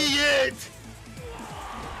 That'll be it.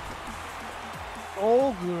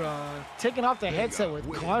 Ogura taking off the headset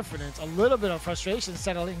with confidence. A little bit of frustration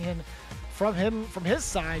settling in from his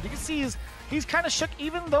side. You can see he's kind of shook,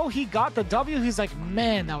 even though he got the W. He's like,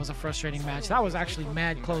 man, that was a frustrating match. That was actually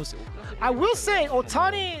mad close. I will say,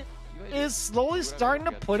 Otani is slowly starting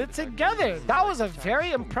to put it together. That was a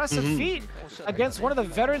very impressive feat against one of the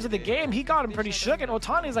veterans of the game. He got him pretty shook, and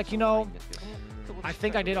Otani's like, you know, I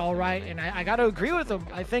think I did all right, and I got to agree with him.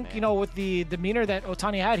 I think, you know, with the demeanor that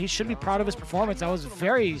Otani had, he should be proud of his performance. That was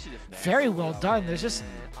very, very well done. There's just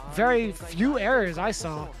very few errors I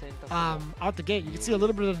saw out the gate. You can see a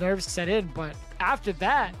little bit of the nerves set in, but after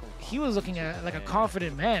that, he was looking at like a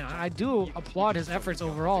confident man. I do applaud his efforts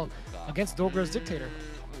overall against Dogra's Dictator.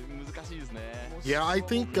 Yeah, I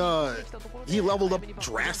think he leveled up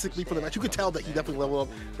drastically for the match. You could tell that he definitely leveled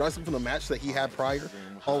up drastically from the match that he had prior.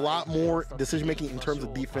 A lot more decision-making in terms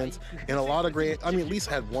of defense, and a lot of great, I mean, at least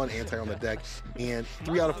had one anti on the deck, and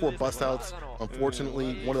 3 out of 4 bust-outs.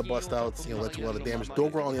 Unfortunately, one of the bust-outs, you know, led to a lot of damage.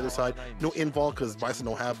 Dogra on the other side, no invul, because Bison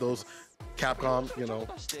don't have those. Capcom, you know,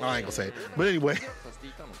 I ain't gonna say it. But anyway,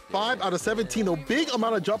 5 out of 17, though, big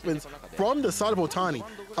amount of jump-ins from the side of Otani.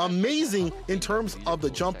 Amazing in terms of the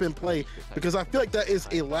jump-in play, because I feel like that is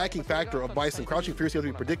a lacking factor of Bison. Crouching Fierce, you have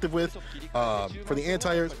to be predictive with for the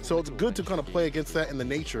anti-airs, so it's good to kind of play against that in the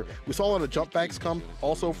nature. We saw a lot of jump backs come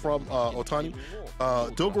also from Otani.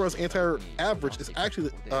 Dogra's anti-air average is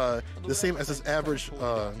actually the same as his average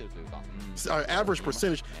average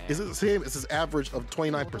percentage is the same as his average of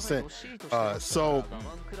 29%. So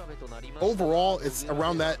overall, it's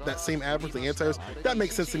around that same average, the anti-airs. That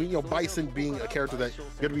makes sense to me. You know, Bison being a character that you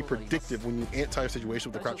got to be predictive when you anti-air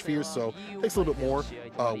situation with the Crouch Fierce, so it takes a little bit more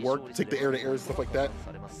work to take the air to air and stuff like that.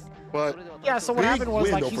 But yeah, so what happened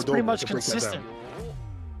was, like, he's pretty much consistent.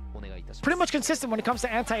 Pretty much consistent when it comes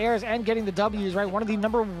to anti-airs and getting the W's, right? One of the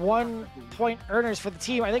 #1 point earners for the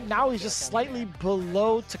team. I think now he's just slightly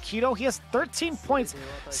below Taquito. He has 13 points,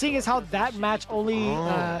 seeing as how that match only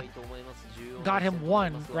got him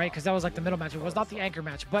 1, right? Because that was like the middle match. It was not the anchor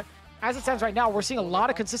match. But as it stands right now, we're seeing a lot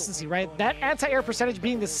of consistency, right? That anti-air percentage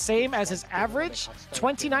being the same as his average,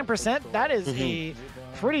 29%, that is a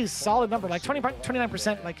pretty solid number. Like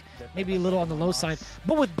 29%, like maybe a little on the low side.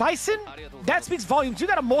 But with Bison, that speaks volumes. You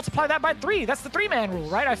got to multiply that by 3. That's the 3-man rule,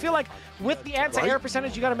 right? I feel like with the anti-air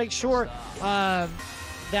percentage, you got to make sure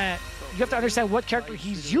that you have to understand what character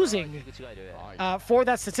he's using for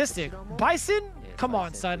that statistic. Bison, come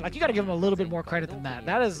on, son. Like, you got to give him a little bit more credit than that.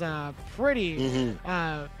 That is pretty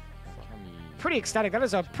ecstatic. That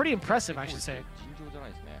is pretty impressive, I should say.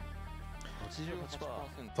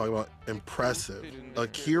 Talk about impressive.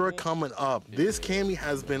 Akira coming up. This Cammy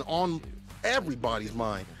has been on everybody's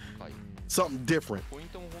mind. Something different.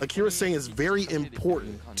 Akira's saying it's very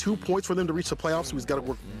important. 2 points for them to reach the playoffs, so he's got to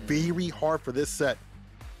work very hard for this set.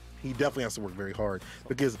 He definitely has to work very hard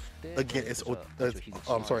because, again, it's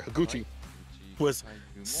Higuchi was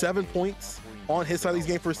 7 points on his side of these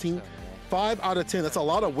games for his team. 5 out of 10. That's a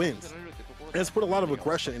lot of wins. And it's put a lot of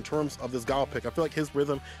aggression in terms of this Gao pick. I feel like his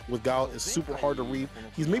rhythm with Gao is super hard to read.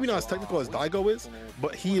 He's maybe not as technical as Daigo is,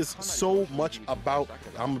 but he is so much about,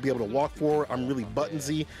 I'm going to be able to walk forward, I'm really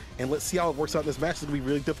buttonsy, and let's see how it works out in this match. It's going to be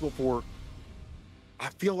really difficult for, I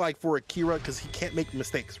feel like, for Akira, because he can't make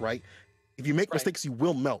mistakes, right? If you make mistakes, you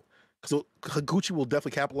will melt. So Higuchi will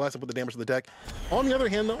definitely capitalize and put the damage to the deck. On the other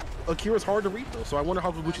hand, though, Akira's hard to read, though, so I wonder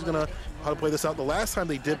how Higuchi's going to play this out. The last time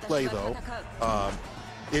they did play, though,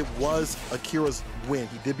 it was Akira's win.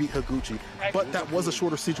 He did beat Higuchi, but that was a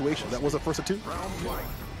shorter situation. That was a first of 2.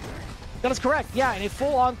 That is correct. Yeah, in a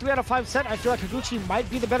full-on 3 out of 5 set, I feel like Higuchi might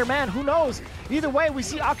be the better man. Who knows? Either way, we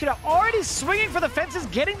see Akira already swinging for the fences,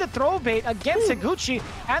 getting the throw bait against Higuchi,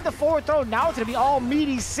 and the forward throw. Now it's going to be all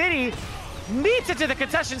Meaty City. Meets it to the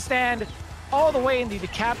concession stand, all the way into the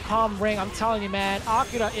Capcom ring. I'm telling you, man,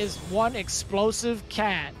 Akira is one explosive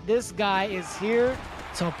cat. This guy is here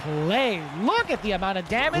to play. Look at the amount of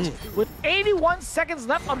damage. With 81 seconds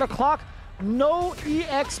left on the clock, no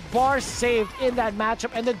EX bar saved in that matchup,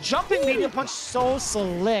 and the jumping medium punch so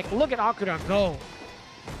slick. Look at Akira go.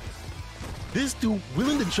 This dude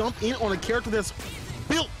willing to jump in on a character that's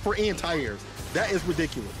built for anti-airs. That is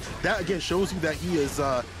ridiculous. That again shows you that he is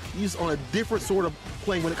he's on a different sort of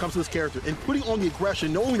plane when it comes to this character. And putting on the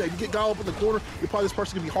aggression, knowing that you get Guile up in the corner, you're probably this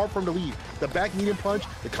person gonna be hard for him to leave. The back medium punch,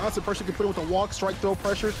 the constant pressure you can put in with the walk, strike, throw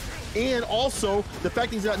pressure, and also the fact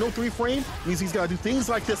that he's got no 3-frame means he's got to do things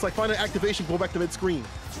like this, like find an activation, go back to mid-screen.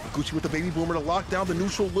 Gucci with the baby boomer to lock down the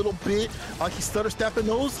neutral a little bit, like he's stutter stepping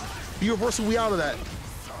those. Be reversal, we out of that.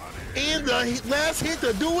 And the last hit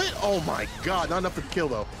to do it, oh my god, not enough to kill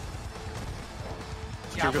though.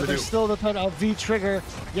 Yeah, but there's still the threat of V-trigger.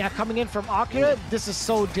 Yeah, coming in from Akira, this is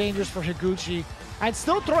so dangerous for Higuchi. And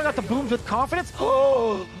still throwing out the booms with confidence.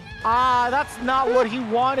 Oh, that's not what he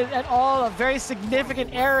wanted at all. A very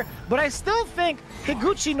significant error. But I still think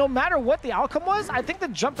Higuchi, no matter what the outcome was, I think the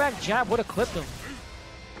jump back jab would have clipped him.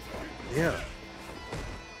 Yeah.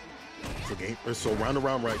 So round and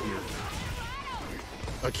round right here.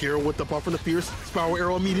 Akira with the bump from the fierce spiral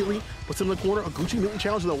arrow immediately puts him in the corner. Higuchi immediately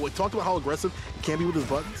challenges though. We talked about how aggressive he can be with his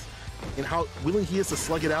buttons and how willing he is to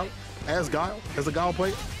slug it out as Guile, as a Guile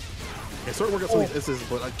player. And certainly work out some of these instances,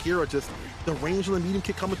 but Akira just the range of the medium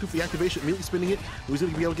kick coming through for the activation, immediately spinning it. He's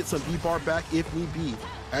going to be able to get some V-bar back if need be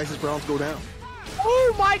as his rounds go down.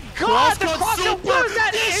 Oh my god! The cross-cut, what is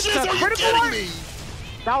that? It's a critical one.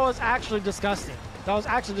 That was actually disgusting. That was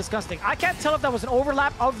actually disgusting. I can't tell if that was an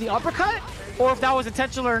overlap of the uppercut or if that was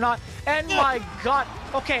intentional or not. And my god.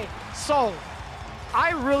 Okay, so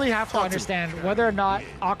I really have to understand whether or not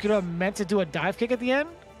Akira meant to do a dive kick at the end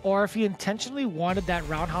or if he intentionally wanted that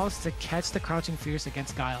roundhouse to catch the crouching fierce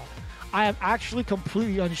against Guile. I am actually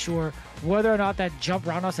completely unsure whether or not that jump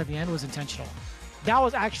roundhouse at the end was intentional. That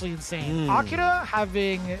was actually insane. Akira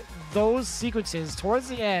having those sequences towards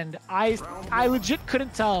the end, I legit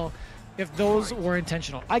couldn't tell if those were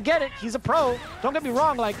intentional. I get it, he's a pro. Don't get me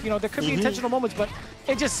wrong, like, you know, there could be intentional moments, but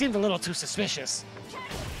it just seemed a little too suspicious.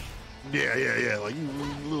 Yeah. Like,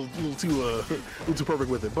 a little too perfect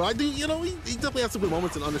with it. But I do, you know, he definitely has some good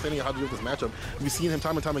moments in understanding how to deal with this matchup. We've seen him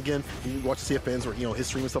time and time again. You watch the CFNs or, you know, his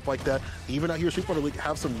stream and stuff like that. Even out here, Street Fighter League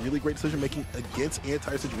have some really great decision making against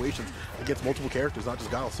anti situations, against multiple characters, not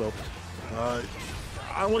just Guile. So,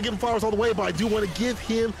 I don't want to give him flowers all the way, but I do want to give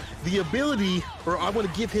him the ability, or I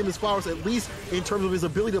want to give him his flowers at least in terms of his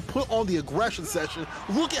ability to put on the aggression session.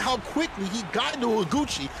 Look at how quickly he got into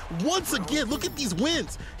Higuchi. Once again, look at these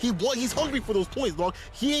wins. He's hungry for those points, dog.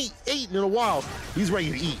 He ain't eaten in a while. He's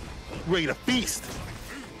ready to eat, ready to feast.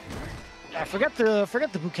 Yeah, forget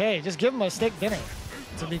the bouquet. Just give him a steak dinner,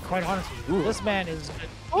 to be quite honest with you. This man is...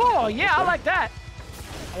 Oh, yeah, I like that.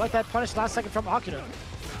 I like that punish last second from Akira.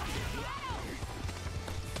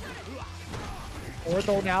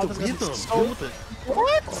 Ortho now. This is so...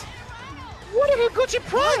 What? What did Higuchi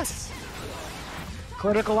press?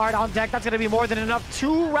 Critical art on deck. That's going to be more than enough.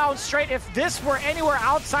 2 rounds straight. If this were anywhere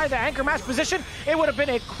outside the anchor match position, it would have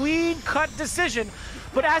been a clean-cut decision.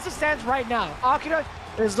 But as it stands right now, Akira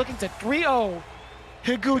is looking to 3-0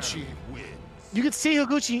 Higuchi. You can see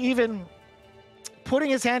Higuchi even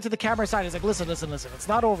putting his hand to the camera side. He's like, listen. It's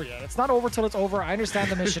not over yet. It's not over till it's over. I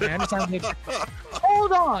understand the mission. I understand the mission.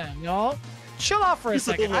 Hold on, y'all. Chill out for a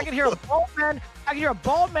second. I can hear a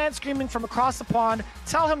bald man screaming from across the pond.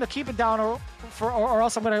 Tell him to keep it down or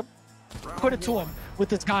else I'm going to put it to him with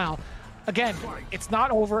this Guile. Again, it's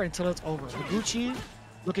not over until it's over. Higuchi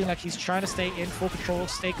looking like he's trying to stay in full control,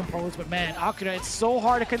 stay composed, but man, Akira, it's so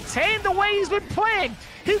hard to contain the way he's been playing.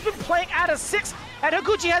 He's been playing at a 6, and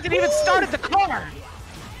Higuchi hasn't even started the card.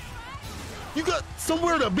 You got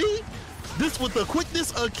somewhere to be? This with the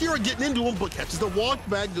quickness, Akira getting into him, but catches the walk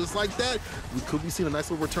back just like that. We could be seeing a nice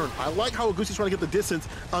little return. I like how Higuchi's trying to get the distance.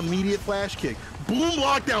 Immediate flash kick. Boom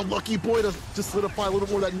lockdown. Lucky boy to just solidify a little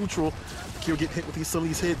more of that neutral. Akira getting hit with some of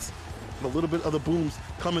these hits. And a little bit of the booms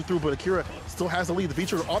coming through, but Akira still has the lead. The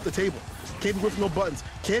V-trigger off the table. Can't be whiffing no buttons.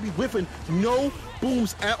 Can't be whiffing no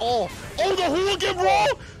booms at all. Oh, the hooligan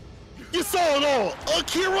roll! You saw it all.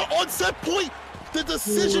 Akira on set point. The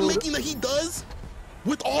decision making that he does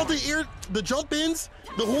with all the jump ins,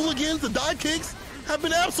 the hooligans, the dive kicks, have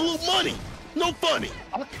been absolute money. No funny.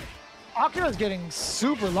 Akira's getting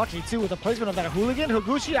super lucky too with the placement of that hooligan.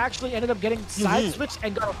 Higuchi actually ended up getting side switched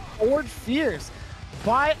and got a forward fierce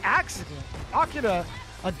by accident. Akira,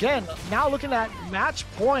 again, now looking at match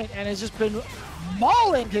point and has just been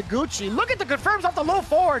mauling Higuchi. Look at the confirms off the low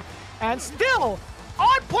forward and still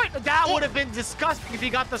on point. That would have been disgusting if he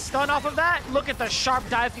got the stun off of that. Look at the sharp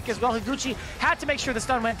dive kick as well. Higuchi had to make sure the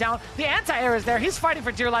stun went down. The anti-air is there. He's fighting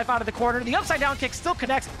for dear life out of the corner. The upside down kick still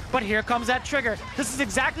connects, but here comes that trigger. This is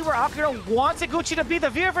exactly where Akira wants Higuchi to be. The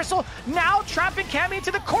V-reversal now trapping Cammy into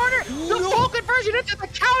the corner. The full conversion into the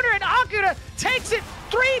counter, and Akira takes it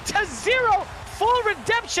 3-0. Full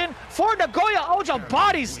redemption for Nagoya Oja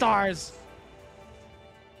Body Stars.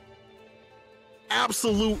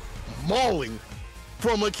 Absolute mauling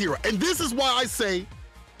from Akira. And this is why I say,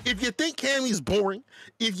 if you think Cammy's boring,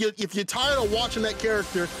 if you're tired of watching that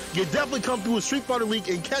character, you definitely come through a Street Fighter League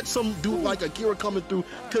and catch some dude like Akira coming through,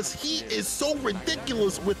 because he is so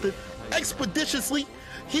ridiculous with it. Expeditiously,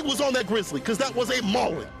 he was on that Grizzly, because that was a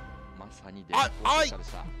mauling.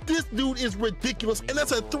 This dude is ridiculous, and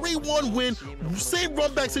that's a 3-1 win, same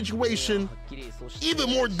run back situation, even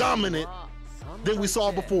more dominant than we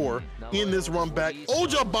saw before in this run back.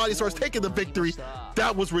 Oja Body Stars taking the victory.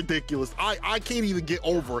 That was ridiculous. I can't even get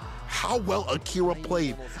over how well Akira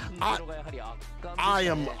played. I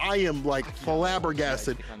am like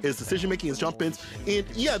flabbergasted. His decision making, his jump ins, and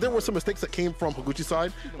yeah, there were some mistakes that came from Higuchi's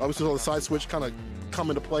side. We saw the side switch kind of come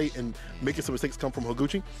into play and making some mistakes come from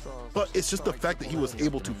Higuchi. But it's just the fact that he was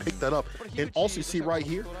able to pick that up. And also you see right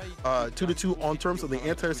here, 2-2 on terms of the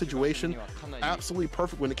anti-air situation. Absolutely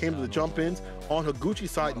perfect when it came to the jump ins. On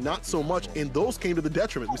Higuchi's side, not so much, and those came to the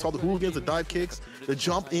detriment. We saw the hooligans, the dive kicks, the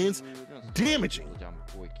jump ins, damaging.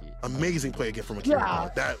 Amazing play again from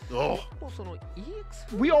Akira. Yeah.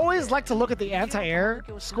 We always like to look at the anti-air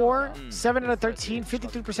score. 7 out of 13,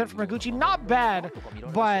 53% from Higuchi. Not bad,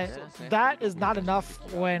 but that is not enough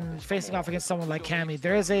when facing off against someone like Cammy.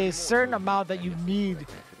 There is a certain amount that you need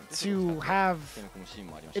to have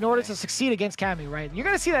in order to succeed against Cammy, right? You're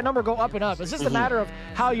going to see that number go up and up. It's just a matter of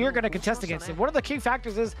how you're going to contest against it. One of the key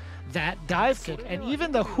factors is that dive kick, and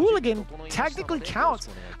even the hooligan technically counts.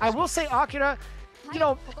 I will say Akira, you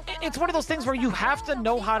know, it's one of those things where you have to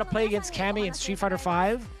know how to play against Cammy in Street Fighter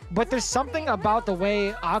V, but there's something about the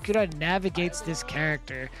way Akira navigates this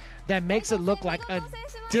character that makes it look like a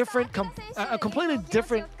completely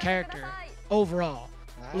different character overall.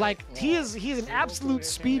 Like, he's an absolute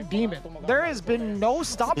speed demon. There has been no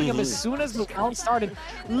stopping him as soon as the round started.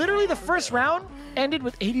 Literally, the first round ended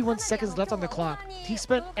with 81 seconds left on the clock. He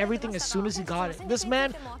spent everything as soon as he got it. This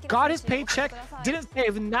man got his paycheck, didn't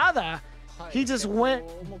save nada. He just went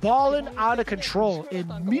balling out of control.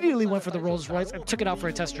 Immediately went for the Rolls Royce and took it out for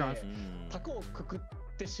a test drive.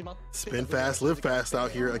 Spin fast, live fast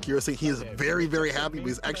out here. Akira saying he is very, very happy, but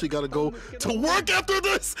he's actually got to go to work after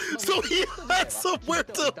this, so he has somewhere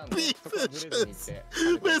to be.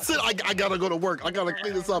 Listen, I gotta go to work. I gotta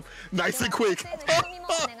clean this up nice and quick.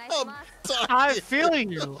 I feel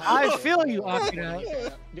you. I feel you, Akira.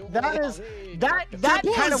 That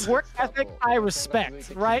kind of work ethic I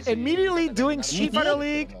respect, right? Immediately doing Street Fighter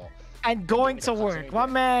League and going to work. My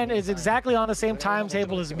man is exactly on the same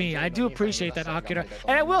timetable as me. I do appreciate that, Akira.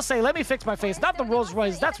 And I will say, let me fix my face. Not the Rolls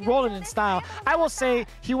Royce, that's rolling in style. I will say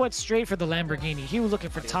he went straight for the Lamborghini. He was looking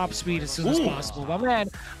for top speed as soon as possible. My man,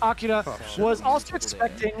 Akira, was also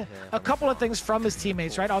expecting a couple of things from his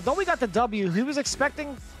teammates, right? Although we got the W, he was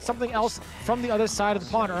expecting something else from the other side of the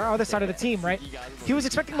pond, or other side of the team, right? He was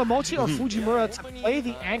expecting Momochi or Fujimura to play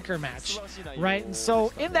the anchor match, right? And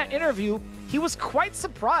so in that interview, he was quite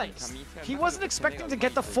surprised. He wasn't expecting to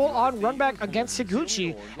get the full-on run back against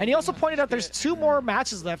Higuchi, and he also pointed out there's 2 more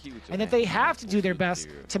matches left, and that they have to do their best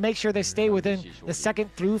to make sure they stay within the 2nd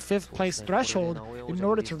through 5th place threshold in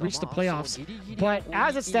order to reach the playoffs. But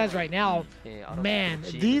as it stands right now, man,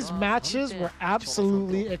 these matches were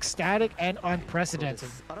absolutely ecstatic and unprecedented.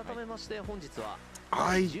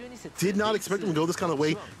 I did not expect him to go this kind of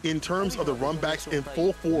way in terms of the run backs in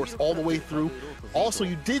full force all the way through. Also,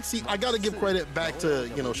 you did see, I got to give credit back to,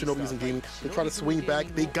 you know, Shinobi's and Gaming. They tried to swing back.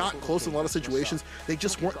 They got close in a lot of situations. They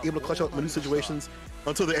just weren't able to clutch out many situations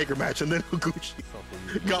until the anchor match. And then Higuchi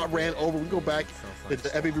got ran over. We go back to the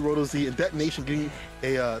FAB Roto Z and Detonation getting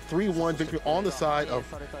a 3-1 victory on the side of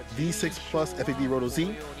V6 plus FAB Roto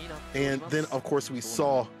Z. And then, of course, we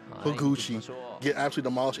saw Higuchi get absolutely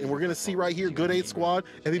demolished. And we're going to see right here, Good 8 Squad,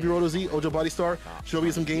 MVP Roto Z, Ojo Body Star,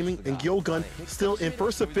 Shinobi Gaming, and Gilgun still in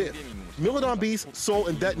first to fifth. Milodon Beast, Soul,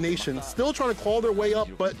 and Detonation still trying to claw their way up,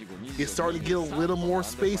 but it's starting to get a little more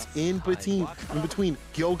space in between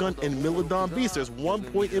Gilgun and Milodon Beast. There's 1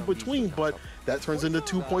 point in between, but that turns into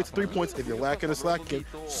 2 points, 3 points if you're lacking a slack again.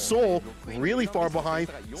 Soul really far behind.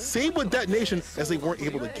 Same with Detonation, as they weren't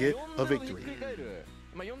able to get a victory.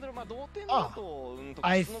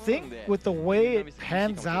 I think with the way it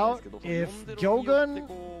pans out, if Gilgun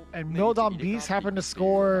and Milodon Beast happen to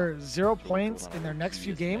score 0 points in their next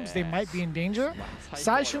few games, they might be in danger.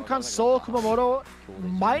 Sai Shunkan, Soul, Kumamoto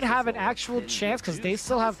might have an actual chance because they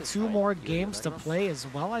still have 2 more games to play as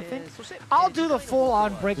well, I think. I'll do the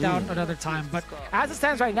full-on breakdown another time, but as it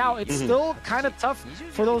stands right now, it's still kind of tough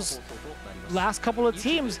for those last couple of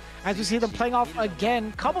teams as we see them playing off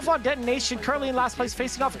again. Kabufon Detonation currently in last place,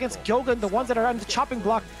 facing off against Gilgun, the ones that are on the chopping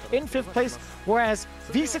block, in 5th place, whereas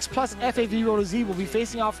V6 plus FAV Roto Z will be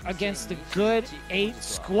facing off against the Good 8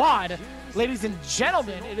 Squad. Ladies and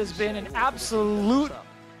gentlemen, it has been an absolute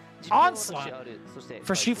onslaught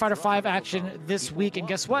for Street Fighter V action this week, and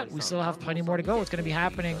guess what? We still have plenty more to go. It's going to be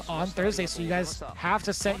happening on Thursday, so you guys have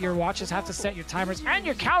to set your watches, have to set your timers and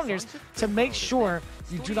your calendars to make sure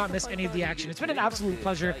you do not miss any of the action. It's been an absolute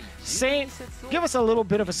pleasure. Saint, give us a little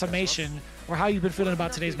bit of a summation or how you've been feeling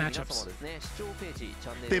about today's matchups.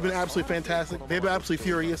 They've been absolutely fantastic. They've been absolutely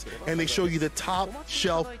furious, and they show you the top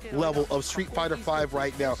shelf level of Street Fighter V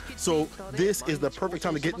right now. So this is the perfect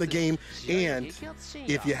time to get in the game, and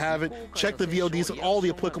if you haven't, check the VODs on all the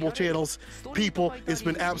applicable channels. People, it's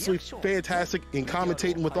been absolutely fantastic in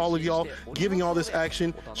commentating with all of y'all, giving all this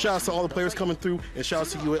action. Shout out to all the players coming through, and shout out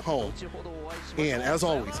to you at home. And as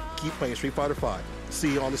always, keep playing Street Fighter V.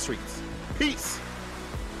 See you on the streets. Peace.